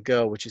headshot on the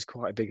girl, which is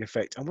quite a big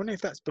effect. I wonder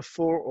if that's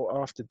before or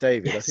after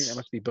David. Yes. I think that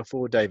must be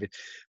before David.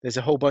 There's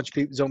a whole bunch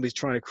of zombies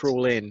trying to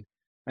crawl in.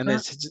 And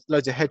there's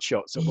loads of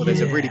headshots. Well,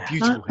 there's a really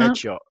beautiful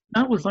headshot.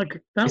 That was a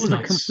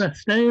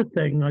compressed air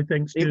thing, I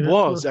think. Stu. It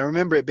was. I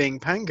remember it being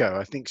Pango.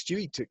 I think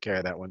Stewie took care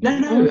of that one. No.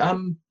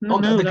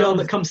 The girl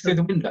that comes through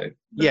the window.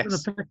 Yes. An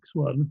effects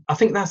one. I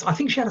think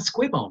she had a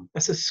squib on.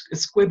 That's a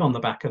squib on the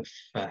back of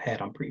her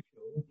head, I'm pretty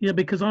sure. Yeah,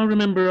 because I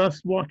remember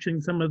us watching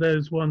some of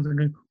those ones and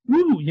going,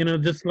 woo,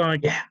 just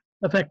like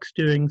effects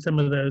doing some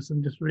of those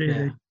and just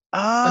really.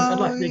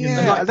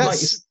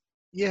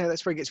 Yeah,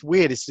 that's where it gets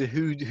weird as to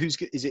who's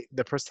is it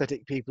the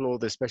prosthetic people or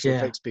the special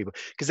effects people?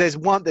 Because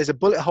there's a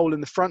bullet hole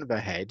in the front of her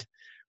head,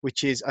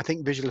 which is I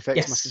think visual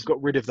effects must have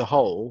got rid of the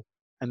hole,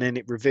 and then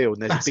it revealed,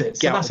 and there's a big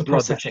gout of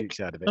blood that shoots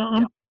out of it.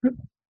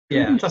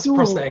 That's a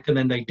prosthetic, and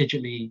then they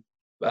digitally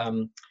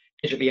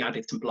digitally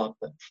added some blood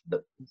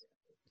that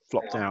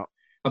Flopped out.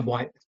 and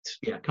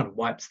kind of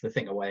wipes the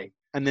thing away.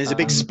 And there's a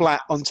big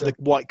splat onto the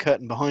white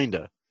curtain behind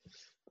her.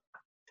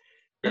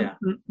 Yeah.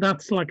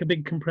 That's like a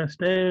big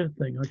compressed air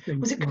thing, I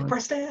think. Was it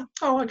compressed air?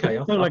 Oh, okay.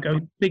 So like a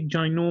big,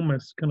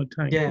 ginormous kind of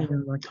tank. Yeah. You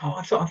know, like,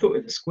 I thought it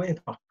was a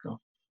squid. Oh, God.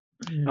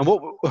 yeah. And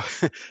what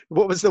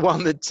was the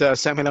one that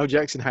Samuel L.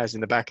 Jackson has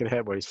in the back of the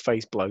head where his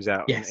face blows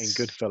out in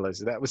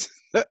Goodfellas? That was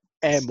the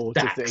air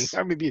mortar thing. I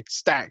remember you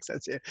Stacks.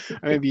 That's it. I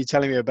remember you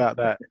telling me about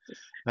that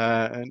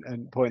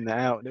and pointing that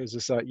out. It was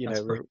just like,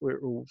 we're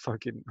all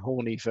fucking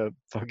horny for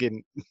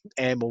fucking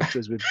air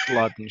mortars with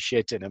blood and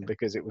shit in them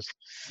because it was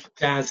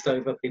jazzed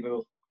over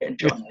people getting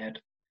shot in the head.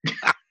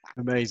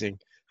 Amazing.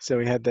 So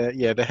we had the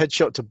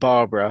headshot to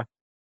Barbara.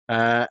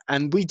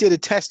 And we did a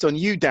test on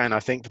you, Dan, I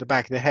think, for the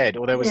back of the head.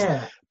 Or there was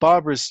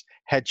Barbara's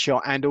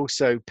headshot and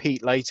also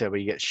Pete later where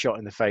he gets shot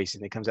in the face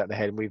and it comes out the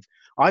head. And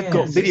I've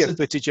got video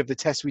footage of the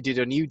test we did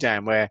on you,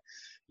 Dan, where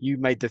you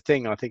made the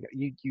thing. I think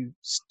you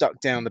stuck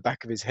down the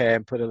back of his hair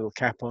and put a little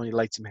cap on. You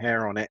laid some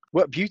hair on it.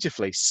 Worked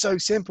beautifully. So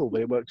simple,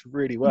 but it worked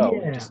really well.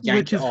 Yeah.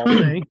 Which is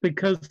funny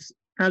because,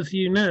 as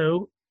you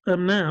know,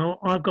 now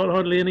I've got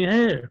hardly any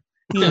hair.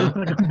 You know,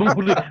 like I'm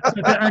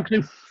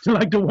balding. So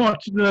to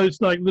watch those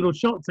like little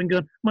shots and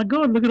go, my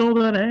God, look at all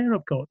that hair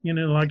I've got. You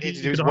know, like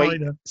you could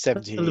hide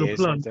 17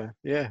 years.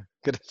 Yeah,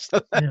 good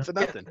for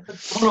nothing.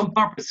 The one on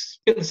Barbara's,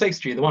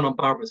 the one on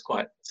Barbara's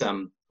quite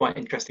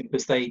interesting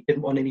because they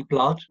didn't want any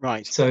blood.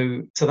 Right.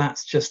 So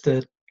that's just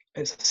it's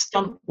a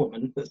stunt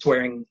woman that's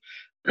wearing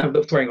a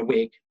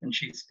wig and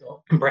she's got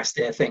a compressed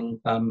air thing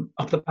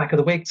up the back of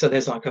the wig. So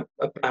there's like a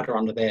bladder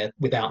under there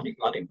without any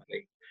blood in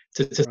the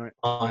to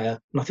fire,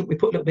 and I think we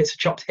put little bits of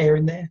chopped hair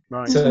in there.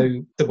 Right.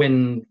 So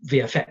when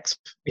VFX,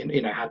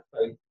 had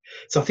both.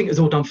 So I think it was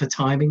all done for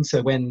timing.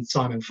 So when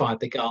Simon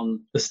fired the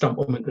gun, the stunt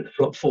woman could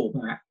fall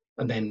back,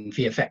 and then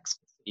VFX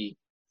could see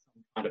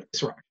some kind of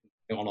disruption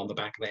going on the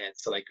back of their head,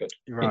 so they could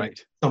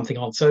something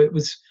on. So it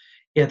was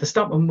the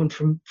stunt woman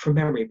from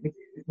memory.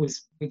 We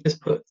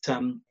just put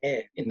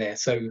air in there.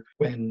 So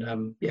when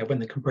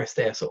the compressed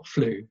air sort of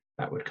flew,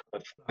 that would kind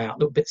of fly out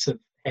little bits of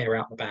hair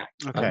out the back,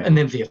 and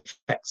then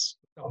VFX.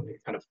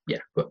 Kind of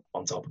put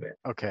on top of it.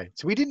 Okay,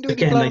 so we didn't do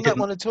any blood on that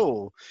one at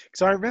all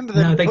because I remember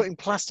them putting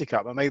plastic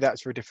up, but maybe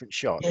that's for a different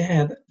shot.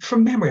 Yeah,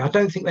 from memory, I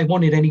don't think they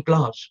wanted any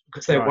blood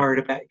because they were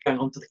worried about it going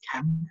onto the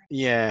camera.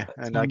 Yeah,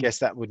 and I guess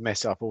that would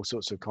mess up all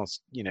sorts of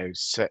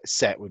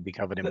set would be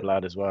covered in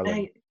blood as well.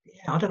 I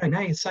don't know.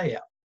 Now you say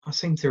it, I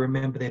seem to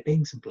remember there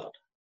being some blood.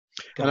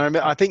 And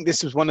I think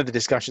this was one of the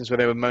discussions where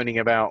they were moaning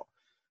about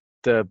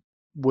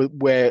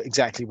where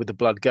exactly would the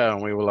blood go,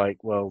 and we were like,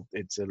 well,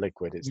 it's a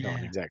liquid, it's not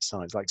an exact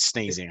science, like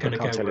sneezing. I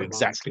can't tell you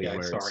exactly where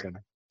it's going.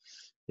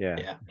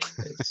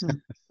 It's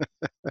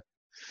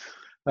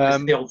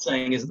the old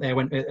saying, isn't there,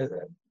 when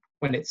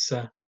it's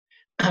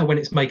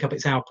makeup,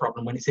 it's our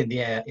problem. When it's in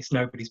the air, it's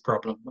nobody's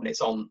problem. When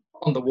it's on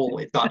the wall,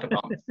 it's our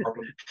department's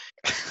problem.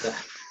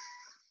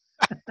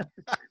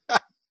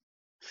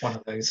 One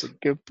of those.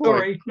 Good point.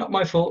 Sorry, not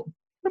my fault.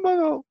 Not my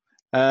fault.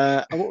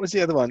 And what was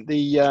the other one?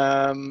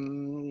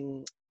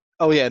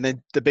 And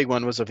then the big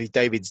one was obviously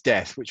David's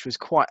death, which was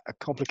quite a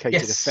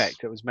complicated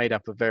effect that was made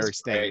up of various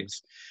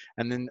things.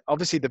 And then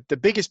obviously the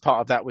biggest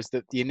part of that was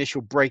the initial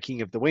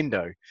breaking of the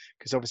window,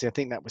 because obviously I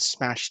think that was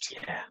smashed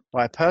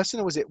by a person,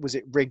 or was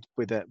it rigged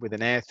with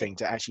an air thing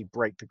to actually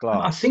break the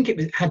glass? I think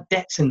it had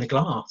debts in the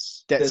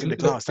glass. Debts in the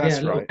glass,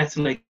 that's right.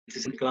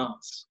 Detonators in the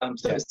glass.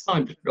 So it was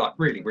timed like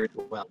really, really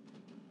well.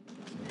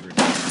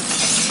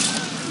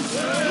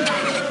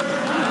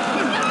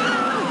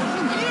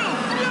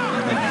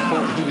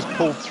 He was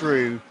pulled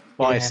through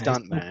by a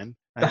stuntman,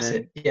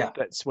 and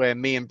that's where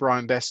me and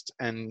Brian Best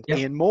and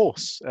Ian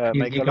Morse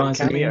make our little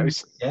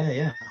cameos.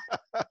 Yeah.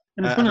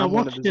 And it's funny, I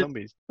watched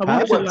it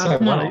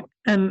last night,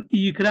 and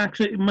you could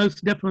actually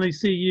most definitely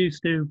see you,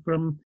 Stu,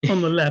 from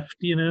on the left.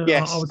 You know,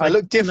 yes, I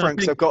look different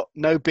because I've got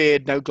no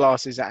beard, no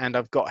glasses, and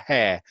I've got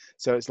hair.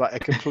 So it's like a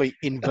complete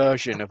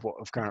inversion of what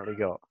I've currently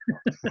got.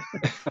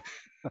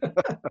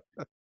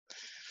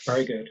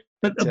 Very good.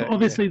 But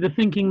obviously, the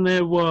thinking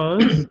there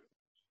was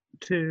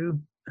to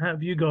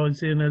have you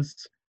guys in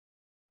as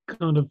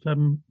kind of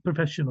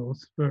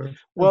professionals for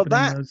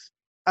those.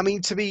 I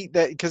mean, to be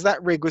that, because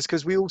that rig was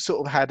because we all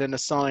sort of had an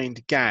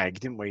assigned gag,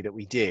 didn't we, that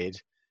we did,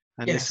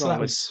 and this one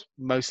was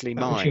mostly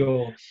mine.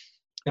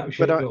 That was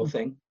your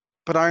thing.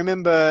 But I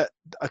remember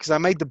because I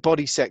made the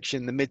body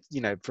section,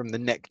 from the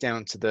neck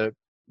down to the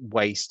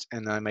waist,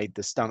 and I made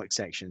the stomach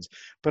sections.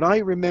 But I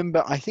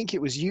remember, I think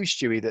it was you,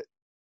 Stewie, that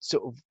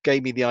sort of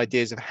gave me the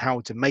ideas of how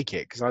to make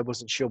it, because I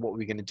wasn't sure what we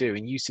were going to do,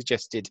 and you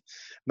suggested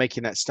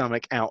making that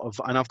stomach out of,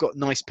 and I've got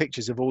nice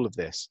pictures of all of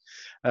this,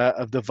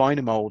 of the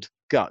Vinymold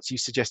guts. You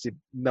suggested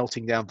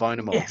melting down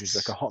Vinymold, which is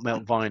like a hot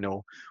melt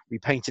vinyl. We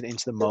painted it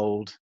into the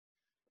mold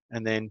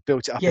and then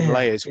built it up in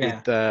layers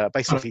with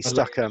basically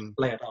stuck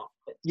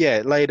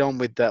laid on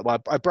with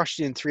I brushed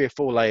it in 3 or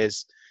 4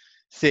 layers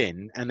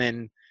thin, and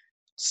then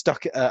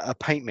stuck a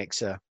paint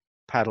mixer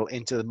paddle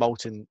into the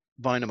molten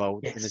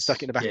Vinymold, and then stuck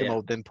it in the back of the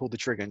mold, then pulled the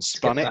trigger and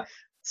spun it,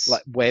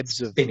 like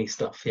webs of spinny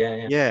stuff.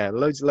 Yeah.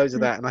 loads of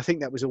that. And I think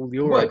that was all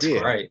your Works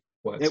idea. great.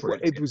 Works really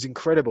It good. was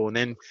incredible. And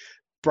then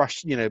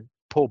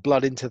pour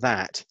blood into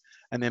that,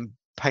 and then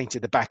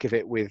painted the back of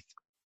it with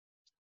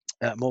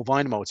more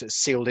vinyl mold, so it's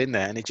sealed in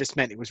there, and it just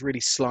meant it was really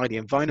slidey,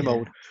 and vinyl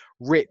mold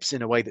rips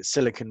in a way that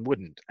silicone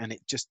wouldn't, and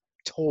it just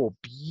tore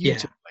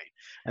beautifully.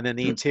 And then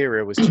the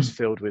interior was just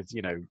filled with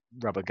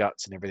rubber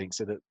guts and everything,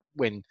 so that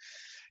when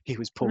he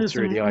was pulled There's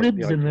through some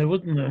ribs in there,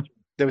 wasn't there?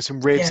 there was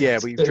some ribs.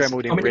 We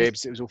dremeled in I mean,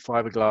 ribs. It was all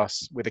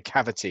fiberglass with a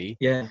cavity,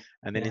 and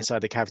then inside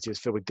the cavity was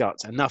filled with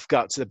guts, enough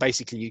guts that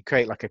basically you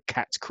create like a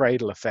cat's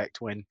cradle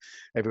effect when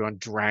everyone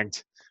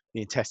dragged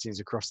the intestines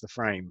across the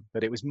frame.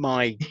 But it was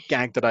my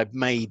gag that I'd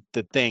made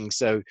the thing,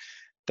 so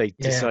they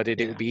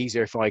decided it would be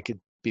easier if I could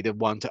be the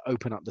one to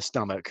open up the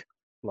stomach,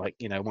 like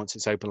once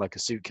it's open like a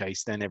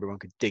suitcase, then everyone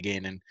could dig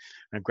in and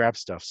grab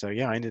stuff. So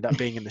I ended up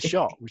being in the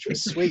shot, which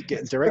was sweet,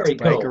 getting directed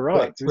by Edgar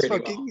Wright. It was really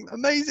fucking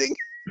amazing.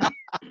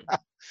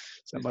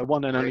 So my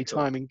one and only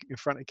time in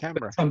front of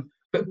camera.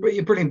 But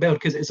you're brilliant build,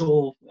 because it's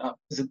all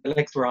the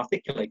legs were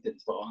articulated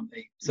as well, aren't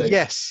they? So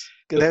yes,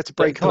 they had to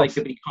break off. Like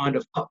to be kind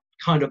of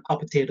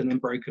puppeted and then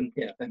broken.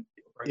 And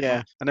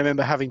I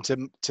remember having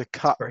to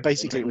cut.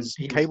 Basically, it was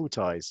cable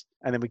ties,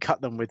 and then we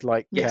cut them with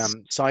like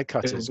side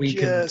cutters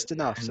just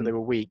enough so they were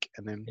weak,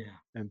 and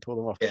then pull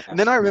them off. And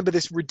then I remember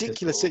this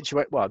ridiculous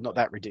situation. Well, not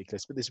that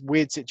ridiculous, but this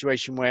weird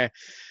situation where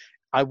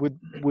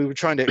we were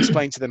trying to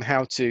explain to them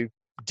how to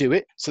do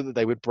it so that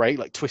they would break,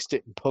 like twist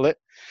it and pull it.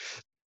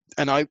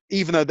 And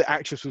even though the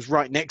actress was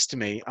right next to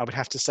me, I would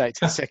have to say it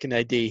to the second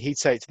AD. He'd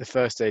say it to the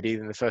first AD,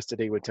 and the first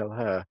AD would tell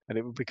her, and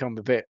it would become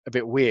a bit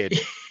weird,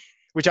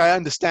 which I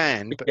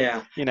understand. But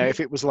if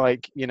it was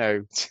like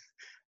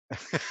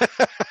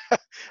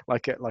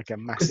like a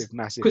massive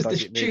because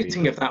the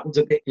shooting of that was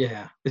a bit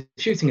the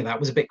shooting of that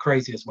was a bit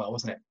crazy as well,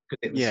 wasn't it?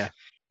 It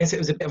was, it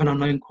was a bit of an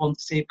unknown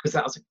quantity, because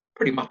that was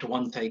pretty much a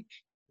one take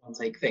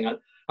thing.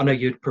 I know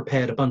you'd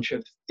prepared a bunch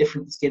of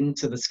different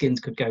skins, so the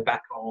skins could go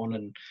back on,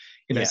 and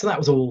so that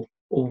was all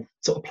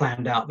sort of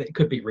planned out that it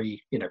could be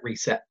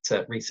reset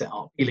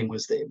up. Healing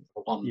was the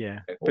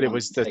one. But it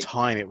was the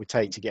time it would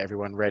take to get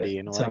everyone ready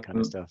and all that kind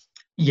of stuff.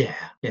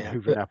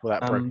 Hoovering up all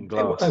that broken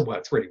glass. It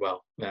worked really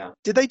well.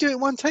 Did they do it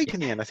one take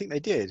in the end? I think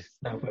they did.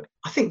 No, but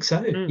I think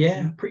so.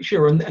 Pretty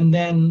sure. And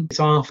then it's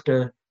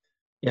after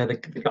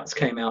the guts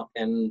came out,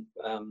 and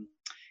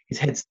his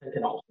head's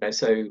taken off,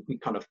 so we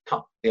kind of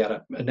cut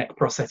a neck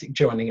prosthetic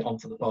joining it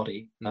onto the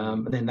body,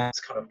 and then that's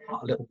kind of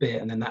cut a little bit,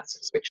 and then that's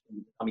switched to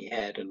the dummy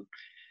head, and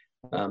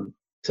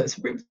so it's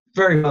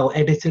very well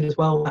edited as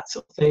well, that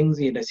sort of things.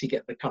 So you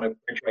get the kind of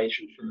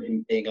graduation from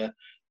him being a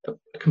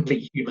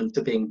complete human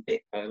to being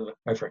bit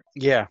over it.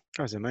 Yeah,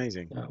 that was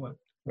amazing.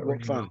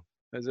 Really fun.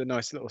 There's a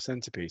nice little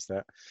centerpiece,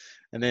 that.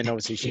 And then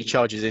obviously she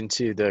charges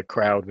into the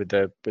crowd with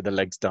the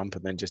legs dump,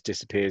 and then just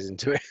disappears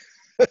into it.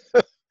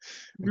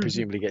 And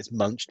presumably gets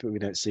munched, but we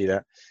don't see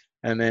that.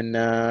 And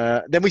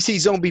then we see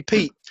Zombie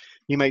Pete.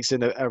 He makes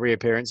a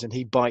reappearance, and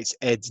he bites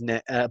Ed's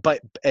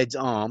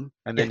arm,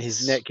 and then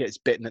his neck gets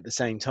bitten at the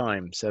same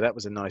time. So that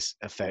was a nice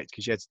effect,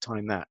 because you had to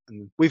time that.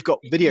 And we've got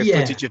video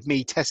footage of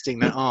me testing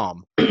that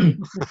arm.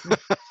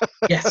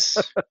 Yes.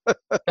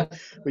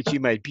 Which you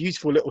made.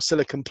 Beautiful little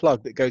silicone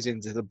plug that goes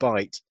into the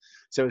bite,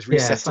 so it was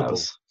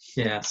resettable.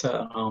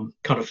 So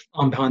kind of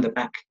arm behind the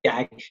back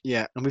gag.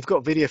 Yeah, and we've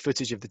got video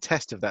footage of the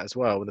test of that as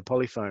well, with the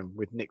polyfoam,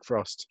 with Nick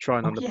Frost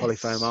trying on the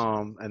polyfoam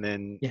arm, and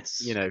then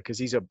because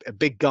he's a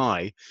big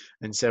guy,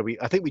 and so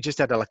I think we just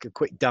had a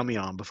quick dummy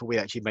arm before we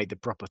actually made the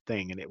proper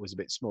thing, and it was a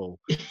bit small,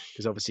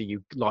 because obviously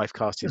you live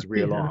cast his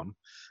real arm.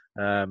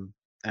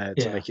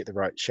 To make it the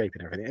right shape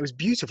and everything. It was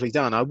beautifully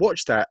done. I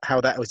watched how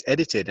that was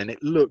edited, and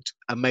it looked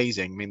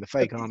amazing. I mean, the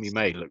fake arm you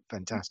made looked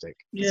fantastic.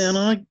 Yeah, and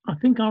I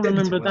think I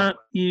remember that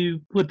you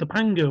put the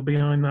pango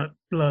behind that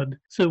blood.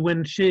 So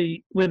when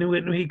he kind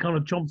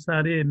of chomps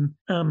that in,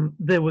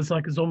 there was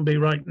like a zombie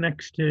right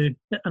next to,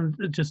 and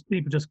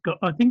people just got,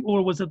 I think,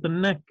 or was it the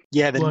neck?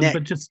 Yeah, the neck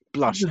but just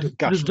gushed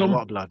a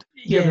lot of blood.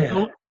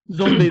 The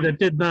zombie that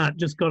did that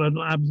just got an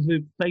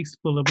absolute face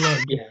full of blood.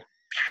 Yeah.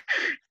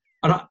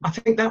 And I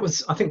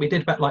think we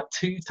did about like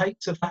 2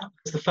 takes of that,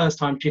 because the first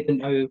time she didn't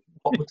know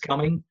what was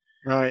coming.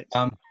 Right.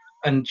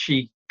 And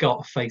she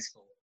got a face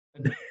full.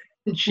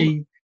 And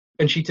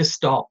she just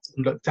stopped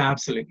and looked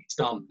absolutely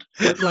stunned.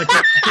 Edgar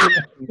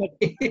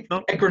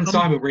and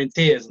Simon were in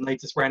tears, and they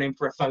just ran in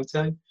for a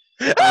photo.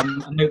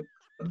 And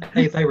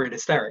they were in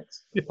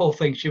hysterics. The whole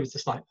thing, she was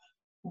just like,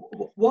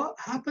 "What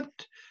happened?"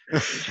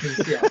 She was,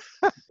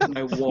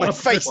 know what. My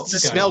face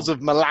smells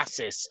of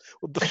molasses.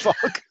 What the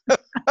fuck?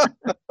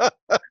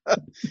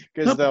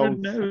 Because the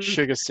old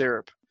sugar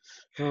syrup.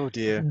 Oh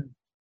dear.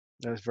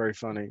 That was very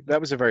funny. That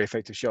was a very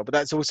effective shot. But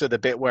that's also the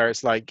bit where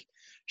it's like,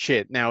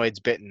 shit, now Ed's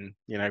bitten,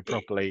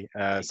 properly.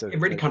 So it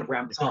really kind of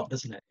ramps up,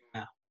 doesn't it?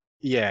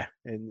 Yeah,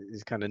 and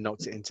it kind of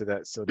knocks it into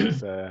that sort of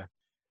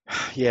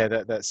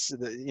that's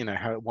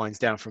how it winds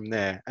down from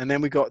there. And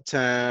then we got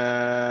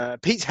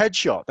Pete's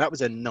headshot. That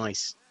was a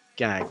nice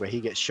gag where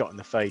he gets shot in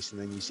the face,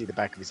 and then you see the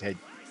back of his head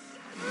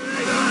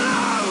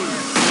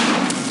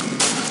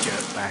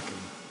jerk back and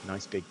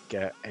nice big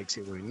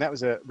exit wound.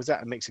 Was that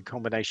a mix of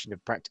combination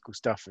of practical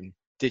stuff and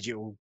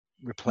digital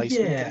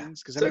replacement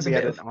things? Because I So it's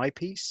remember a you bit had of an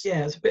eyepiece.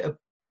 yeah, it's a bit of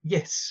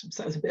yes.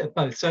 So it's a bit of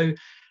both. So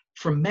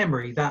from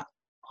memory, that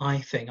eye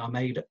thing I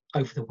made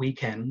over the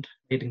weekend,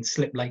 made in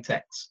slip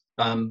latex,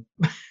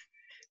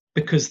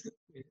 because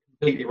it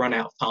completely run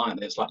out of time.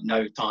 There's like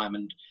no time,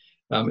 and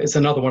it's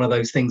another one of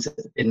those things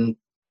that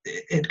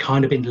it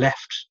kind of been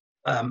left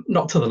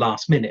not to the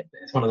last minute.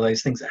 But it's one of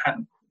those things that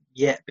hadn't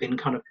yet been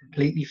kind of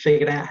completely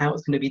figured out how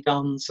it's going to be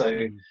done.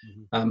 So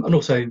and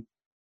also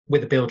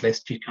with a build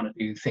list, you kind of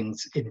do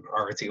things in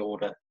priority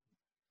order,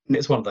 and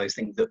it's one of those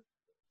things that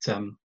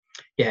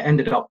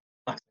ended up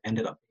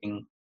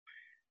being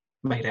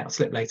made out of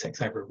slip latex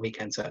over a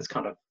weekend. So it's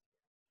kind of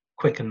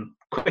quick and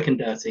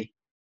dirty.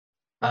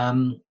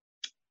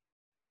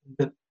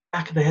 The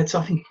back of the head. So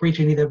I think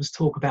originally there was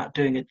talk about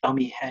doing a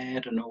dummy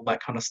head and all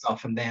that kind of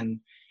stuff, and then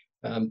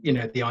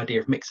the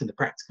idea of mixing the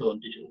practical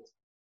and digital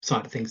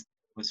side of things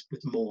was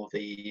more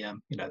the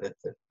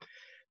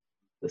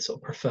the sort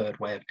of preferred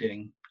way of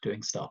doing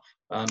stuff.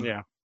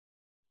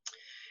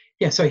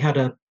 So he had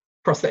a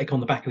prosthetic on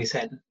the back of his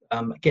head,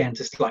 again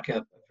just like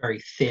a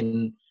very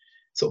thin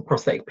sort of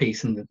prosthetic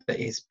piece, and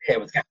his hair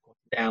was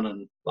down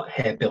and like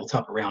hair built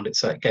up around it,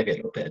 so it gave it a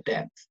little bit of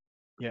depth.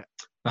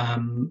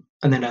 And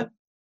then a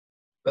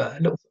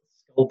little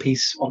skull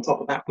piece on top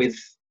of that with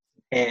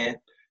hair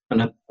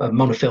and a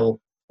monofill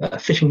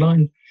fishing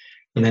line,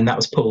 and then that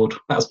was pulled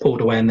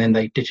away, and then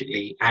they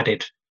digitally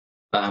added.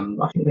 I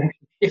think they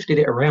actually shifted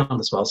it around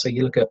as well. So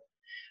you look at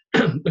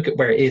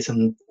where it is,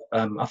 and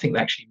I think they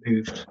actually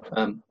moved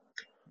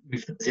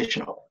the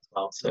position of it as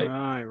well. So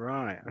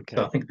right, okay.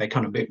 So I think they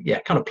kind of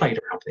played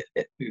around with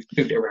it,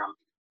 moved it around.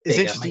 It's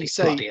interesting you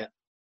say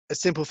a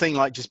simple thing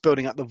like just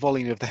building up the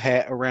volume of the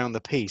hair around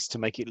the piece to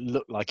make it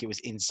look like it was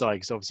inside,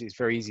 because obviously it's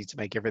very easy to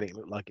make everything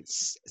look like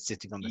it's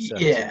sitting on the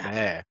surface of the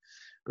hair,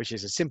 which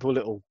is a simple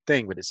little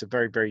thing, but it's a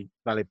very, very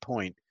valid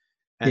point.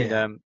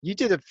 And you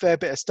did a fair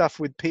bit of stuff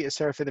with Peter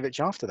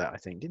Serafinovich after that, I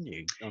think, didn't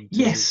you?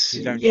 Yes.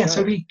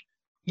 So we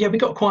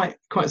got quite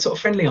sort of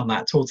friendly on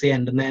that towards the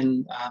end, and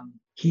then I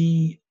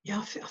think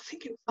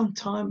it was some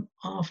time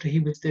after he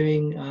was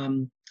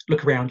doing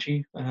Look Around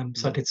You.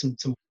 So I did some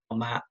on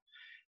that,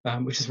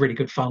 which is really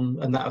good fun,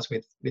 and that was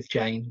with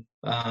Jane.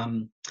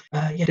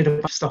 Did a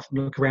bunch of stuff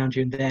on Look Around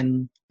You, and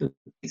then the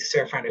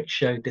Peter Serafinovich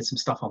show did some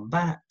stuff on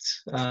that.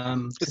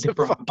 It's a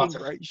fucking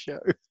great show.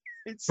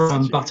 It's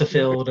from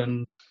Butterfield,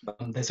 and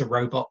there's a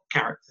robot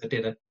character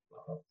did a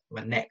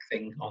neck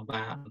thing on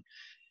that.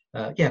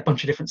 A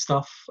bunch of different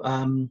stuff.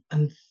 And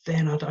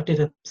then I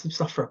did some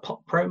stuff for a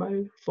pop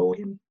promo for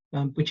him,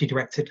 which he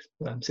directed.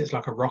 So it's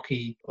like a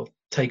Rocky or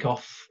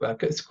takeoff.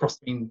 It's a cross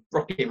between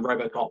Rocky and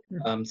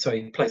RoboCop. So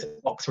he plays a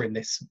boxer in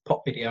this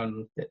pop video,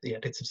 and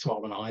did some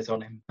swollen eyes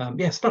on him.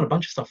 It's done a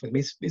bunch of stuff with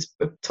him. He's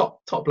a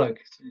top bloke.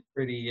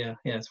 Really,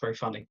 it's very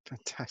funny.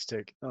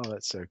 Fantastic. Oh,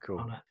 that's so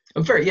cool.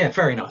 And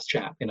very nice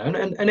chap.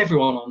 And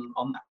everyone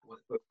on that was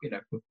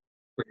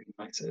really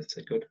nice. It's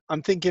good.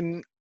 I'm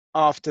thinking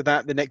after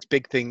that, the next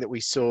big thing that we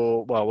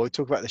saw, well, we'll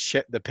talk about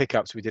the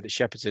pickups we did at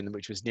Shepperton,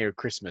 which was near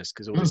Christmas,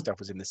 because all this stuff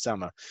was in the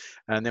summer.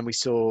 And then we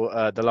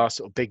saw the last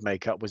sort of big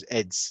makeup was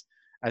Ed's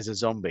as a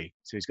zombie.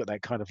 So he's got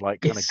that kind of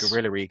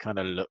guerrilla-y kind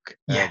of look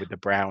with the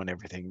brow and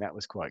everything. That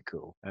was quite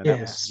cool. That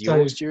was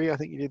yours, Dewey? I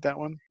think you did that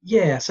one?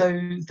 Yeah, so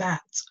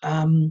that,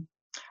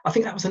 I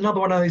think that was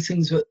another one of those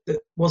things that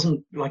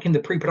wasn't, like in the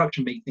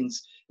pre-production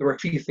meetings, there were a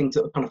few things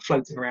that were kind of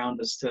floating around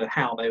as to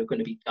how they were going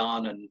to be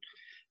done, and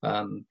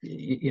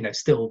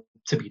still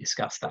to be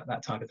discussed,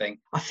 that type of thing.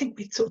 I think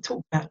we sort of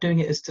talked about doing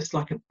it as just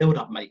like a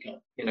build-up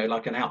makeup,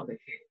 like an out of the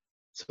kit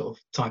sort of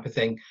type of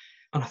thing.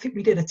 And I think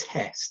we did a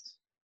test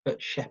at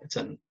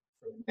Shepperton,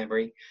 from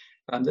memory.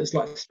 There's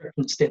like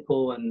Stephen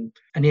Stipple, and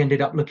he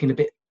ended up looking a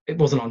bit. It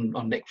wasn't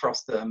on Nick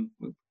Frost.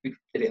 We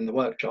did it in the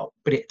workshop,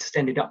 but it just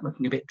ended up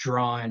looking a bit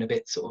dry and a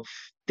bit sort of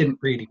didn't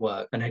really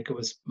work. And Edgar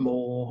was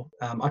more.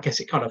 I guess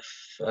it kind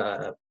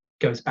of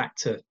goes back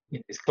to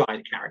his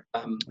Clyde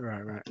character,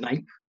 right.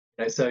 Snape.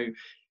 So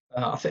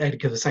I think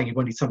Edgar was saying he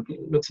wanted something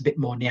that looks a bit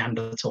more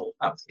Neanderthal.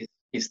 That was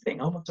his thing.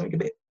 I want something a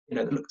bit,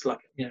 that looks like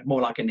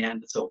more like a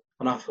Neanderthal.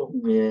 And I thought,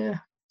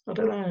 I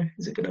don't know,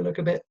 is it going to look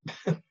a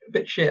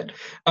bit shit?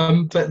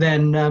 But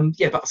then,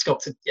 but I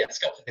sculpted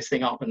this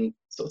thing up and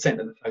sort of sent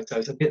them the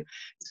photos.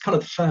 It's kind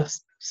of the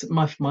first,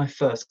 my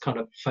first kind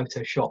of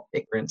Photoshop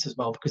experience as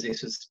well, because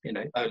this was,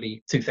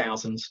 early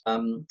 2000s.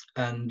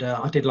 And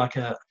I did like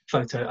a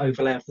photo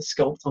overlay of the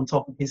sculpt on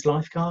top of his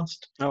life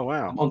cast. Oh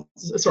wow! On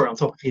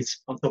top of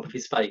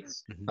his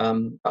face.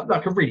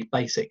 Like a really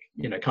basic,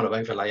 kind of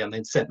overlay, and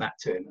then sent that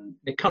to him, and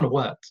it kind of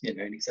worked,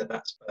 and he said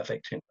that's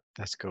perfect.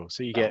 That's cool.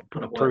 So you get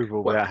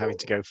approval without having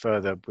to go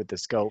further with the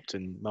sculpt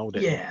and mold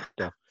it.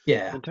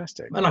 Yeah.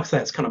 Fantastic. And like I say,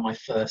 it's kind of my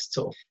first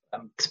sort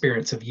of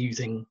experience of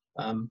using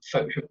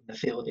Photoshop in the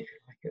field, if you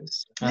like.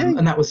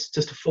 And that was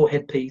just a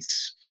forehead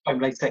piece. Foam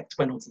latex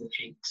went onto the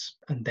cheeks,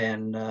 and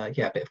then a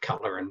bit of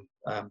colour, and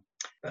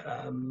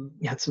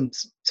he had some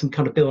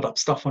kind of build up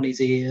stuff on his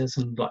ears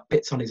and like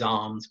bits on his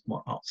arms and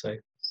whatnot. So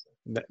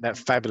that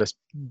fabulous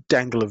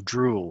dangle of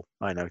drool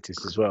I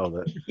noticed as well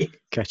that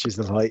catches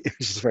the light,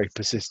 which is very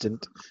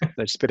persistent.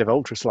 There's a bit of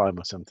ultra slime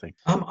or something.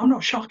 I'm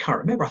not sure. I can't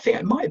remember. I think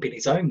it might have been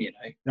his own. You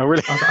know. Oh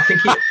really?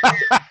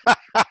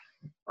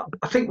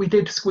 I think we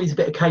did squeeze a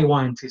bit of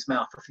KY into his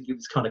mouth. I think he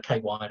was kind of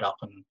KY'd up,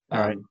 and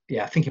Right.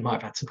 yeah, I think he might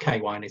have had some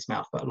KY in his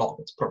mouth, but a lot of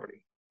it's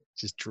probably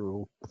Just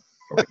drool.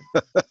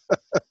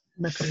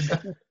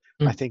 Method.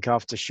 I think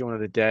after Shaun of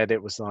the Dead,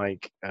 it was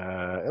like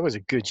it was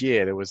a good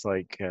year. There was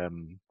like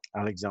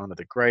Alexander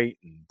the Great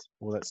and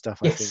all that stuff.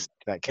 Yes. I think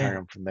that carried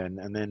on from then,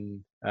 and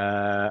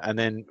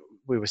then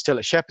we were still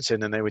at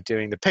Shepperton, and they were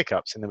doing the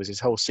pickups, and there was this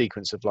whole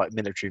sequence of like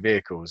military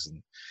vehicles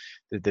and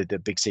the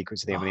big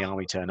sequence of them when the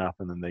army turn up,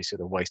 and then they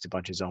sort of waste a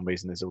bunch of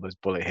zombies, and there's all those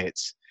bullet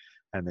hits,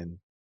 and then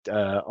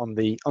on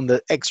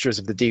the extras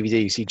of the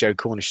DVD, you see Joe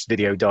Cornish's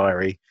video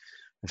diary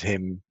of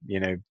him, you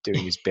know, doing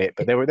his bit.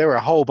 But there were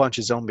a whole bunch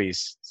of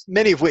zombies,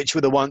 many of which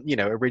were the one, you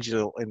know,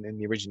 original in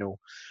the original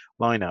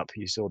lineup.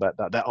 You saw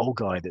that old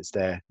guy that's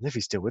there. I don't know if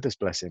he's still with us,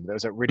 bless him. There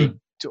was a really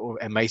sort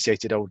of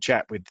emaciated old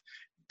chap with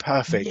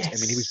perfect. I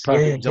mean, he was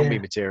perfect zombie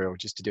material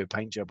just to do a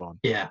paint job on.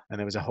 Yeah. And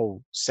there was a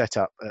whole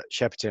setup at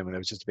Shepperton where there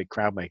was just a big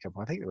crowd makeup.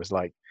 I think there was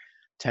like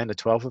 10 to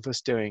 12 of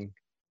us doing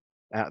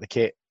out of the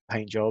kit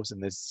paint jobs,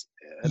 and there's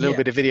a little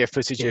bit of video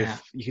footage of,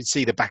 you can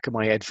see the back of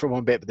my head from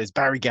one bit, but there's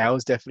Barry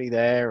Gow's definitely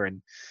there,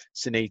 and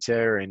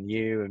Sunita and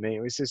you and me.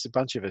 It was just a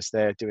bunch of us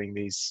there doing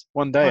these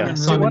one day.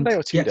 One day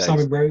or 2 days.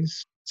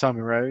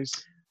 Simon Rose.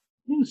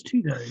 It was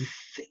 2 days.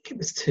 I think it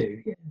was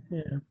 2.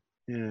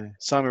 Yeah.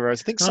 Simon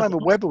Rose. I think Simon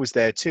Webber was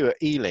there too at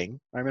Ealing.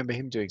 I remember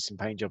him doing some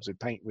paint jobs with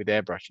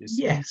airbrushes.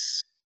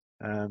 Yes.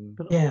 I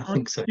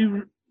think so. I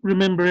do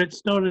remember it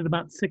started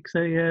about 6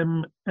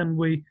 a.m. and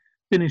we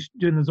finished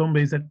doing the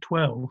zombies at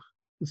 12.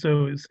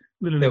 So it's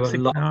literally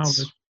 6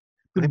 hours.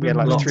 I think we had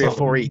like 3 or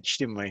 4 each,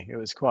 didn't we? It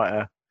was quite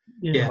a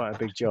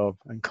big job.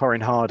 And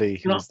Corin Hardy,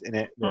 who was in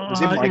it,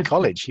 was in my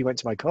college. He went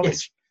to my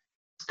college.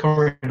 Yes.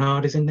 Corin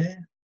Hardy's in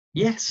there.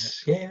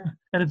 Yes, yeah.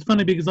 And it's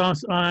funny because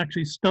I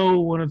actually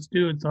stole one of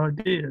Stuart's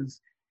ideas.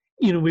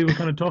 You know, we were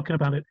kind of talking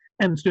about it,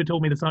 and Stuart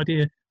told me this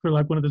idea for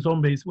like one of the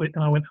zombies,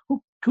 and I went,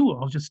 "Oh, cool!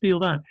 I'll just steal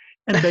that."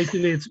 And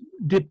basically, it's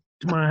dipped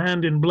my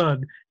hand in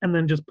blood, and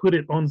then just put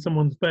it on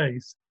someone's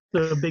face,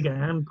 so a bigger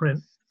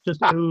handprint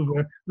just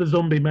over the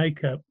zombie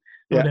makeup,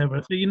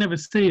 whatever. So you never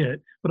see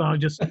it, but I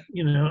just,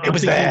 you know, it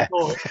was there.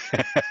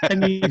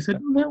 And you said,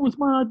 "That was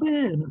my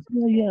idea." And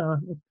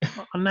I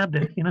said, I nabbed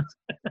it, you know.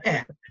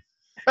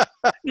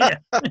 Yeah.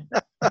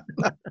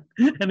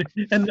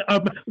 and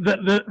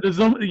the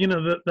zombie, you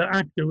know, the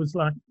actor was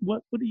like,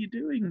 what are you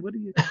doing? What are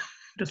you,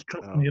 just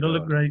trust me, it'll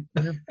look great.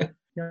 Yeah.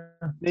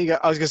 There you go.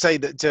 I was going to say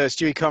that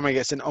Stewie Connery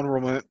gets an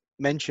honourable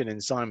mention in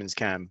Simon's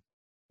Cam.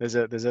 There's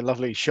a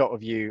lovely shot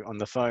of you on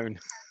the phone,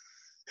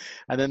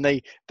 and then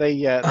they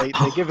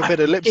give a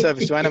bit of lip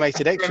service to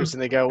animated extras,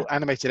 and they go,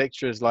 animated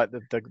extras like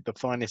the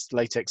finest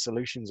latex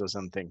solutions or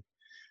something.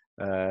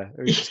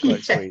 It's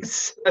quite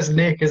sweet. That's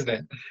Nick, isn't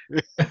it?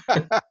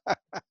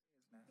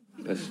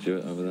 There's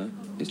Stuart over there.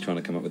 He's trying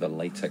to come up with a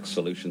latex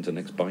solution to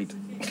Nick's bite.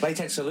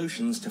 Latex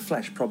solutions to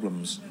flesh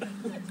problems.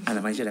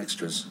 Animated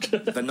extras.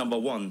 The number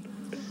one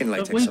in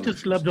latex solutions. We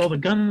just loved all the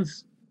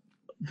guns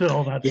for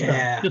all that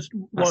stuff. Just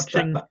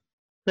watching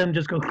them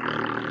just go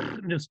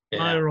and just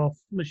fire off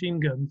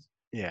machine guns.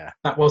 Yeah.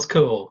 That was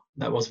cool.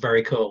 That was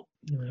very cool.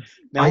 Yeah.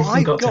 Now,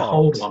 I got to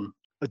hold one.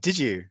 Oh, did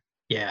you?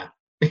 Yeah.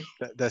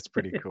 That's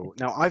pretty cool.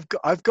 Now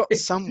I've got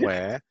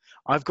somewhere.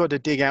 I've got to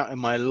dig out in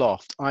my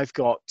loft. I've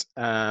got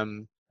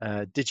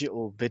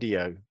digital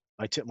video.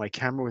 I took my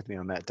camera with me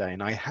on that day,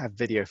 and I have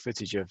video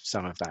footage of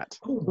some of that.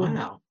 Oh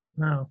wow!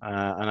 No.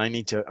 And I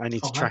need to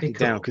track it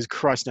down because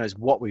Christ knows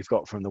what we've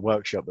got from the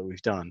workshop that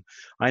we've done.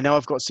 I know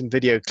I've got some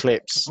video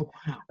clips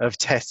of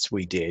tests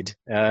we did.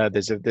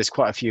 There's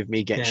quite a few of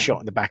me getting shot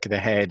in the back of the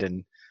head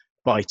and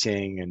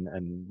biting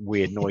and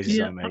weird noises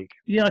I make.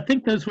 Yeah, I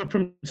think those were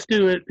from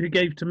Stuart, who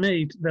gave to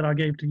me that I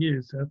gave to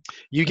you. So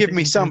you give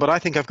me some, but I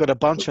think I've got a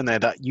bunch on there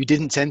that you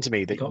didn't send to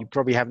me that you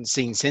probably haven't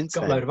seen since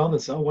then. Got a load of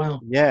others. Oh wow!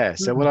 Yeah.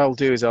 So what I'll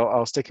do is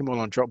I'll stick them all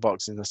on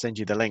Dropbox and I'll send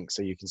you the link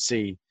so you can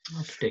see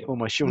all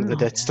my Shaun of the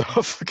Dead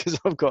stuff because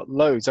I've got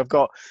loads. I've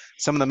got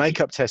some of the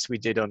makeup tests we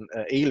did on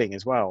Ealing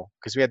as well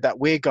because we had that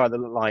weird guy that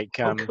looked like.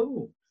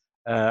 Cool.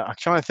 I'm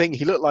trying to think.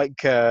 He looked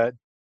like.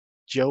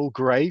 Joel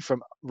Grey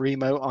from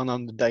Remo on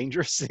Under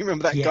Dangerous. You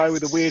remember that guy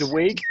with the weird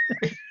wig?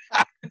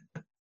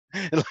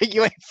 Like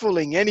you ain't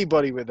fooling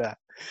anybody with that.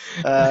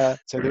 I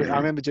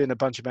remember doing a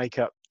bunch of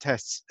makeup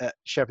tests at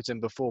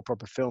Shepperton before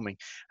proper filming.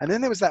 And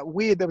then there was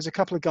a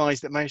couple of guys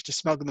that managed to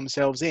smuggle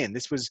themselves in.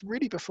 This was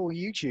really before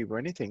YouTube or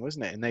anything,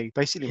 wasn't it? And they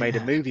basically made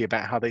a movie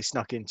about how they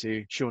snuck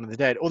into Shaun of the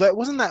Dead. Although it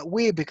wasn't that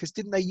weird because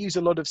didn't they use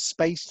a lot of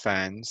space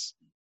fans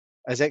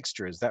as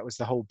extras? That was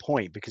the whole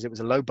point because it was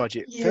a low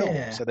budget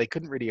film, so they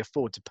couldn't really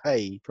afford to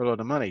pay for a lot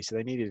of money, so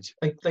they needed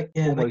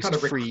almost kind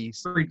of free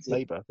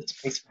labor.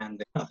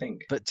 I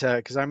think, but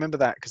because I remember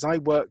that because I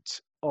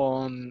worked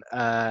on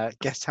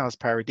Guest House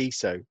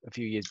Paradiso a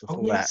few years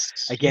before that,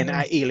 again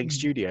at Ealing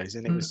Studios,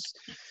 and it was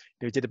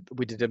we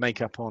did a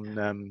makeup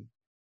on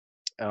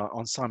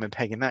on Simon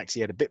Pegg and that, 'cause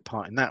he had a bit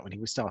part in that when he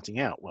was starting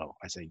out. Well,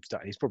 I say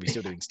he's probably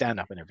still doing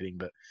stand-up and everything,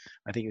 but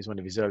I think it was one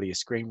of his earlier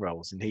screen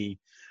roles, and he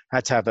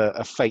had to have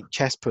a fake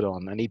chest put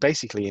on, and he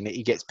basically in it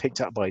he gets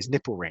picked up by his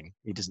nipple ring.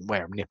 He doesn't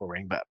wear a nipple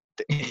ring, but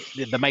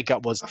the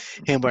makeup was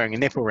him wearing a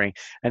nipple ring,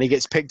 and he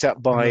gets picked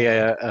up by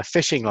a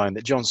fishing line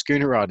that John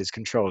Schoonerrad is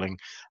controlling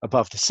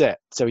above the set.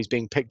 So he's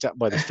being picked up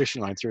by this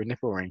fishing line through a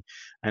nipple ring,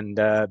 and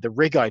the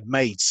rig I'd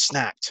made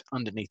snapped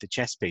underneath the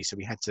chest piece, so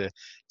we had to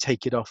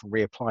take it off and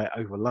reapply it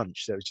over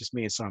lunch. So it was just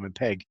me and Simon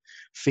Pegg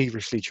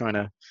feverishly trying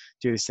to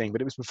do this thing,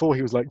 but it was before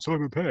he was like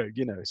Simon Pegg,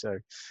 you know. So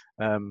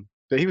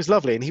but he was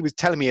lovely, and he was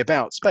telling me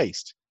about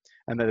Spaced,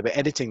 and they were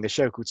editing the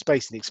show called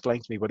Space, and he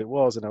explained to me what it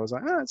was, and I was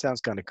like, oh, it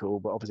sounds kind of cool,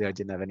 but obviously I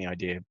didn't have any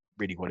idea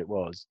really what it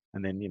was.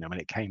 And then, you know, when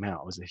it came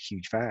out, I was a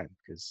huge fan,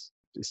 because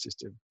it's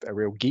just a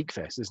real geek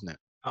fest, isn't it?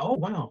 Oh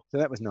wow! So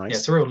that was nice. Yeah,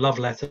 it's a real love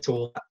letter to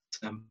all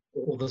that,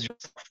 all the stuff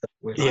that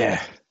we're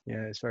Yeah,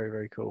 it's very,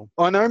 very cool.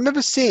 Oh, and I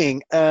remember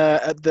seeing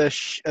at the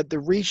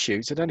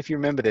reshoots, I don't know if you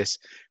remember this,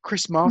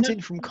 Chris Martin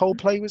from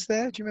Coldplay was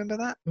there. Do you remember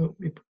that?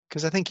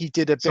 Because I think he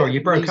did a bit Sorry, you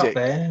of broke music. up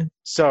there.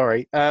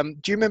 Sorry. Do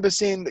you remember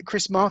seeing that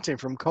Chris Martin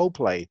from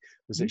Coldplay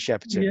was at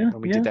Shepperton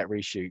when we did that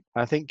reshoot?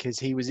 I think because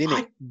he was in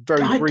it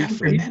very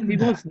briefly. He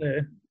was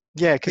there.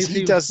 Yeah, because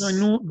he does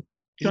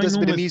he does a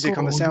bit of ginormous music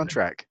on the fraud.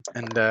 soundtrack,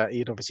 and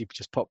he'd obviously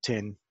just popped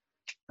in.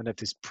 I don't know if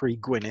this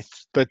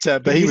pre-Gwyneth, but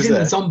he He's was in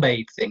there. the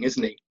zombie thing,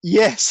 isn't he?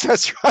 Yes,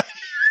 that's right.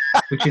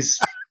 Which is,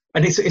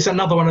 and it's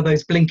another one of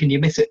those blink and you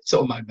miss it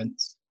sort of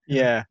moments.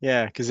 Yeah,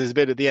 because there's a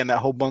bit at the end, that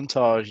whole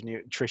montage,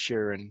 and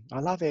Trisha and I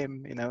love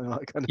him, you know, and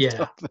that kind of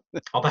stuff.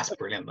 Oh, that's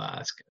brilliant.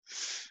 That's good.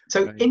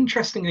 So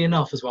interestingly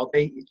enough, as well,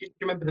 do you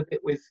remember the bit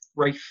with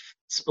Rafe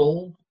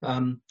Spall,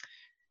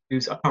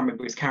 who's, I can't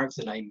remember his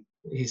character name.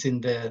 He's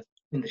in the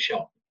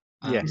shop.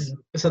 Yes.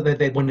 So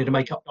they wanted to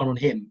make up on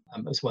him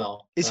as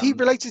well. Is he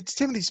related to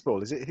Timothy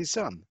Spall? Is it his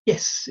son?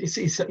 Yes, it's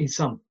his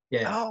son.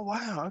 Yeah. Oh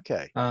wow.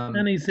 Okay.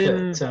 And he's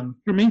in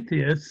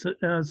Prometheus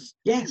as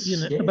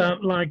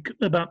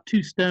about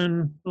 2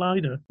 stone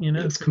lighter. You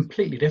know, it's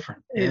completely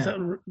different. Is that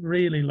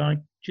really like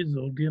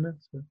chiseled? You know.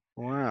 So.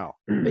 Wow.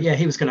 But yeah,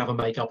 he was going to have a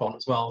makeup on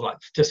as well, like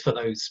just for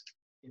those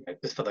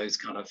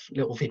kind of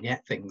little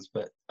vignette things.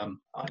 But I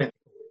don't think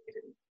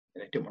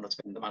they didn't want to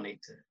spend the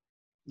money to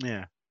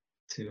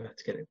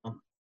get it done.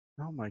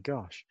 Oh my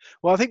gosh.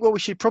 Well, I think what we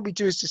should probably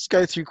do is just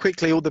go through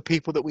quickly all the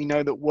people that we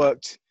know that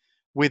worked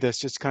with us,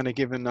 just kind of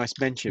give a nice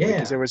mention,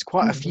 because there was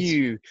quite a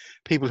few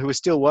people who were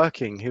still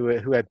working who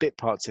had bit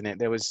parts in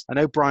it. I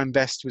know Brian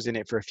Best was in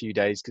it for a few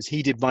days because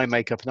he did my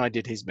makeup and I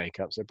did his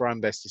makeup. So Brian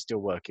Best is still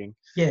working.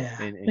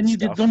 Yeah. And you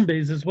did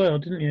zombies as well,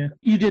 didn't you?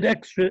 You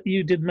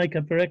did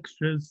makeup for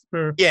extras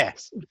for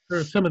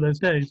some of those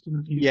days,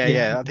 didn't you?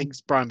 Yeah. I think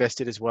Brian Best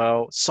did as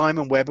well.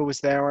 Simon Webber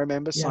was there, I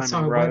remember. Yeah,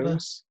 Simon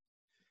Rose.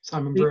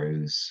 Simon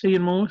Rose.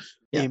 Ian Morse.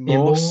 Ian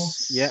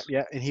Morse.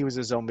 Yeah. And he was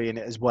a zombie in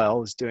it as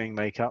well as doing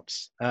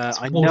makeups.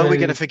 I know we're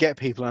going to forget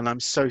people, and I'm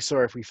so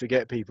sorry if we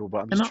forget people, but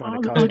I'm just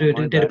trying to cast Waldo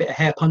did a bit of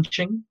hair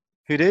punching.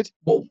 Who did?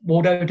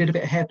 Waldo did a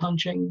bit of hair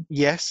punching.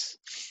 Yes.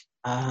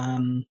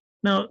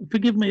 Now,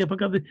 forgive me if I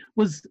got it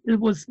was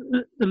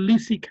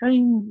Lucy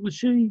Kane, was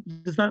she?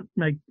 Does that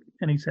make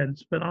any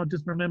sense? But I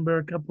just remember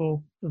a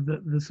couple of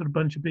the sort of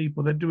bunch of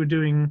people that were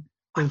doing.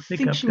 I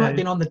think she might have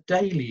been on the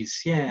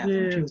dailies. Yeah, I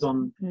think she was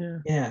on.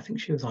 Yeah, I think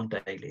she was on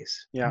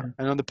dailies. Yeah,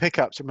 and on the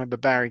pickups, I remember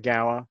Barry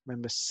Gower.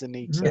 Remember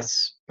Sunita?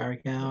 Yes, Barry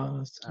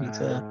Gower,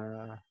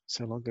 Sunita.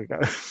 So long ago.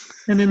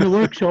 And in the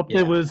workshop,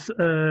 there was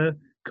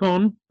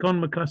Con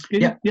McCuskey.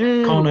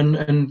 Yeah, Con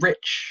and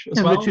Rich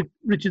as well.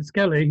 Richard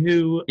Skelly,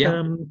 who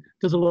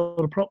does a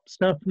lot of prop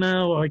stuff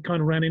now. I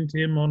kind of ran into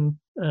him on.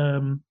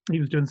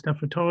 He was doing stuff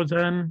for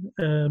Tarzan,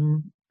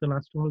 the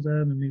last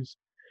Tarzan, and his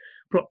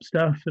prop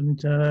stuff,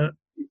 and.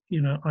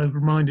 I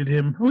reminded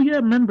him,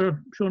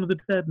 remember Shaun of the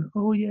Dead? And,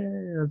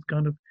 it's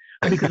kind of,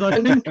 because I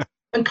think...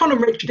 and Con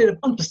and Rich did a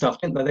bunch of stuff,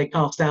 didn't they? They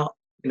cast out,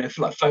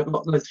 for like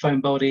loads of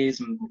foam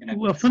bodies. And,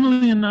 Well,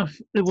 funnily enough,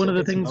 one of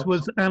the things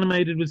was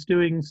Animated was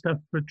doing stuff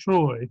for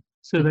Troy.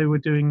 So they were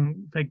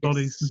doing fake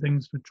bodies and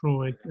things for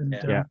Troy.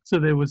 And so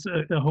there was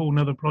a whole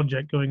other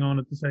project going on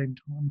at the same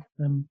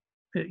time.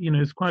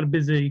 It's quite a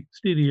busy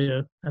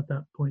studio at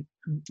that point.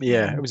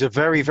 Yeah, it was a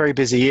very, very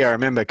busy year, I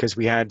remember, because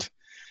we had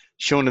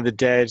Shaun of the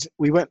Dead.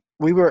 We were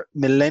at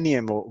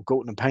Millennium or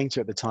Galton and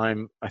Painter at the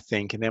time, I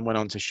think, and then went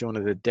on to Shaun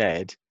of the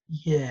Dead.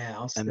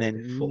 Yeah, and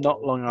then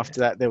not long after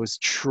that, there was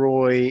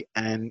Troy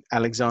and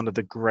Alexander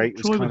the Great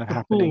was kind of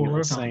happening at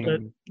the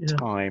same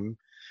time,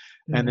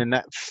 and then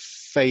that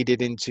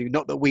faded into,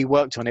 not that we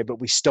worked on it,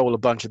 but we stole a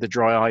bunch of the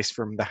dry ice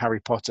from the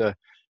Harry Potter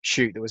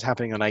shoot that was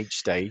happening on H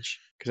Stage,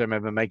 because I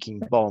remember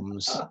making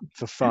bombs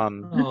for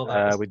fun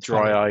with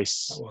dry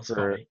ice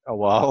for a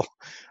while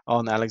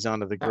on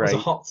Alexander the Great. It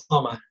was a hot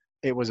summer.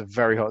 It was a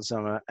very hot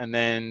summer, and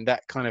then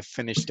that kind of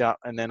finished up,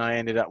 and then I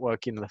ended up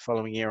working the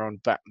following year on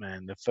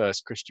Batman, the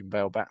first Christian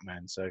Bale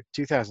Batman. So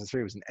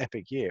 2003 was an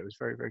epic year. It was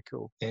very, very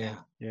cool. Yeah.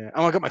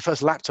 Oh, I got my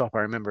first laptop, I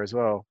remember, as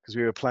well, because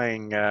we were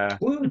playing. I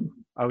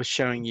was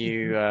showing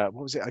you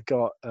what was it? I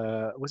got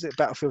was it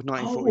Battlefield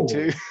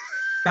 1942?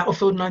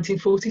 Battlefield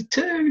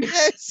 1942.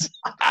 Yes.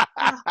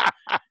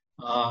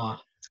 I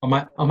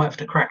might have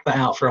to crack that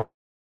out for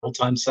old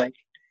time's sake.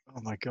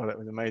 Oh my God, that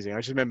was amazing. I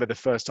just remember the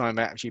first time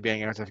actually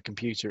being able to have a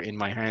computer in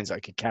my hands that I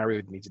could carry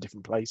with me to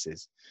different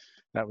places.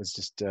 That was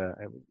just,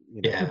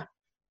 Yeah.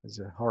 It was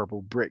a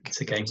horrible brick.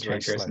 It's a game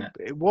changer, isn't it?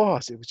 But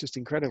it was just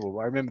incredible.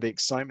 I remember the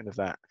excitement of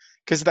that.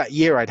 Because that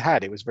year I'd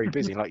had, it was very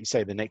busy. Like you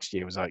say, the next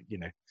year was like,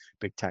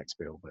 big tax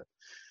bill. But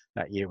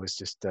that year was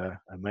just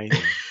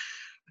amazing.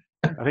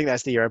 I think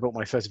that's the year I bought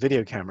my first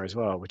video camera as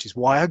well, which is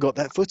why I got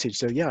that footage.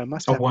 So yeah, I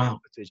must have that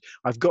footage.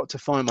 I've got to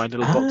find my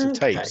little box of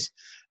tapes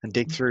and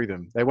dig through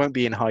them. They won't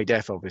be in high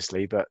def,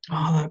 obviously, but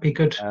that'd be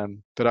good.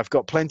 But I've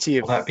got plenty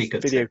of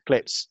video too.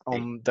 clips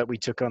that we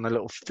took on a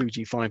little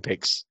Fuji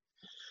Finepix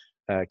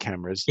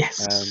cameras.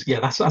 Yes,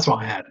 that's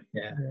what I had.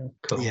 Yeah,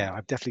 cool. Yeah,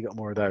 I've definitely got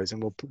more of those,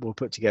 and we'll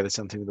put together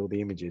something with all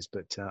the images.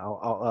 But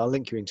I'll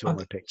link you into all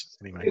my pictures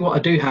anyway. What I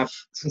do have,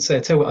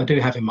 tell you what I do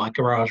have in my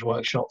garage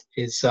workshop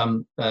is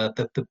the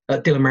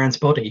Dylan Moran's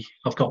body.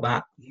 I've got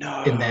that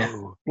in there.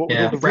 What with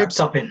all the wrapped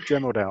up in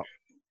dremeled out.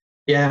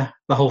 Yeah,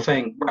 the whole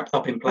thing wrapped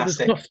up in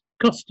plastic.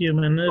 Costume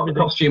and everything.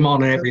 Costume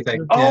on and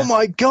everything. Oh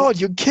my God,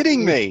 you're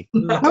kidding me!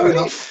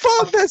 Holy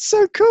fuck, that's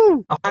so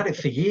cool. I've had it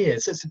for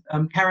years. It's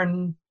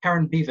Karen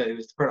Beaver,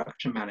 who's the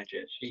production manager.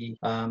 She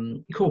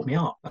called me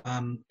up.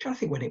 I'm trying to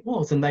think when it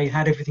was, and they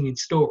had everything in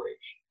storage.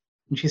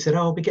 And she said, "Oh,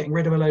 I'll be getting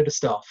rid of a load of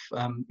stuff.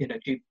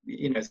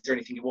 Is there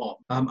anything you want?"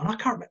 And I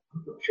can't remember.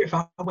 I'm not sure if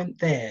I went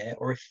there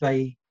or if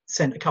they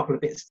sent a couple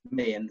of bits to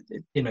me, and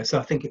so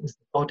I think it was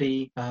the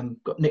body.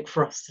 Got Nick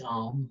Frost's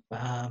arm.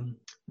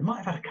 We might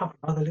have had a couple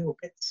of other little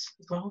bits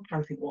as well. I'm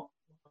trying to think what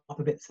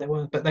other bits there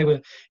were, but they were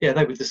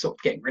just sort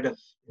of getting rid of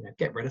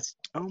stuff.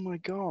 Oh my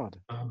God.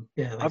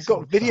 I've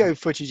got video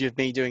footage of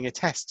me doing a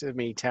test of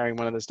me tearing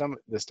one of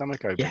the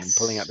stomach open and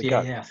pulling out the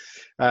gut. Yeah.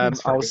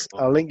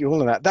 I'll link you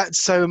all of that. That's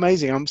so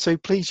amazing. I'm so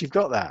pleased you've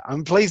got that.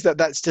 I'm pleased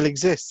that still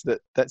exists.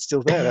 That's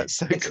still there. That's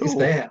so cool. It's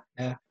there.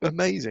 Yeah.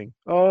 Amazing.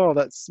 Oh,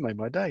 that's made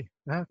my day.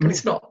 Oh, cool. I mean,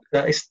 it's not.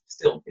 It's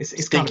still.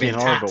 It's kind of in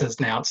tatters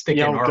now. It's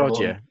stinking horrible.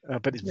 God, yeah.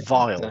 But it's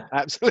vile.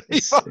 Absolutely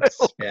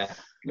vile.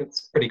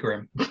 It's pretty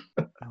grim.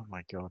 Oh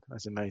my God,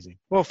 that's amazing.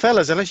 Well,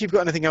 fellas, unless you've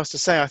got anything else to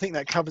say, I think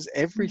that covers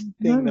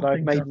everything that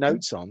I've made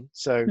notes on.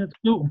 So that's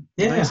cool.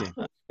 Amazing.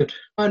 Good.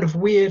 Kind of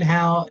weird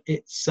how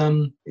it's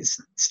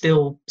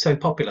still so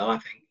popular. I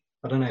think.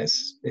 I don't know.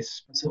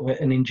 It's sort of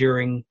an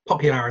enduring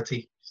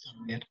popularity.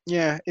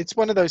 Yeah, it's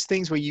one of those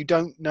things where you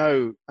don't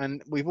know,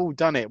 and we've all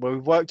done it, where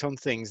we've worked on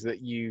things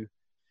that you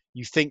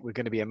think were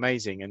going to be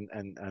amazing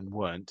and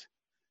weren't.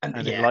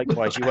 And then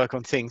likewise, you work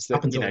on things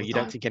that you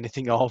don't think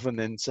anything of, and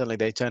then suddenly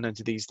they turn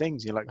into these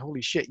things. You're like,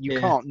 holy shit! You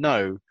can't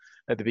know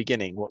at the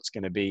beginning what's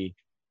going to be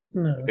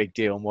a big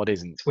deal and what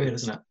isn't. It's weird,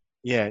 isn't it?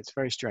 Yeah, it's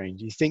very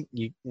strange. You think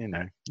you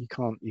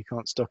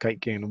can't stock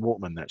Aitken and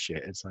Walkman that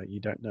shit. It's like you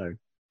don't know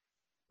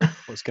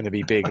what's going to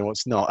be big and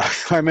what's not.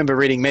 I remember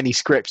reading many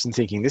scripts and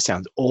thinking this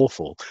sounds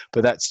awful,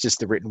 but that's just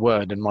the written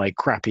word and my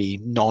crappy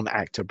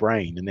non-actor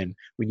brain. And then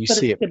when you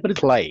see it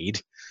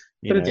played.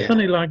 But it's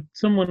funny, like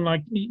someone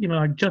like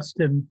like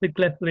Justin Big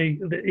Clefley,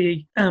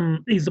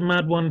 he's a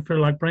mad one for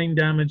like Brain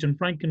Damage and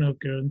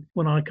Frankenhooker. And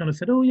when I kind of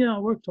said, "Oh yeah, I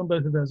worked on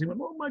both of those," he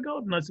went, "Oh my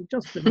God!" And I said,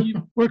 "Justin,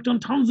 you worked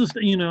on tons of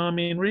stuff, I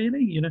mean,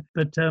 really,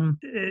 But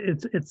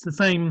it's the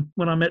same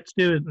when I met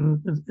Stuart,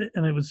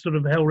 and it was sort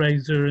of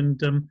Hellraiser and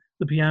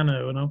the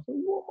piano, and I was like,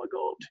 "Oh my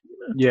God!"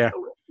 Yeah.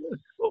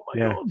 Oh my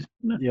God!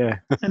 Yeah.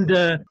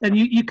 And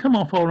you come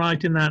off all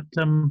right in that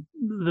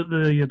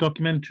the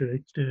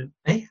documentary.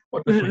 Hey,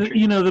 what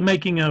documentary? The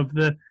making of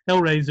the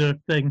Hellraiser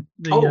thing.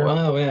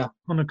 Yeah.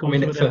 I'm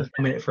in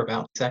it for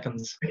about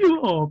seconds.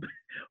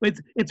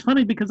 It's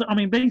funny because I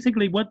mean,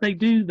 basically, what they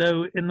do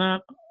though in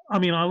that, I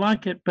mean, I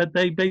like it, but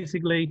they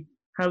basically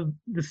have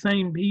the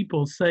same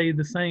people say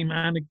the same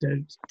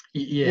anecdotes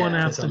one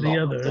after the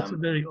other. It's a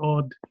very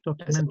odd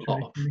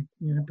documentary.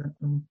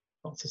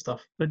 Lots of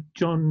stuff. But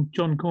John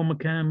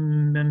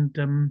Cormacan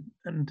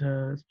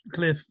and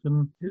Cliff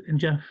and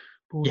Jeff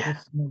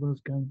Portis and all those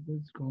guys.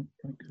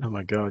 Oh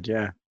my God,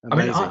 yeah.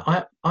 Amazing. I mean,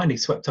 I only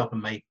swept up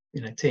and made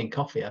tea and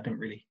coffee. I didn't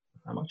really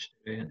have much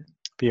to do.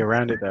 Be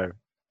around it though.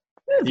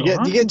 You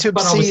get to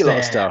see a lot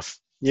of stuff.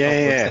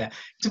 Yeah.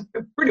 It's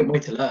a brilliant way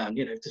to learn.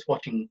 Just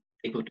watching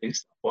people do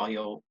stuff while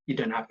you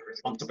don't have the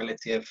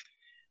responsibility of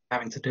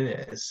having to do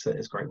it is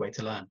a great way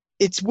to learn.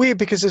 It's weird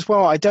because as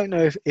well, I don't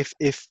know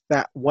if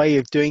that way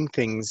of doing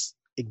things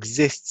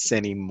exists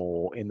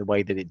anymore in the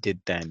way that it did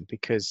then,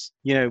 because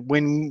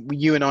when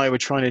you and I were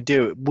trying to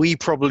do it, we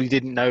probably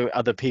didn't know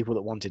other people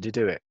that wanted to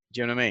do it. Do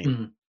you know what I mean?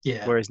 Mm-hmm.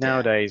 Yeah. Whereas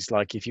nowadays,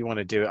 like if you want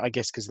to do it, I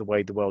guess because the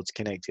way the world's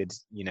connected,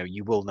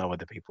 you will know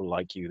other people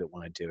like you that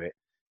want to do it.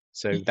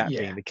 So that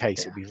being the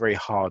case, it'd be very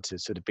hard to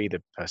sort of be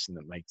the person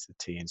that makes the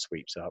tea and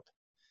sweeps up.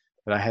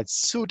 But I had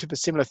sort of a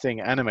similar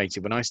thing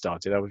animated when I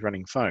started. I was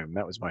running foam.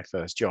 That was my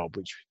first job,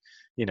 which,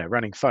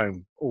 running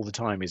foam all the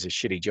time is a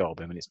shitty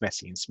job. I mean, it's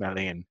messy and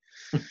smelly and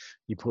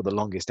you pull the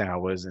longest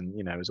hours and,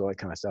 it was all that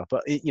kind of stuff.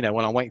 But,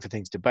 when I'm waiting for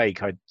things to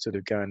bake, I'd sort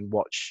of go and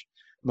watch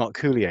Mark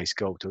Coulier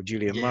sculpt or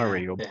Julian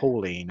Murray or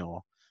Pauline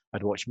or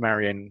I'd watch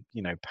Marion,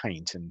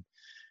 paint, and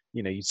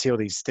you'd see all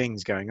these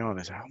things going on.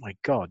 It's like, oh my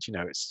God,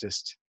 it's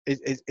just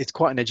it's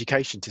quite an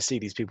education to see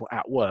these people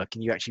at work,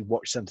 and you actually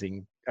watch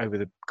something over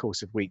the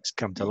course of weeks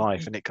come to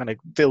life, and it kind of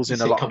fills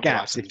in a lot of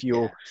gaps if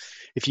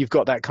you've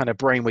got that kind of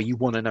brain where you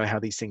want to know how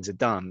these things are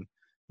done.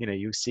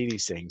 You see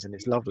these things and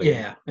it's lovely.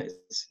 Yeah,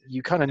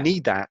 you kind of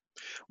need that.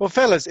 Well,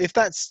 fellas, if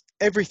that's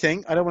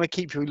everything, I don't want to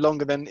keep you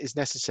longer than is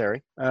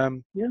necessary.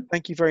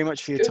 Thank you very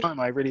much for your time.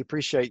 I really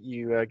appreciate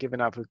you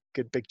giving up a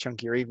good big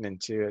chunk of your evening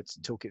to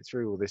talk it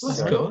through all this.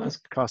 That's cool. That's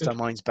cast our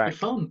minds back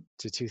fun.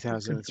 to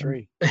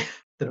 2003.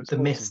 the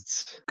awesome.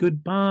 Mists.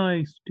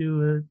 Goodbye,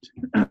 Stuart.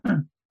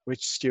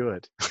 Which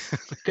Stuart?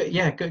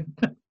 Goodbye,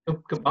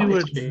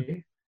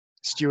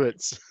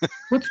 Stuarts.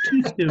 What's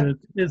two Stuarts?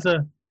 Is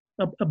a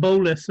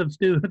bolus of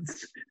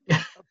Stuarts.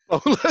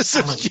 Bolus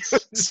of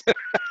Stuarts.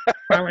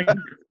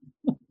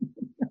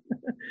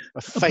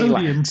 A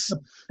phalanx.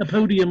 A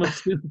podium of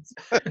Stuarts.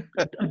 a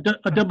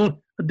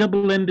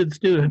double-ended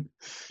Stuart.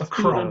 A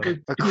crock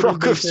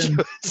of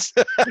Stuarts.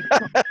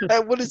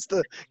 What is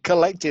the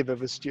collective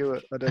of a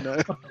Stuart? I don't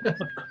know.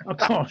 A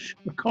kosh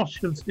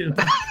of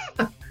Stuarts.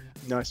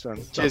 Nice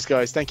one. Cheers,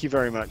 guys. Thank you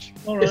very much.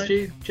 All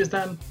right. Cheers,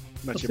 Dan.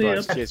 Much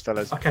obliged. Cheers,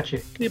 fellas. I'll catch you.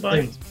 See you,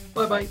 bye.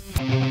 Bye-bye.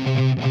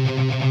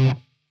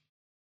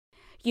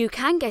 You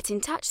can get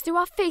in touch through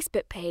our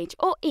Facebook page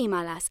or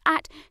email us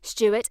at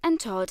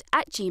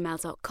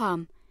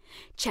stuartandtodd@gmail.com.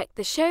 Check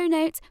the show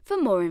notes for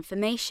more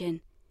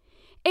information.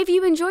 If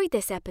you enjoyed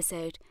this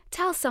episode,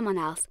 tell someone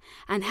else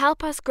and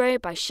help us grow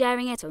by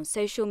sharing it on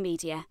social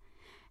media.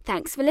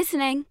 Thanks for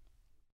listening.